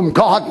running from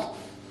God,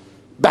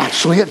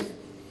 backslid.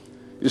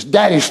 His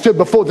daddy stood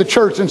before the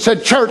church and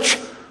said, Church,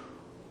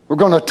 we're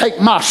going to take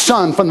my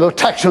son from the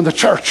protection of the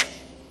church.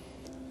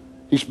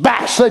 He's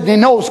backslidden. He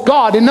knows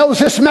God. He knows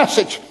this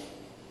message.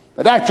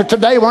 But after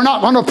today, we're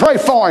not going to pray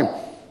for him.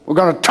 We're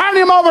going to turn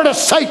him over to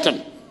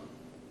Satan.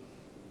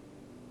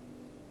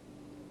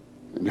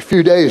 In a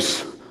few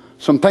days,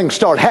 some things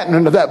started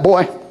happening to that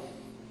boy.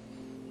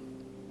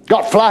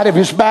 Got flat of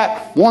his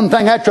back. One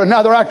thing after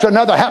another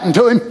happened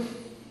to him.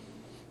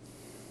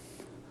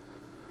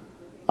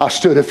 I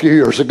stood a few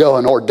years ago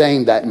and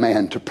ordained that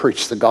man to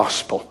preach the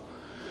gospel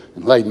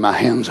and laid my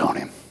hands on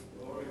him.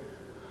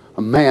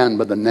 A man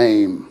by the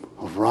name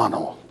of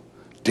Ronald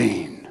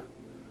Dean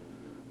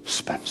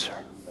Spencer,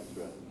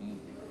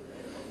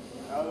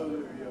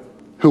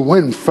 who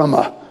went from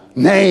a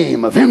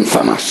name of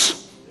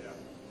infamous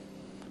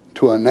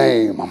to a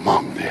name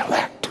among the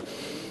elect.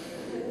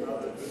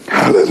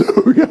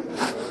 Hallelujah.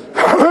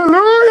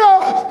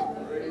 Hallelujah.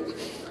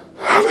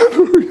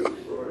 Hallelujah.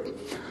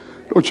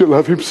 Don't you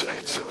love him,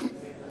 saints?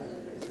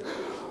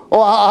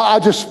 Oh, I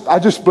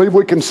just believe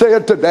we can say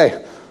it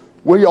today.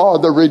 We are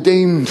the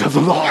redeemed of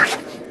the Lord.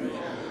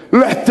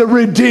 Let the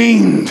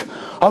redeemed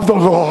of the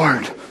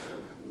Lord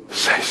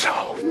say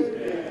so.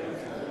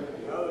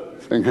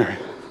 Sing here.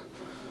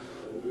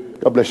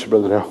 God bless you,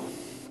 Brother Dale.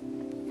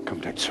 Come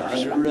take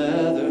service. I'd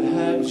rather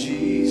have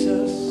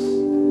Jesus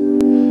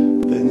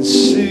than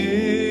silver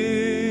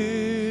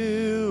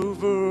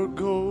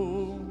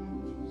gold.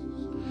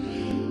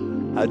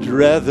 I'd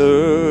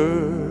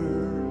rather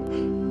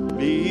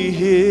be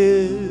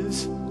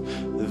his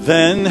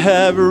than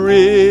have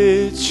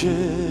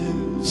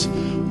riches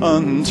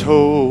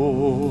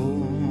untold.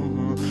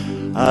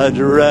 I'd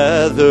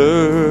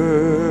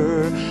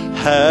rather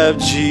have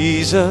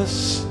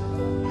Jesus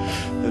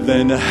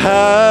than houses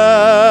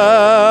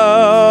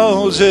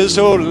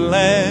or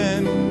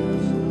land.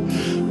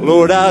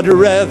 Lord, I'd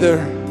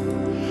rather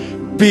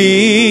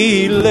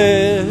be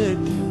led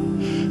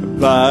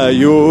by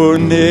your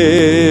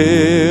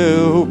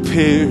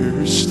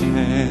nail-pierced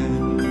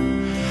hand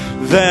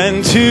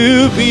than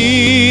to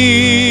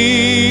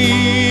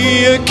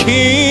be a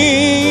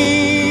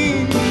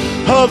king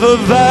of a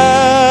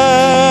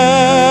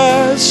vast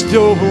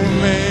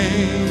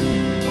domain,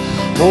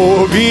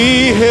 or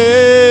be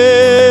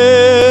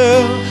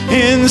held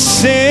in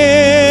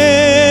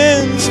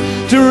sin's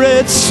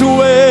dread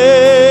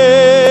sway.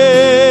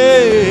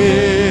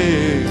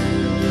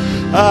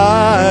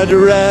 I'd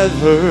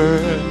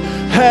rather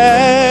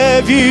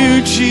have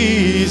you,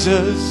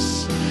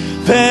 Jesus,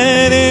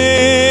 than anything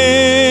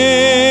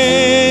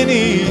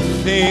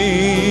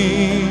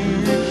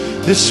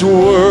this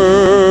world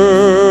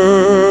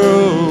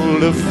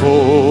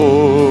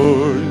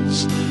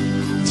affords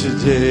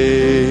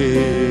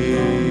today.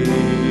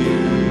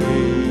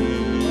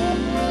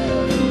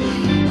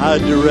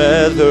 I'd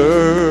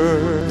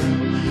rather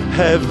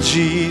have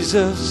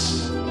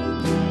Jesus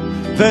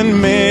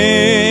than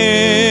men's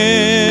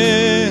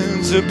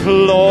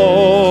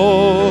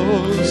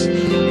applause.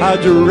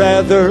 I'd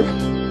rather,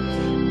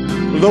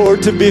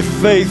 Lord, to be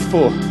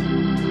faithful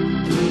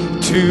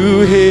to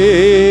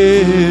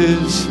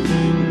his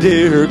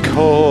dear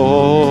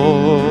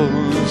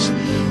cause.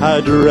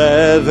 I'd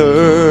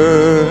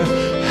rather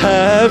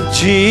have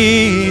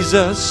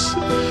Jesus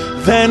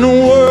than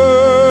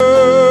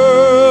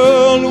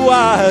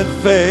worldwide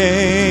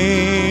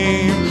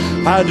fame.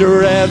 I'd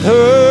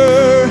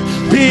rather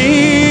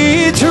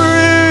be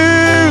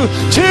true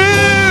to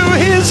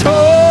his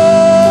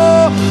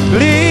holy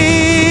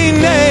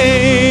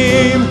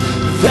name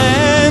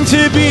than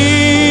to be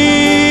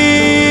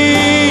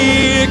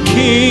a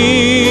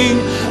king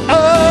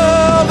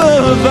of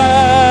a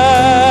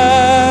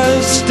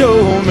vast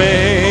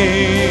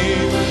domain,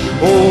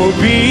 or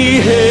be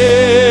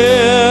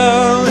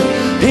held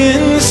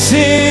in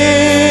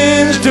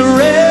sin's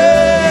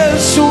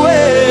duress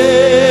way.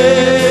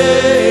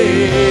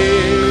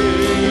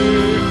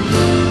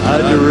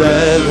 I'd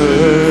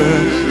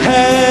rather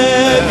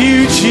have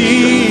you,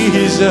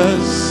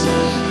 Jesus,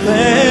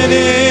 than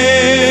anything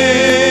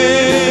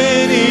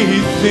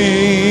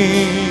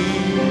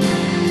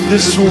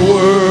this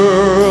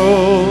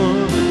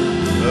world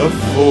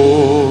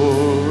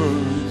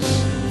affords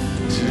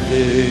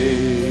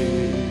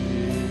today.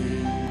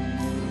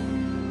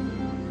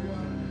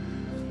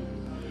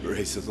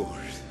 Praise the Lord.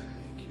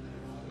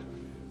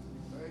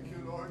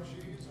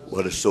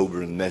 What a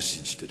sobering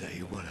message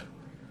today.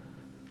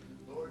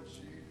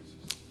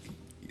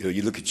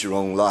 You look at your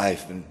own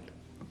life and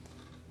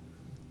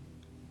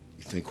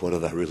you think, what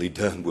have I really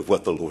done with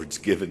what the Lord's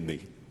given me?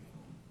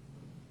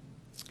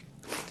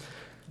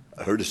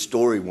 I heard a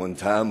story one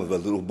time of a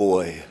little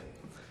boy who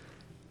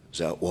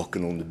was out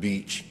walking on the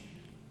beach.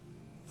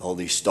 All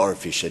these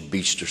starfish had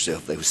beached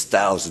herself. There was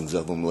thousands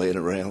of them laying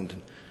around.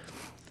 And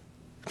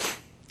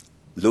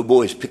the little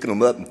boy is picking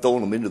them up and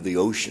throwing them into the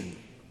ocean.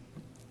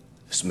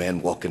 This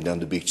man walking down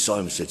the beach saw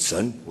him and said,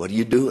 "Son, what are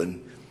you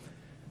doing?"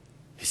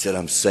 He said,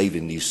 "I'm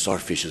saving these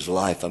starfish's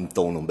life. I'm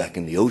throwing them back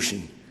in the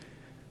ocean."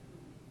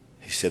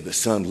 He said, "But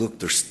son, look,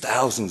 there's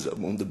thousands of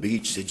them on the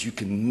beach." He said, "You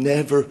can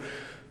never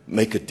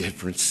make a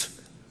difference."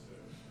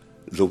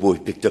 The little boy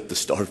picked up the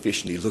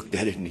starfish and he looked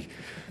at it and he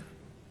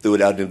threw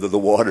it out into the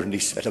water and he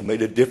said, "I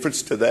made a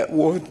difference to that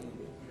one.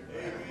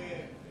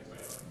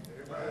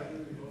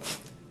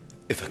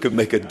 If I could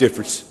make a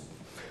difference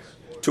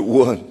to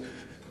one,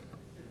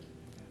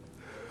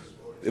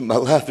 then my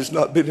life has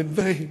not been in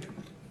vain."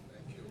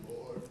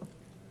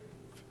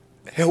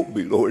 Help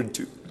me, Lord,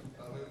 to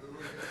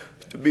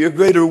be a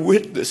greater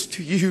witness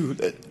to you,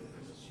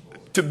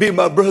 to be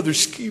my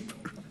brother's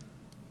keeper,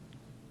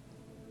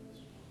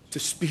 to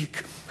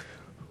speak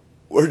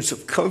words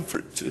of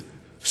comfort to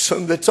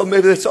some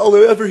maybe that's all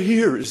they ever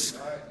hear is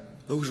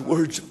those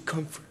words of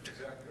comfort.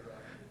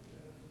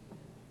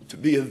 To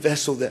be a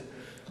vessel that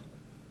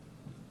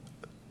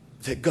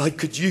God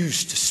could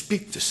use to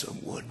speak to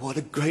someone. What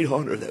a great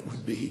honor that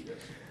would be.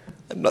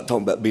 I'm not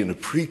talking about being a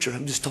preacher.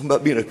 I'm just talking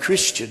about being a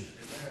Christian.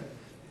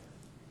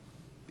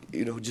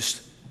 You know,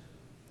 just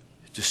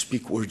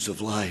speak words of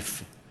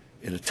life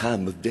in a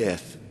time of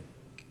death.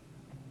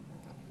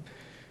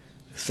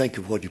 Think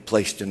of what you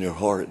placed in their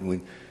heart. And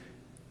when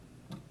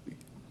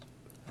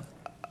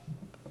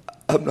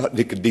I'm not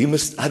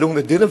Nicodemus, I don't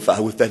identify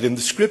with that in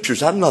the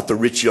scriptures. I'm not the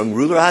rich young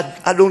ruler.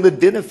 I don't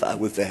identify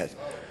with that.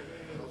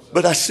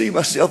 But I see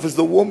myself as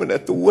the woman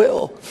at the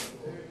well.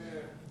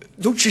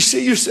 Don't you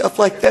see yourself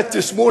like that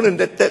this morning?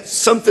 That's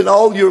something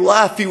all your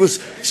life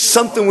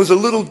something was a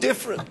little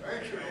different.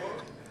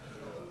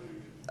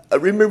 I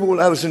remember when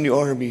I was in the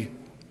army,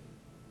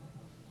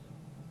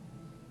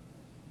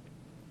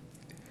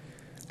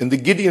 and the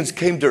Gideons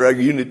came to our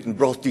unit and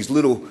brought these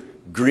little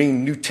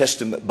green New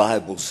Testament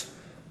Bibles.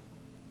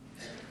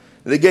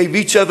 They gave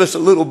each of us a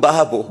little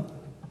Bible.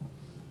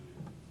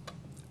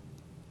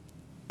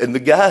 And the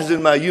guys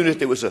in my unit,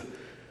 there was a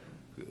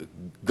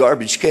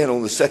garbage can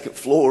on the second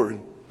floor.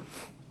 And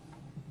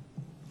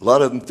a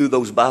lot of them threw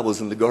those Bibles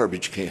in the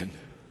garbage can.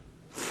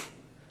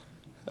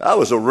 I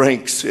was a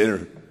rank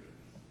sinner.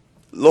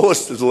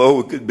 Lowest as low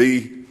it could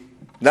be.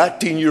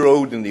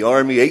 19-year-old in the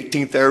Army,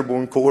 18th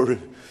Airborne Corps.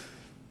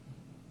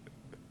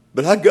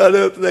 But I got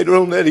up later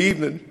on that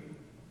evening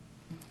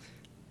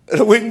and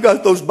I went and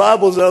got those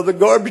Bibles out of the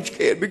garbage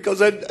can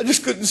because I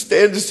just couldn't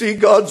stand to see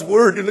God's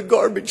Word in a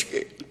garbage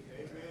can.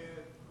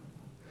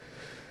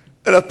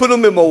 And I put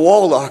them in my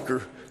wall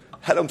locker,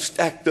 had them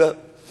stacked up.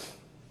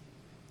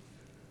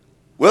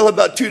 Well,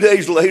 about 2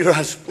 days later, I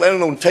was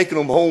planning on taking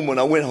them home when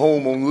I went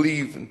home on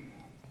leave. And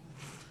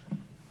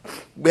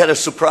we had a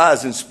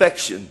surprise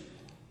inspection.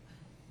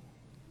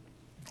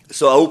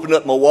 So I opened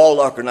up my wall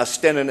locker and I was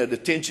standing at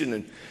attention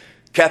and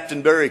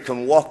Captain Barry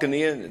come walking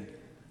in and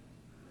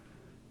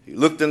he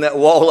looked in that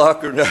wall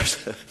locker and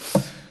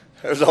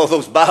there's all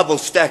those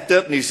Bibles stacked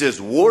up and he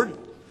says, "Ward,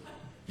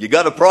 you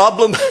got a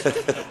problem?"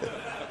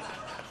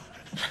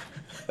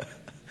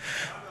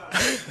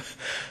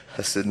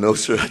 I said, "No,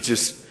 sir, I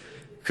just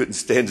couldn't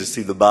stand to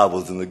see the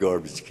Bibles in the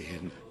garbage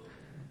can."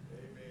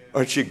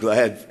 Aren't you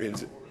glad,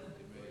 friends?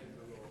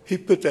 He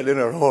put that in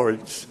our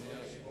hearts.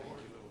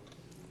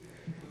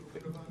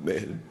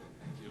 Man,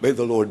 may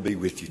the Lord be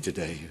with you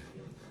today.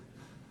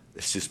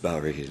 Let's just bow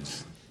our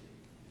heads.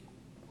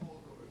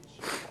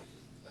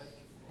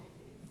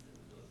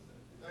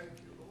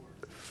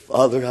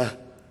 Father,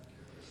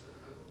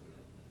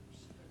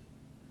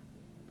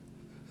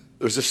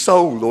 there's a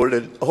song, Lord,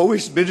 that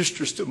always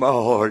ministers to my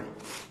heart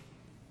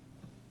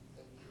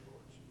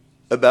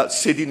about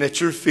sitting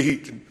at your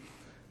feet and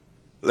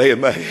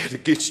laying my head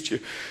against your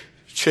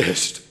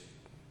chest.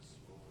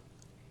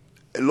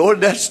 And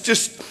Lord, that's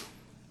just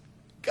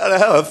kind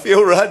of how I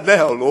feel right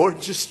now,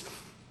 Lord. Just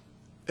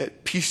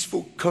that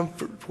peaceful,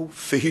 comfortable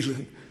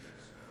feeling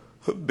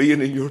of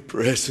being in your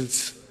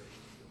presence.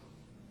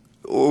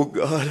 Oh,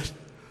 God.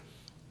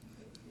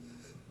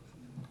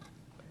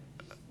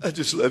 I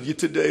just love you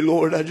today,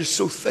 Lord. I just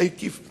so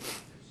thank you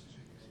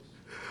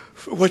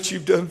for what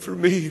you've done for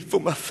me, for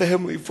my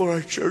family, for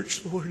our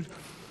church, Lord.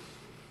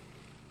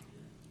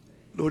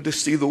 Lord, to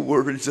see the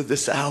words of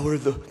this hour,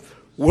 the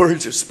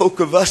words that spoke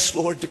of us,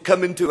 Lord, to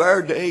come into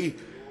our day,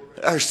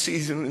 our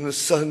season in the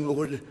sun,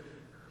 Lord.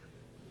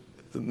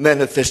 The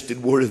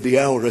manifested word of the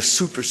hour, a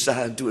super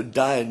sign to a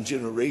dying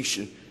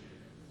generation.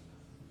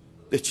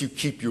 that you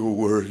keep your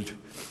word.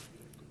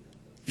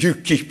 You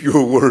keep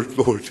your word,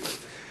 Lord.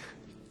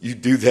 You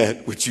do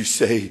that which you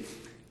say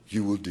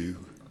you will do.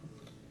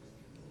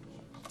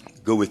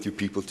 Go with your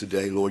people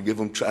today, Lord. Give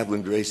them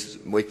traveling graces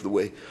and make the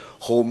way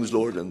homes,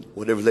 Lord, and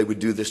whatever they would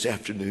do this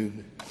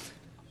afternoon.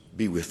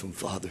 Be with them,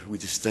 Father. We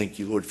just thank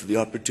you, Lord, for the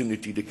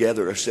opportunity to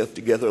gather ourselves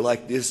together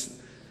like this.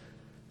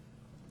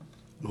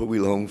 Lord, we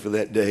long for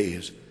that day,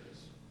 as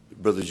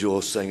Brother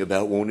Joel sang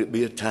about. Won't it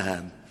be a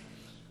time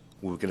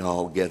when we can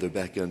all gather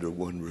back under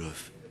one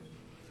roof?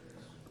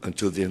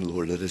 Until then,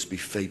 Lord, let us be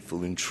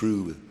faithful and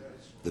true with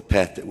the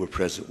path that we're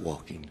present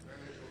walking.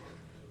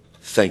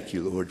 Thank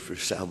you, Lord, for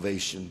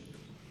salvation.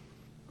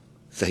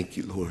 Thank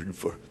you, Lord,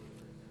 for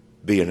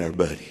being our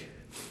buddy.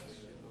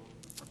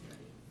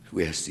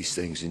 We ask these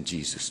things in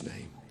Jesus'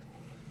 name.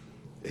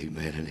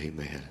 Amen and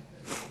amen.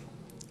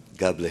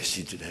 God bless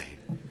you today.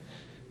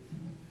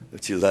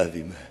 Don't you love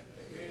him?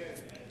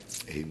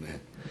 Amen.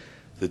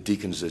 The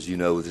deacons, as you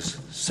know, this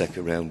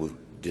second round will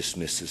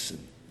dismiss us.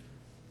 And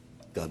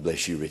God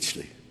bless you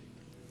richly.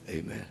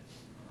 Amen.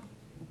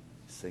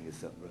 Sing us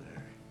something, Brother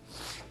Harry.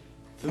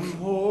 The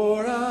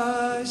more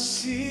I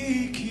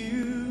seek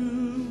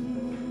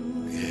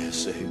you,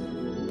 Yes,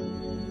 amen.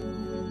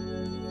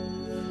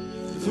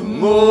 the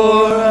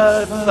more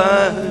I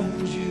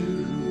find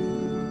you.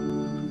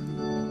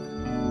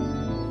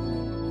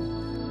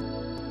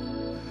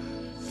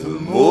 The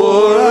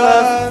more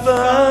I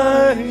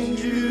find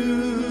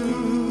you,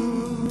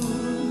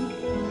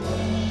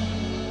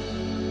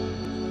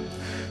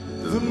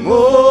 the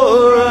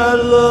more I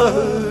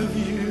love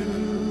you.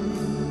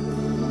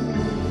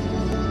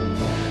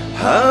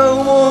 I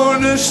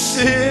want to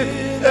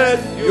sit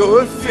at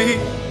your feet,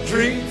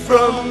 drink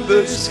from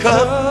this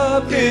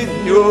cup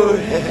in your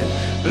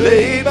hand,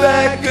 lay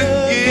back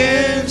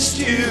against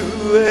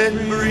you and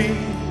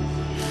breathe.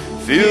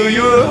 Feel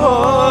your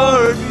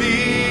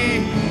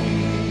heartbeat.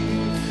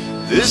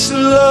 This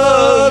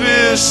love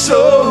is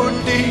so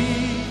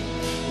deep,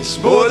 it's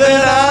more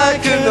than I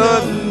can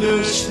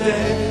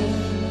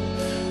understand.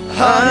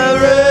 I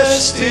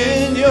rest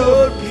in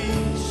your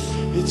peace,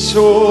 it's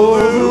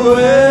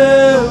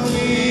overwhelming.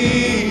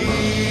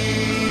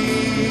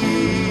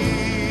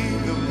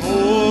 The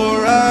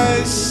more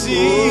I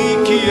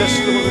seek you, Yes,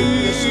 Lord.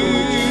 Yes,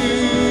 Lord.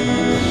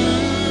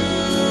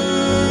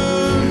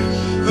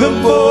 the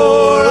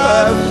more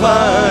I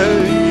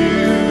find you.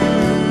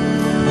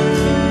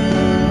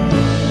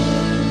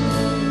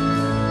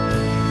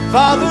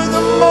 Father,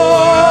 the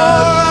more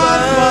I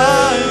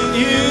find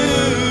you,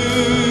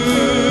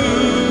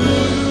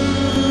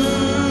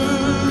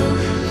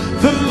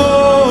 the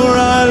more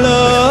I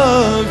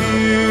love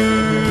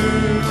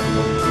you.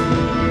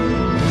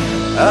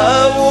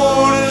 I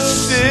want to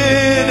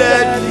sit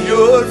at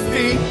your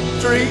feet,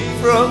 drink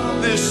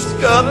from this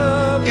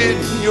cup in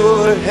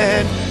your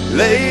hand,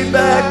 lay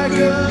back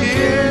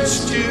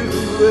against you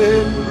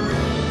and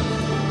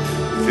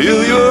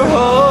feel your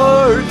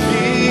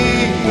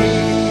heartbeat.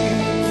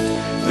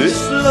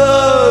 This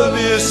love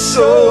is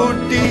so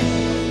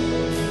deep,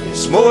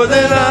 it's more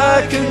than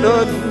I can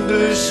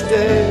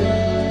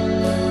understand.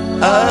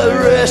 I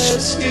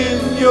rest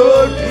in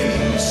your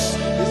peace,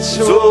 it's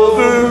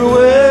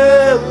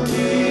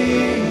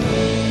overwhelming.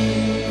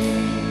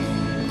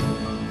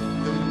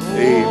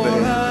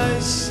 Amen. I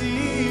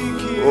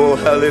seek you. Oh,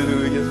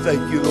 hallelujah.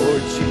 Thank you,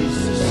 Lord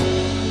Jesus.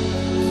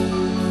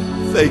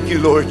 Thank you,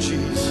 Lord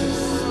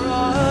Jesus.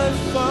 I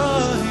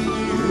find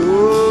you.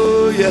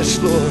 Oh, yes,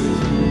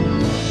 Lord.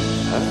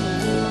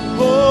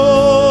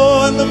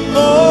 Oh, and the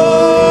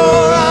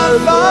more I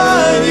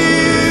find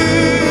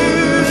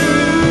you,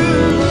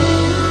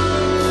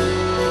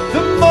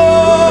 the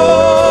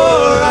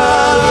more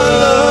I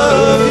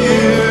love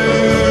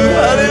you.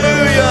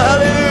 Hallelujah,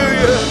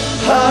 hallelujah.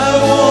 I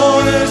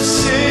want to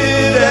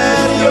sit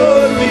at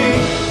your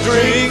feet,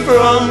 drink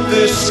from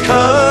this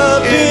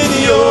cup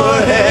in your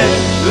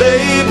hand,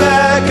 lay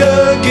back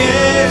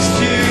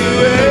against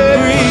you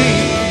and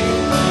breathe.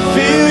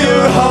 Feel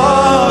your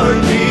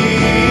heartbeat.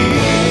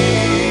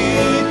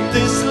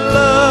 This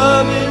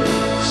love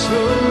is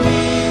so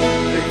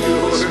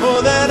deep, it's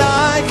more than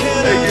I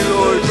can Thank you,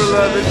 Lord, for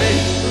loving me.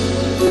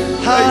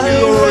 I Thank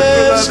you, Lord, for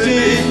rest loving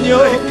me. in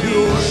your Thank you,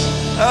 Lord. peace.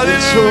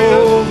 It's Hallelujah.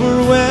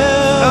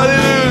 overwhelming.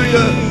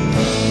 Hallelujah.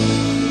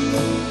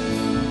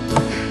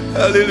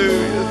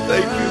 Hallelujah.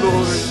 Thank you,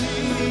 Lord.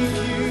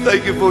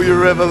 Thank you for your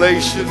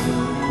revelation.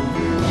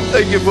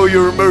 Thank you for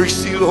your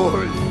mercy,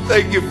 Lord.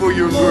 Thank you for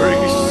your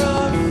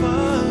grace.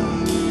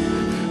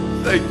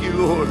 Thank you,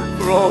 Lord,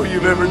 for all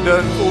you've ever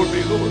done for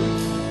me,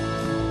 Lord.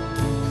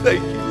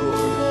 Thank you,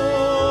 Lord.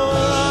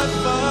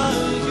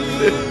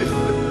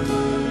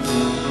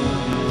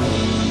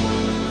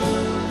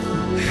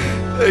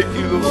 Thank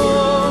you,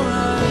 Lord.